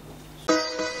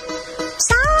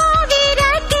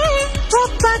 ಸಾವಿರಕ್ಕೆ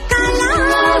ಒಬ್ಬ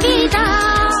ಕಲಾವಿದ.